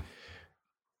Mojave. Yeah.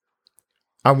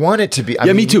 I want it to be.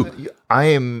 Me too. I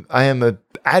am a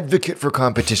advocate for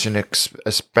competition,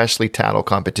 especially tattle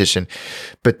competition,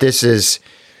 but this is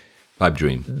pipe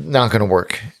dream. Not going to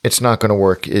work. It's not going to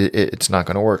work. It's not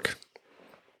going to work.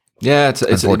 Yeah, it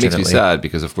makes me sad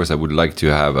because, of course, I would like to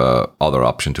have other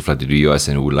option to fly to the US,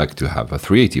 and I would like to have a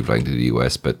 380 flying to the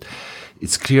US, but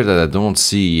it's clear that I don't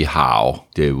see how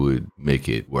they would make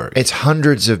it work. It's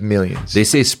hundreds of millions. They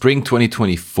say spring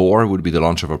 2024 would be the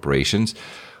launch of operations.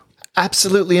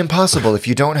 Absolutely impossible if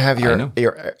you don't have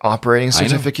your operating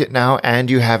certificate now, and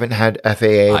you haven't had FAA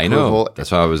approval. I know.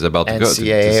 That's what I was about to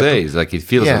say. It's like it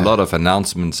feels a lot of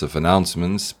announcements,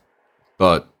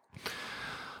 but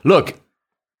look,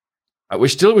 we're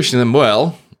still wishing them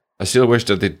well. I still wish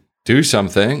that they do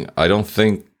something. I don't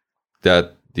think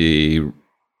that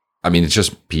it's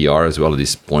just PR as well at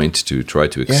this point to try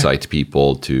to excite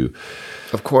people to,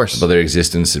 of course, about their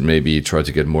existence and maybe try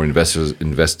to get more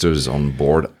investors on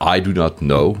board. I do not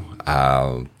know.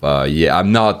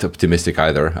 I'm not optimistic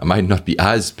either. I might not be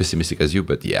as pessimistic as you,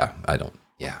 but I don't.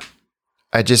 Yeah.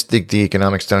 I just think the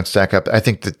economics don't stack up. I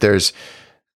think that there's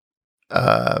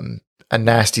a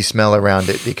nasty smell around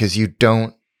it because you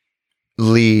don't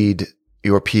lead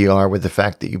your PR with the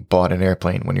fact that you bought an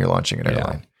airplane when you're launching an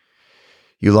airline.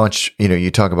 You launch, you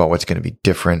talk about what's going to be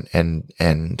different and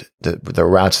the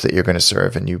routes that you're going to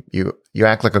serve, and you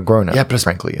act like a grown-up,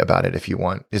 frankly, about it if you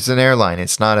want. It's an airline.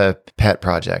 It's not a pet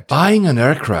project. Buying an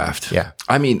aircraft. Yeah.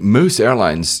 I mean, most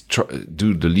airlines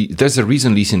do there's a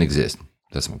reason leasing exists.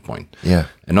 That's my point. Yeah.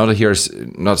 And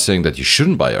not saying that you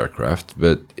shouldn't buy aircraft,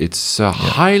 but it's a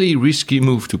highly risky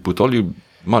move to put all your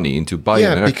money into buying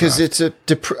an aircraft. Because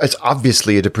it's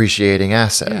obviously a depreciating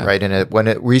asset, right? And when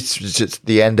it reaches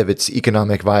the end of its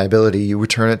economic viability, you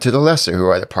return it to the lessor,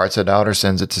 who either parts it out or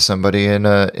sends it to somebody in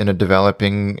a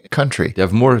developing country. They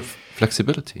have more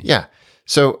flexibility. Yeah.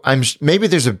 So maybe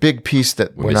there's a big piece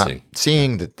that we're not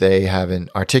seeing, that they haven't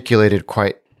articulated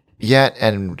quite yet,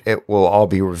 and it will all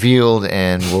be revealed,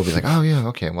 and we'll be like, oh yeah,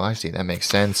 okay, well, I see, that makes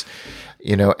sense.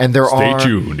 And Stay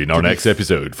tuned in our next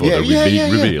episode for the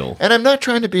reveal. And I'm not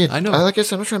trying to be, like I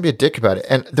said, I'm not trying to be a dick about it.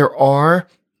 And there are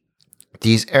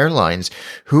these airlines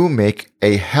who make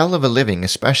a hell of a living,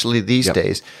 especially these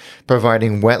days,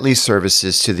 providing wet lease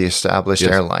services to the established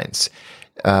airlines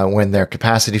when their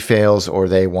capacity fails or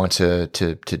they want to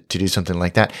do something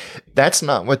like that. That's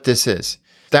not what this is.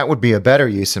 That would be a better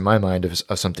use in my mind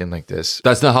of something like this.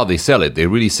 That's not how they sell it. They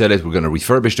really sell it. We're going to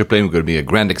refurbish the plane. We're going to be a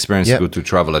grand experience to go to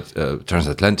travel at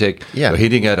transatlantic. Yeah. We're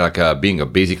hitting it like being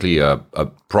basically a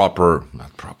proper,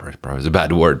 not proper is a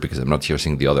bad word because I'm not here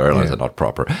saying the other airlines are not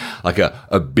proper, like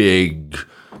a big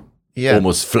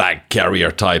almost flag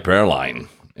carrier type airline.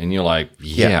 And you're like,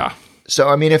 yeah. So,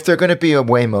 I mean, if they're going to be a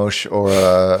Waymosh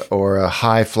or a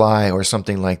High Fly or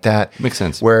something like that. Makes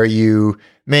sense. Where you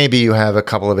have a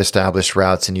couple of established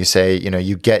routes and you say,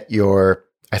 you get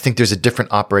I think there's a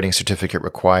different operating certificate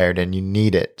required and you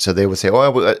need it. So they would say,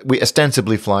 we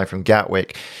ostensibly fly from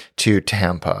Gatwick to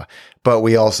Tampa, but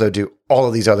we also do all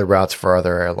of these other routes for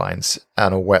other airlines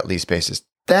on a wet lease basis.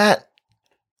 That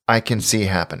I can see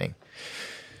happening.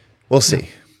 We'll see.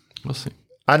 We'll see.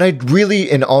 And I really,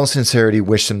 in all sincerity,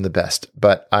 wish them the best,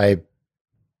 but I've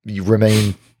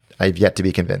yet to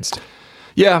be convinced.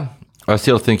 Yeah, I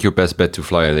still think your best bet to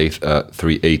fly an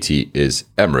A380 is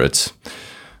Emirates.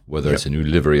 Whether it's a new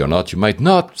livery or not, you might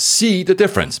not see the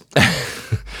difference.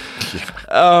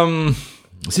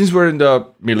 Since we're in the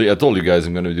Middle East, I told you guys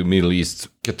I'm going to do Middle East,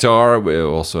 Qatar. We're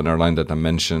also an airline that I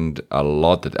mentioned a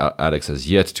lot that Alex has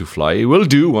yet to fly. It will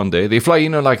do one day. They fly,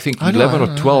 I think 11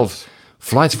 or 12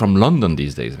 flights from London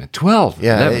these days. 12.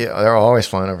 Yeah, they're always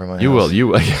flying over my house. You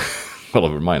will. Well,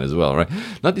 over mine as well, right?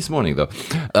 Not this morning, though.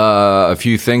 A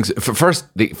few things. First,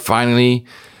 they finally...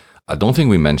 I don't think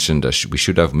we mentioned, we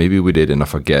should have, maybe we did and I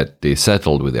forget, they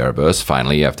settled with Airbus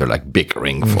finally after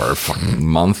bickering for a fucking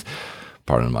month.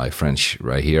 Pardon my French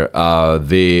right here.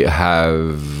 They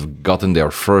have gotten their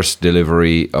first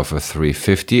delivery of a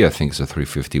 350. I think it's a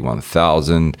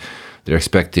 350-1000. They're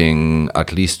expecting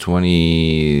at least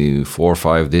 24 or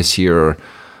 5 this year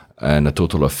and a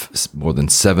total of more than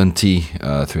 70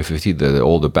 350,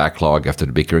 all the backlog after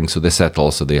the bickering. So they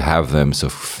settle, so they have them. So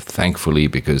thankfully,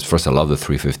 because first I love the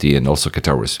 350 and also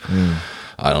Qatar was,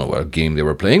 I don't know what game they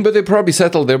were playing, but they probably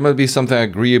settled. There might be something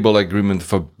agreement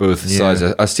for both sides.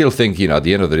 I still think, at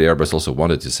the end of the day, Airbus also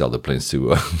wanted to sell the planes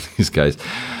to these guys.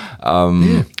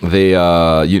 They,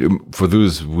 for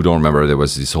those who don't remember, there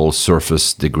was this whole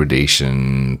surface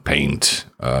degradation paint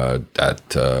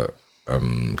that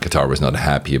Qatar was not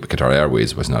happy, but Qatar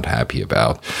Airways was not happy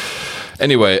about.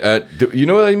 Anyway, you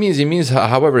know what it means? It means,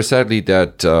 however, sadly,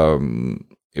 that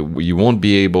you won't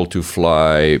be able to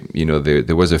fly.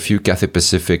 There was a few Cathay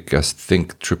Pacific, I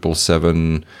think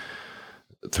 777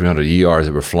 300 ERs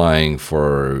that were flying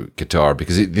for Qatar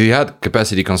because they had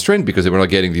capacity constraint because they were not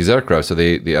getting these aircraft. So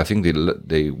I think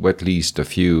they wet leased a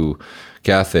few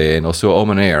Cathay and also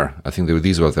Oman Air. I think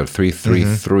these were their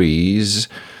 333s.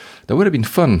 That would have been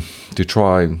fun to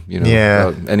try,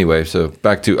 anyway, so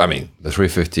back to, the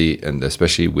 350 and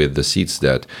especially with the seats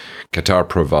that Qatar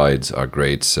provides are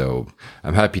great. So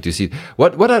I'm happy to see.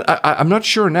 What I'm not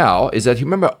sure now is that you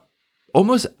remember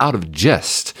almost out of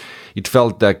jest, it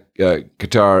felt that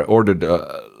Qatar ordered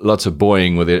lots of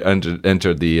Boeing when they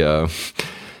entered the...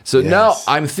 Now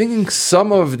I'm thinking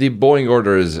some of the Boeing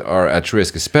orders are at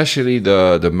risk, especially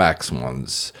the MAX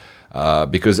ones.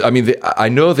 Because, I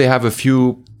know they have a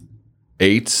few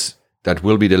 8s that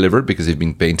will be delivered because they've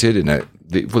been painted and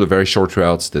for the very short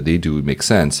routes that they do, it makes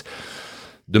sense.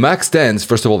 The MAX 10s,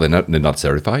 first of all, they're not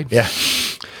certified. Yeah.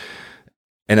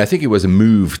 And I think it was a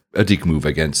dick move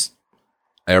against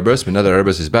Airbus, but now that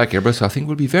Airbus is back, Airbus, I think,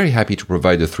 will be very happy to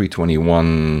provide the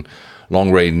 321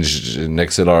 long-range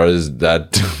XLRs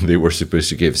that they were supposed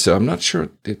to give. So I'm not sure.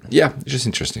 It's just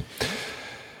interesting.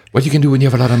 What you can do when you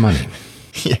have a lot of money.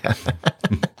 Yeah.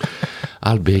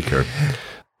 Al Baker.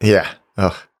 Yeah.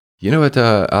 Oh. You know what,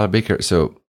 Al Baker?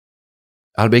 So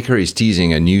Al Baker is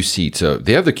teasing a new seat. So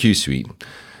they have the Q Suite,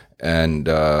 and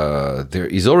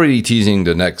he's already teasing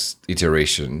the next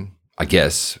iteration. I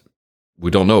guess we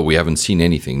don't know. We haven't seen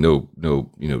anything. No,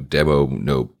 demo.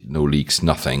 No leaks.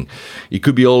 Nothing. It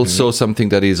could be also something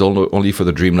that is only for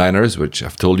the Dreamliners, which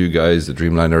I've told you guys. The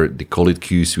Dreamliner, they call it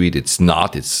Q Suite. It's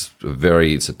not. It's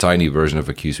a tiny version of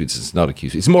a Q Suite. It's not a Q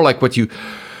Suite. It's more like what you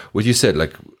said,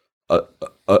 like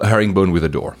a herringbone with a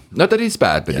door. Not that it's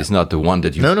bad, but it's not the one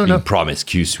that you promised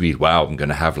Q Suite. Wow, I'm going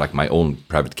to have like my own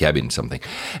private cabin, something.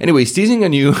 Anyway, he's teasing a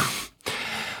new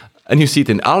seat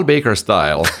in Al Baker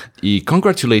style. He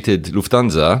congratulated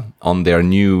Lufthansa on their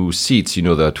new seats,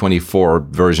 the 24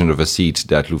 version of a seat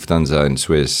that Lufthansa and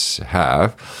Swiss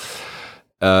have,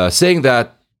 saying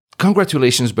that,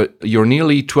 congratulations, but you're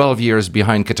nearly 12 years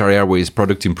behind Qatar Airways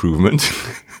product improvement.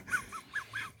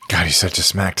 God, he's such a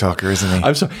smack talker, isn't he?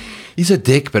 I'm sorry. He's a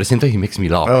dick, but at the same time, he makes me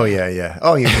laugh. Oh, yeah.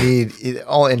 Oh,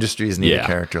 all industries need a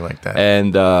character like that.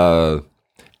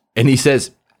 And he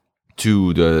says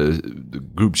to the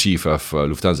group chief of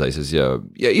Lufthansa, he says, yeah,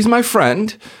 he's my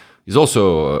friend. He's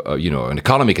also, an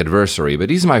economic adversary, but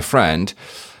he's my friend.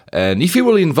 And if he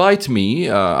will invite me,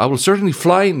 I will certainly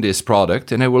fly in this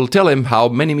product, and I will tell him how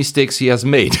many mistakes he has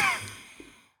made.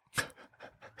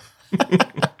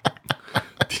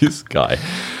 This guy.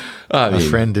 A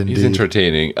friend indeed. He's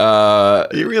entertaining.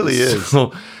 He really is.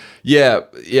 So Yeah.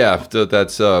 So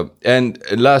that's and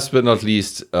last but not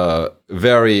least,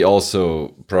 very also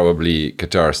probably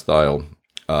Qatar style.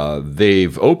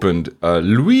 They've opened a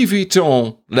Louis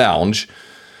Vuitton lounge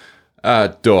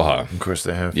at Doha. Of course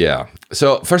they have. Yeah.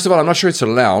 So first of all, I'm not sure it's a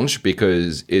lounge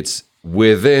because it's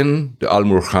within the Al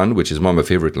Murhan, which is one of my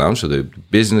favorite lounges. So the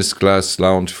business class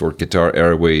lounge for Qatar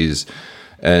Airways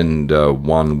and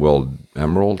One World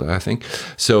Emerald, I think.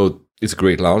 So it's a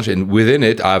great lounge. And within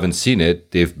it, I haven't seen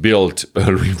it, they've built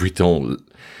a Louis Vuitton.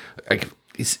 Like,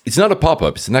 it's not a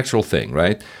pop-up. It's an actual thing,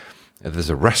 right? There's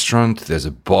a restaurant, there's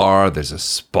a bar, there's a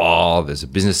spa, there's a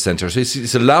business center. So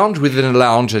it's a lounge within a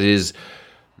lounge that is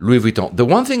Louis Vuitton. The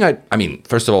one thing I mean,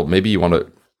 first of all, maybe you love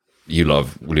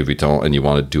Louis Vuitton and you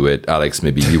want to do it. Alex,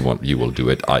 maybe you will do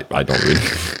it. I don't really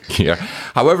care.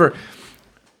 However,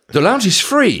 the lounge is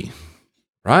free,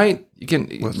 right? You can,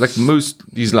 like most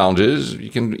these lounges,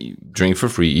 you can drink for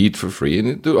free, eat for free.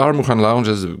 And the Al Murhan Lounge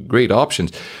has great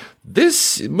options.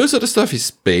 Most of the stuff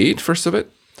is paid, first of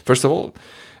all.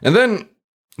 And then,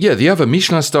 yeah, they have a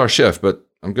Michelin star chef, but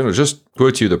I'm going to just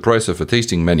quote you the price of a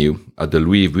tasting menu at the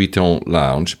Louis Vuitton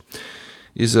Lounge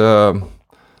is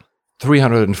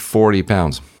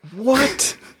 £340.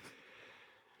 What?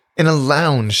 In a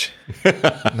lounge?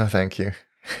 No, thank you.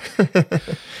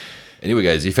 Anyway,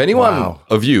 guys, if anyone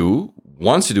of you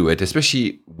wants to do it,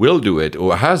 especially will do it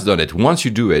or has done it, once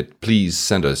you do it, please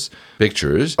send us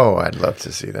pictures. Oh, I'd love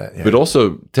to see that. Yeah. But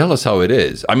also tell us how it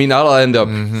is. I mean, I'll end up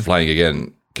flying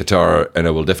again. Qatar, and I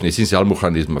will definitely, since Al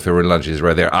Murhan is my favorite lounge, is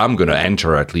right there, I'm going to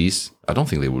enter at least. I don't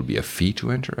think there will be a fee to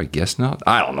enter. I guess not.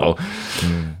 I don't know.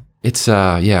 It's,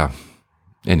 yeah.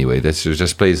 Anyway, that's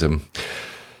just plays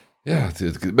yeah.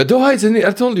 But Doha,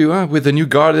 I told you, with the new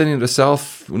garden in the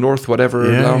south, north,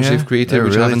 whatever lounge they've created,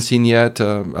 which I haven't seen yet.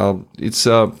 It's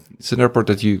an airport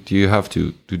that you have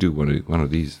to do one of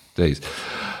these days.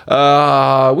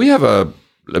 We have a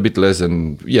bit less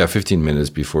than 15 minutes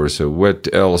before, so what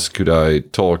else could I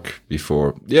talk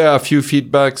before? A few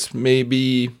feedbacks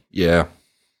maybe.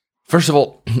 First of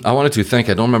all, I wanted to thank,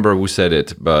 I don't remember who said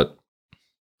it, but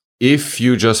if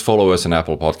you just follow us on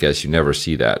Apple Podcasts, you never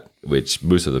see that, which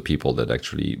most of the people that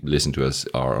actually listen to us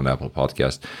are on Apple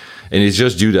Podcasts. And it's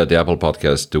just due to the Apple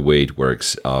Podcast, the way it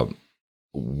works.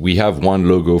 We have one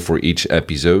logo for each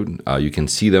episode. You can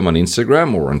see them on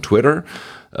Instagram or on Twitter.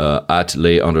 At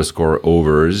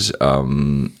 @lay_overs,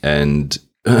 and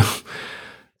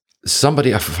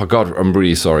somebody, I forgot, I'm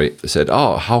really sorry, said,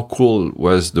 how cool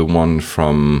was the one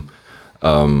from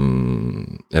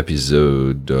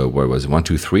episode, what was it, 1,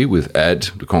 2, 3 with Ed,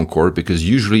 the Concorde, because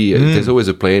usually there's always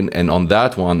a plane, and on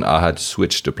that one, I had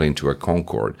switched the plane to a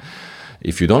Concorde.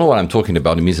 If you don't know what I'm talking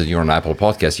about, it means that you're on Apple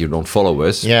Podcast, you don't follow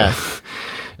us. Yeah.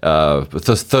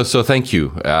 So thank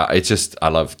you. It's just, I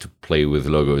love to play with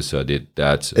logos, so I did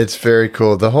that. It's very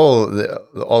cool. All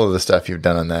of the stuff you've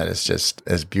done on that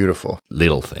is beautiful.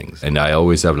 Little things. And I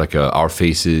always have like our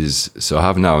faces. So I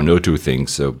have now an O2 thing.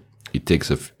 So it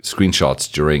takes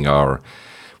screenshots during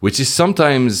which is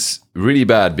sometimes really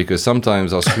bad because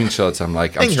sometimes our screenshots, I'm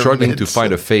struggling to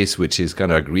find a face which is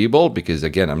kind of agreeable because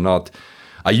again,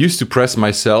 I used to press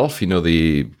myself,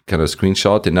 the kind of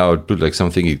screenshot, and now I put like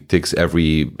something it takes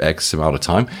every X amount of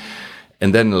time.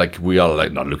 And then like we are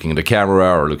like not looking at the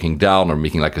camera or looking down or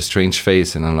making like a strange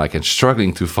face. And I'm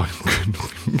struggling to find good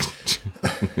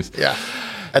things. Yeah.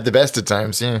 At the best of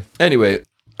times, yeah. Anyway,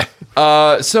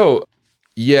 some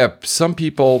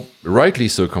people rightly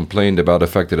so complained about the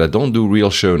fact that I don't do real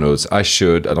show notes. I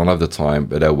should. I don't have the time,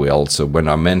 but I will. So when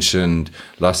I mentioned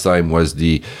last time was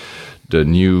the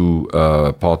new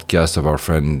podcast of our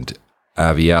friend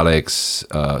Avi Alex,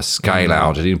 Sky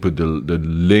Lounge. I didn't put the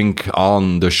link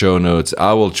on the show notes.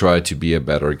 I will try to be a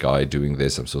better guy doing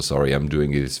this. I'm so sorry. I'm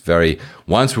doing it. It's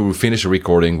once we finish a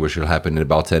recording, which will happen in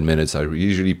about 10 minutes, I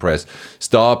usually press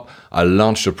stop. I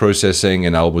launch the processing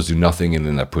and I almost do nothing and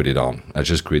then I put it on. I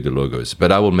just create the logos.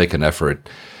 But I will make an effort.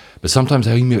 But sometimes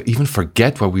I even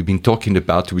forget what we've been talking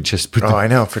about. We just put I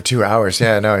know, for 2 hours.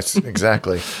 Yeah, no, it's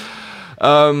exactly.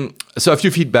 So a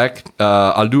few feedback.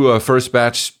 I'll do a first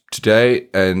batch today,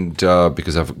 and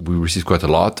because we received quite a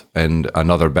lot, and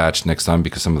another batch next time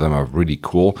because some of them are really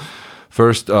cool.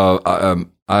 First,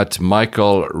 at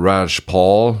Michael Raj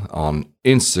Paul on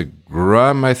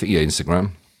Instagram, I think,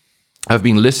 Instagram. I've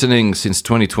been listening since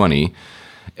 2020,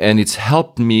 and it's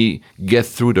helped me get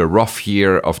through the rough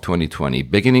year of 2020.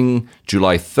 Beginning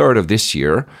July 3rd of this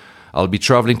year, I'll be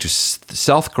traveling to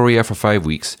South Korea for 5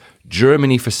 weeks,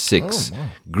 Germany for 6,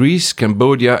 Greece,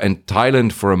 Cambodia, and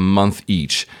Thailand for a month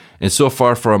each. And so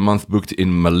far for a month booked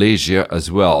in Malaysia as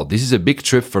well. This is a big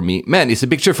trip for me. Man, it's a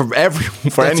big trip for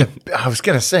everyone. I was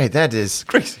going to say, that is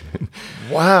crazy.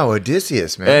 Wow,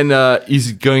 Odysseus, man. And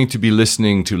he's going to be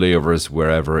listening to Layovers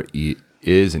wherever he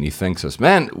is, and he thanks us.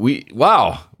 Man,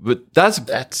 wow. But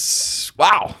that's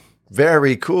wow.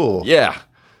 Very cool. Yeah.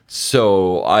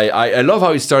 So I love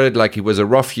how he started, like it was a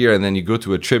rough year, and then you go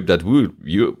to a trip that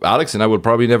you, Alex and I, will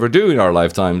probably never do in our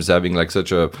lifetimes, having like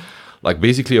such a, like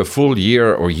basically a full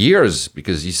year or years,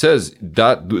 because he says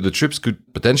that the trips could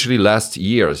potentially last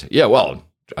years. Yeah, well,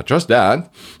 I trust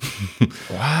that.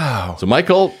 Wow. So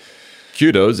Michael,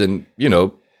 kudos. And, you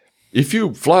know, if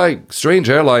you fly strange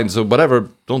airlines or whatever,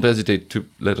 don't hesitate to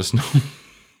let us know.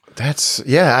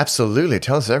 Absolutely.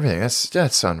 Tell us everything.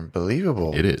 That's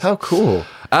unbelievable. It is. How cool.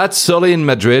 At Sully in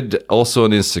Madrid, also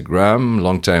on Instagram,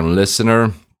 longtime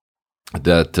listener,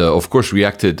 that, of course,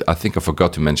 reacted. I think I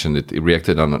forgot to mention it. He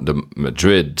reacted on the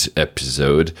Madrid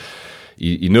episode.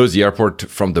 He knows the airport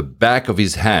from the back of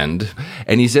his hand.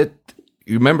 And he said,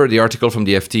 you remember the article from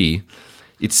the FT?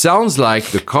 It sounds like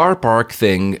the car park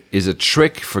thing is a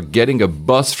trick for getting a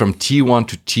bus from T1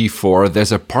 to T4.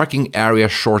 There's a parking area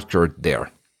shortcut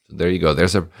there. So there you go.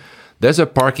 There's a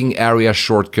parking area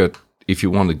shortcut if you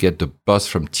want to get the bus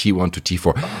from T1 to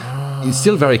T4. It's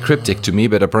still very cryptic to me,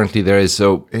 but apparently there is.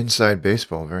 So inside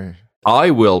baseball, very.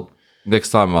 I will, next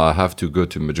time I have to go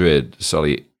to Madrid,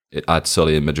 Sully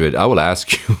in Madrid, I will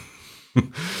ask you.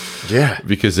 Yeah,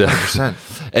 because 100%.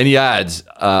 And he adds,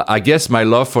 I guess my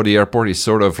love for the airport is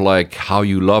sort of like how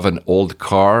you love an old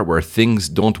car where things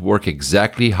don't work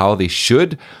exactly how they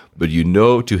should, but you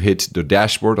know to hit the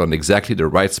dashboard on exactly the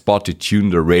right spot to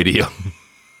tune the radio.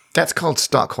 That's called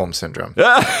Stockholm Syndrome.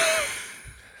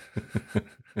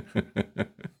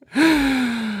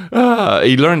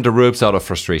 He learned the ropes out of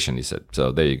frustration, he said.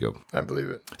 So there you go. I believe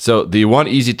it. So the one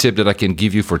easy tip that I can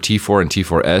give you for T4 and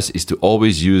T4S is to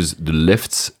always use the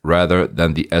lifts rather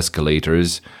than the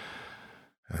escalators.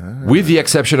 With the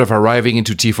exception of arriving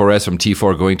into T4S from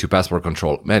T4 going to passport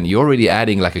control. Man, you're already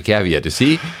adding like a caveat, you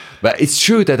see? But it's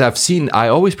true that I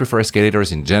always prefer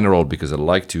escalators in general because I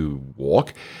like to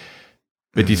walk.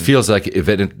 But it feels like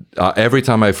every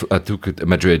time I took it to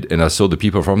Madrid and I saw the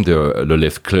people from the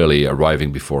lift clearly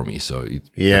arriving before me. So I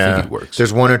think it works.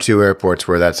 There's one or two airports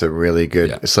where that's a really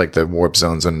good, it's like the warp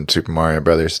zones on Super Mario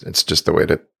Brothers. It's just the way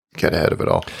to get ahead of it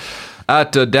all.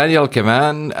 At Daniel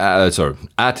Cavan,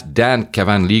 at Dan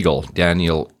Cavan Legal,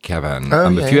 Daniel Cavan.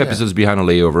 I'm a few episodes behind on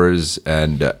layovers,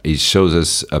 and he shows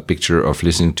us a picture of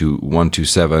listening to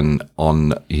 127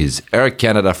 on his Air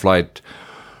Canada flight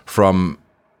from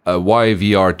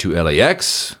YVR to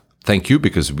LAX. Thank you,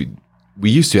 because we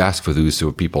used to ask for those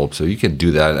to people, so you can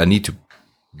do that. I need to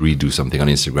redo something on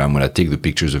Instagram when I take the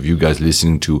pictures of you guys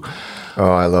listening to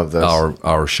I love this.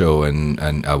 our show, and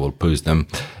I will post them.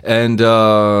 And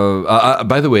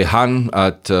by the way, Han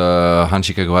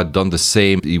Chicago had done the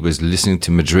same. He was listening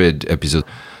to Madrid episode,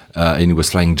 and he was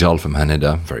flying JAL from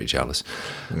Haneda. Very jealous.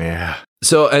 Yeah.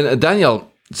 So, and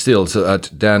Daniel still, so at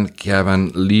Dan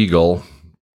Cavan Legal,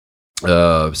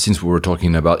 since we were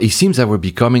talking about, it seems that we're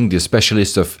becoming the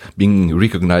specialist of being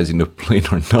recognized in a plane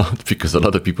or not, because a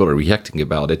lot of people are reacting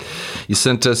about it. He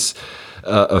sent us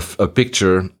a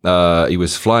picture. He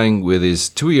was flying with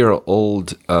his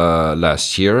 2-year-old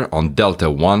last year on Delta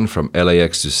One from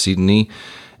LAX to Sydney,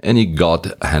 and he got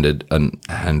handed a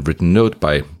handwritten note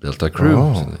by Delta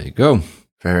crew. So there you go.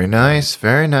 Very nice.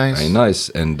 Very nice. Very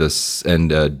nice.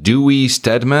 And Dewey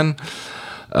Stedman.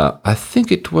 I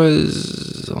think it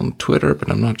was on Twitter,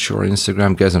 but I'm not sure.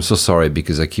 Instagram, guys, I'm so sorry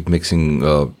because I keep mixing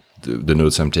the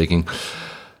notes I'm taking.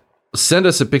 Send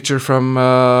us a picture from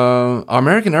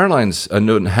American Airlines, a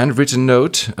handwritten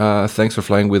note. Thanks for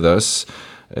flying with us.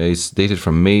 It's dated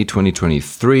from May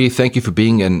 2023. Thank you for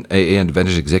being an AA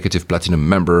Advantage Executive Platinum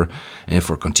member and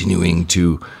for continuing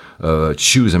to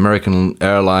choose American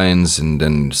Airlines, and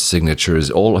then signatures,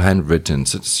 all handwritten.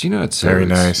 So it's very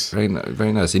nice. Very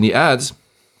nice. And he adds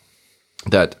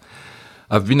that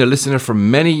I've been a listener for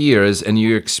many years, and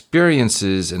your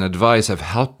experiences and advice have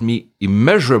helped me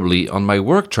immeasurably on my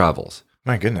work travels.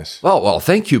 My goodness. Well,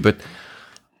 thank you. But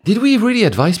did we really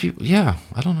advise people? Yeah,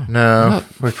 I don't know. No,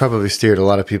 we've probably steered a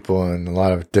lot of people in a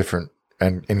lot of different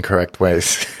and incorrect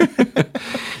ways.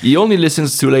 He only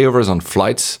listens to layovers on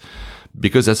flights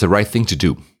because that's the right thing to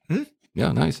do.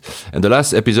 Yeah, nice. And the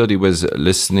last episode, he was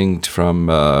listening from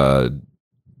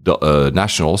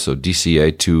National, so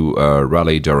DCA, to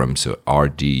Raleigh-Durham, so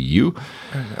RDU.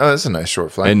 Oh, that's a nice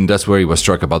short flight. And that's where he was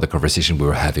struck about the conversation we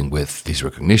were having with these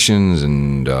recognitions.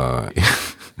 And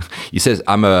he says,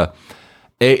 I'm a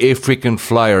frequent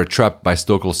flyer trapped by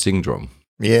Stockholm syndrome.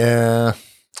 Yeah.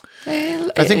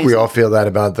 I think we all feel that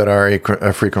about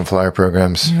our frequent flyer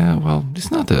programs. Yeah, well,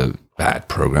 it's not a bad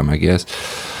program, I guess.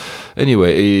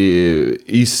 Anyway,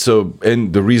 he's so,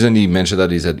 and the reason he mentioned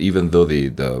that is that even though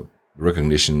the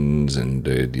recognitions and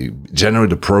generally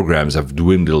the programs have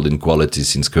dwindled in quality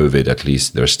since COVID, at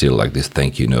least there's still like this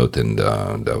thank you note, and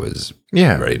that was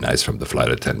very nice from the flight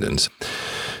attendants.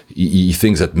 He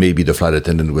thinks that maybe the flight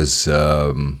attendant was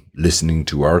listening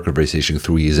to our conversation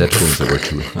through his headphones that were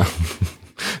too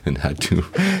and had to.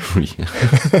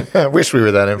 I wish we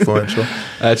were that influential.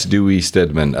 That's Dewey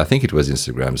Stedman. I think it was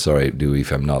Instagram. Sorry, Dewey,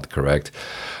 if I'm not correct.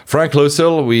 Frank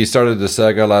Losel, we started the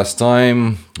saga last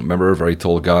time. Remember, a very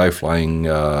tall guy flying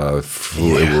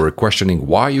through. We were questioning,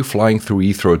 why are you flying through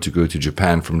Heathrow to go to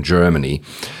Japan from Germany?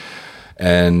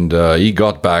 And he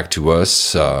got back to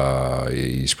us.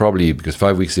 He's probably, because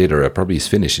 5 weeks later, probably he's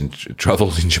finished and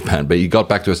travels in Japan. But he got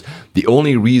back to us. The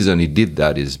only reason he did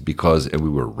that is because, and we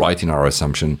were right in our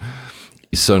assumption,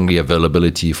 is suddenly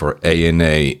availability for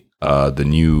ANA, the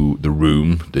new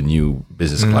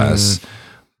business class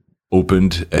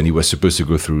opened, and he was supposed to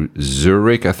go through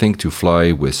Zurich, I think, to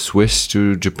fly with Swiss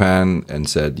to Japan, and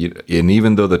said, and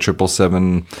even though the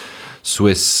 777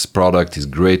 Swiss product is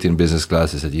great in business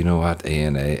class, he said, you know what,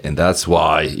 ANA, and that's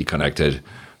why he connected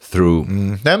through.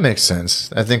 That makes sense.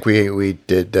 I think we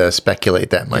did speculate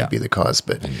that might be the cause,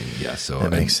 but so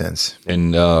that makes sense.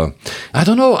 And I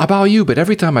don't know about you, but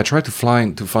every time I try to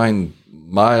find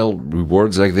mile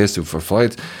rewards like this for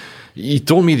flights, he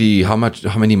told me how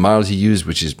many miles he used,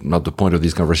 which is not the point of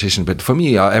this conversation. But for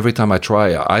me, every time I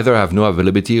try, I either have no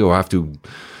availability or I have to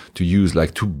use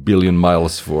like 2 billion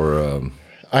miles for.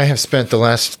 I have spent the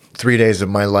last 3 days of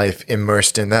my life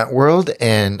immersed in that world,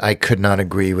 and I could not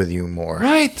agree with you more.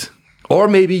 Right. Or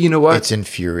maybe, you know what? It's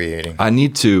infuriating.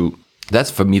 That's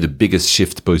for me the biggest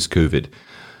shift post-COVID.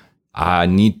 I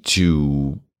need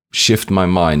to shift my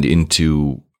mind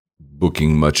into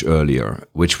booking much earlier,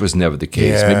 which was never the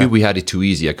case. Yeah. Maybe we had it too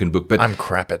easy. I couldn't book, but I'm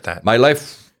crap at that. My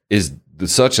life is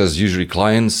such as usually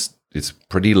clients. It's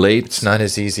pretty late. It's not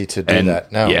as easy to do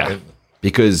that. No. Yeah.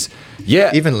 Because,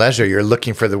 even leisure, you're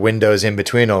looking for the windows in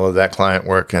between all of that client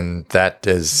work, and that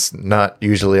is not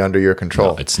usually under your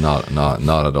control. No, it's not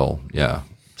at all. Yeah.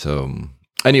 So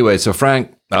anyway, so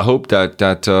Frank, I hope that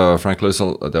Frank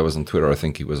Losel, that was on Twitter. I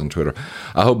think he was on Twitter.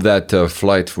 I hope that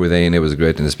flight with ANA was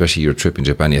great, and especially your trip in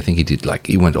Japan. I think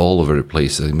he went all over the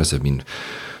place. It must have been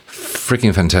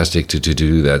freaking fantastic to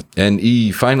do that. And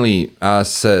he finally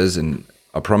says, and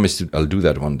I promise I'll do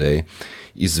that one day.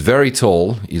 He's very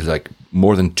tall. He's like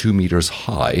more than 2 meters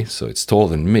high, so it's taller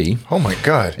than me. Oh my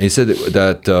God. And he said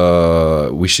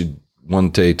that we should one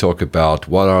day talk about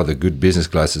what are the good business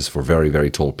classes for very, very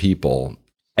tall people.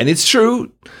 And it's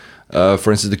true.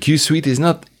 For instance, the Q Suite is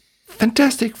not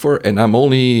fantastic and I'm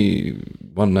only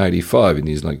 195 and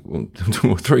he's like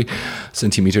 2 or 3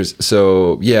 centimeters.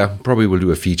 So yeah, probably we'll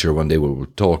do a feature one day where we'll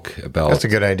talk about. That's a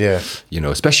good idea.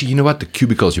 Especially, the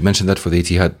cubicles. You mentioned that for the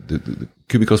Etihad, the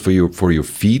cubicles for your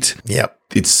feet. Yep.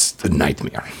 It's a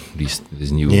nightmare. These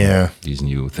new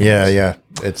things. Yeah.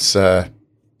 It's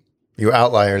you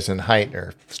outliers in height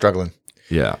are struggling.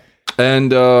 Yeah.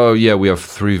 And we have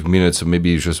 3 minutes, so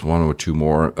maybe just 1 or 2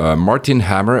 more. Martin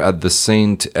Hammer at the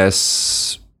Saint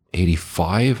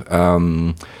S85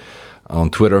 on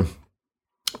Twitter.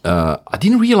 I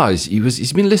didn't realize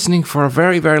he's been listening for a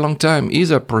very, very long time. He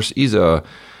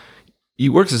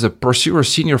works as a pursuer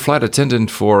senior flight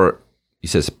attendant for, he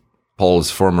says,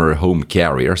 Paul's former home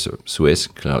carrier, so Swiss,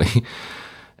 clearly.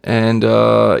 And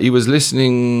he was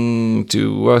listening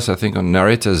to us, I think, on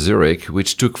Narita Zurich,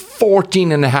 which took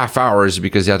 14 and a half hours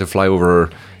because he had to fly over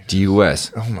the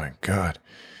US. Oh, my God.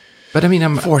 But I mean,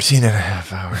 I'm 14 and a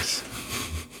half hours.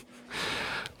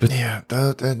 But yeah,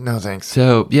 no thanks.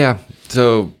 So, yeah.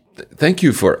 So, thank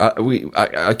you for,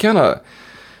 I kind of,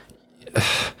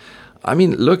 I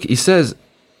mean, look, he says,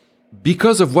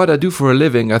 because of what I do for a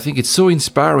living, I think it's so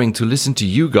inspiring to listen to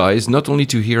you guys, not only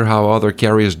to hear how other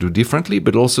carriers do differently,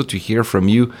 but also to hear from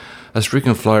you as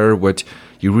frequent flyer what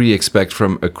you really expect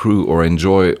from a crew or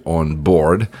enjoy on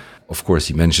board. Of course,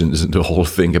 he mentions the whole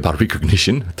thing about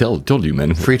recognition. Told you,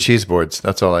 man. Free cheeseboards.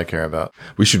 That's all I care about.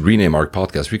 We should rename our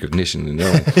podcast Recognition.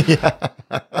 Yeah.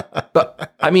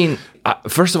 But, I mean,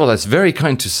 first of all, that's very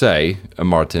kind to say,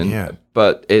 Martin. Yeah.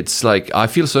 But it's like, I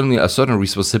feel suddenly a certain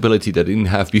responsibility that I didn't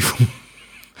have before.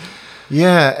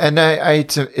 Yeah, and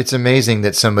it's amazing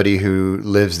that somebody who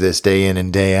lives this day in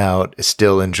and day out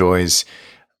still enjoys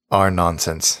our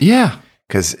nonsense. Yeah.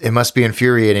 Because it must be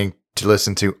infuriating to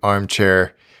listen to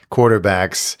armchair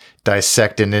quarterbacks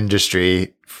dissect an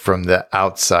industry from the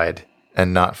outside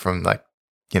and not from like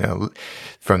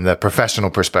from the professional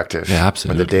perspective. Yeah,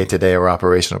 absolutely. From the day-to-day or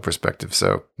operational perspective.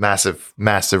 So massive,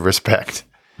 massive respect.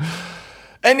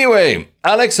 Anyway,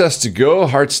 Alex has to go.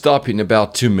 Hard stop in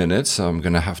about 2 minutes. I'm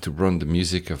going to have to run the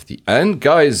music of the end.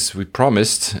 Guys, we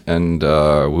promised, and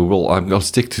I'll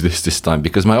stick to this time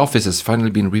because my office has finally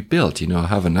been rebuilt. I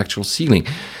have an actual ceiling.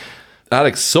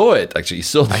 Alex saw it, actually.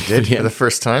 I did for the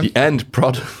first time. The end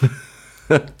product.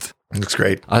 Looks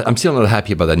great. I'm still not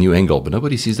happy about that new angle, but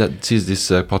nobody sees this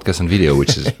podcast on video,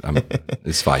 which is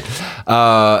it's fine.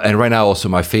 And right now, also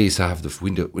my face, I have the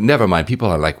window. Never mind. People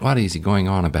are like, "What is he going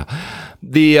on about?"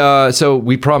 So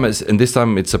we promise, and this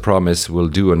time it's a promise. We'll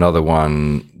do another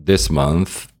one this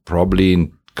month, probably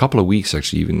in a couple of weeks.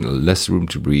 Actually, even less room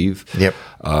to breathe. Yep.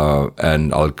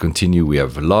 And I'll continue. We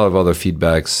have a lot of other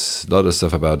feedbacks, a lot of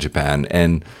stuff about Japan,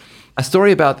 and a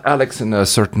story about Alex and a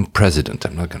certain president.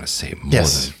 I'm not going to say more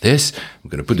than this. I'm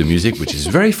going to put the music, which is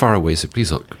very far away, so please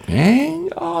hang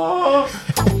on.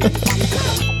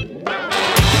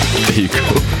 There you go.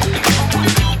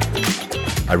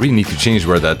 I really need to change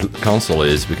where that console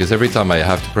is, because every time I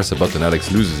have to press a button, Alex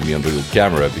loses me on the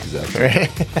camera. Because I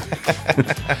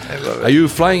love it. Are you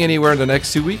flying anywhere in the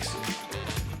next 2 weeks?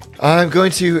 I'm going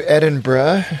to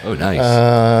Edinburgh. Oh,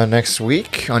 nice. Next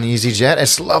week on EasyJet.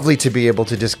 It's lovely to be able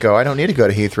to just go. I don't need to go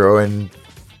to Heathrow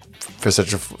for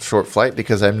such a short flight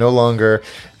because I'm no longer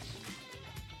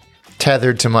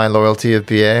tethered to my loyalty of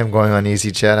BA. I'm going on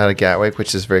EasyJet out of Gatwick,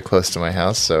 which is very close to my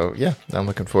house. So, yeah, I'm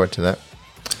looking forward to that.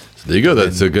 So there you go.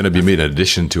 That's going to be made in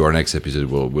addition to our next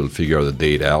episode. We'll figure the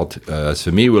date out. As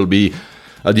for me, will be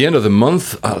at the end of the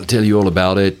month. I'll tell you all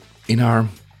about it in our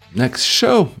next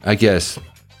show, I guess.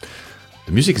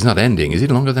 The music is not ending. Is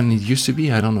it longer than it used to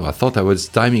be? I don't know. I thought I was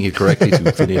timing it correctly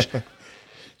to finish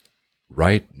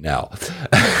right now.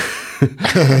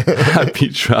 Happy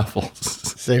travels.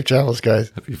 Safe travels,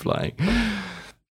 guys. Happy flying.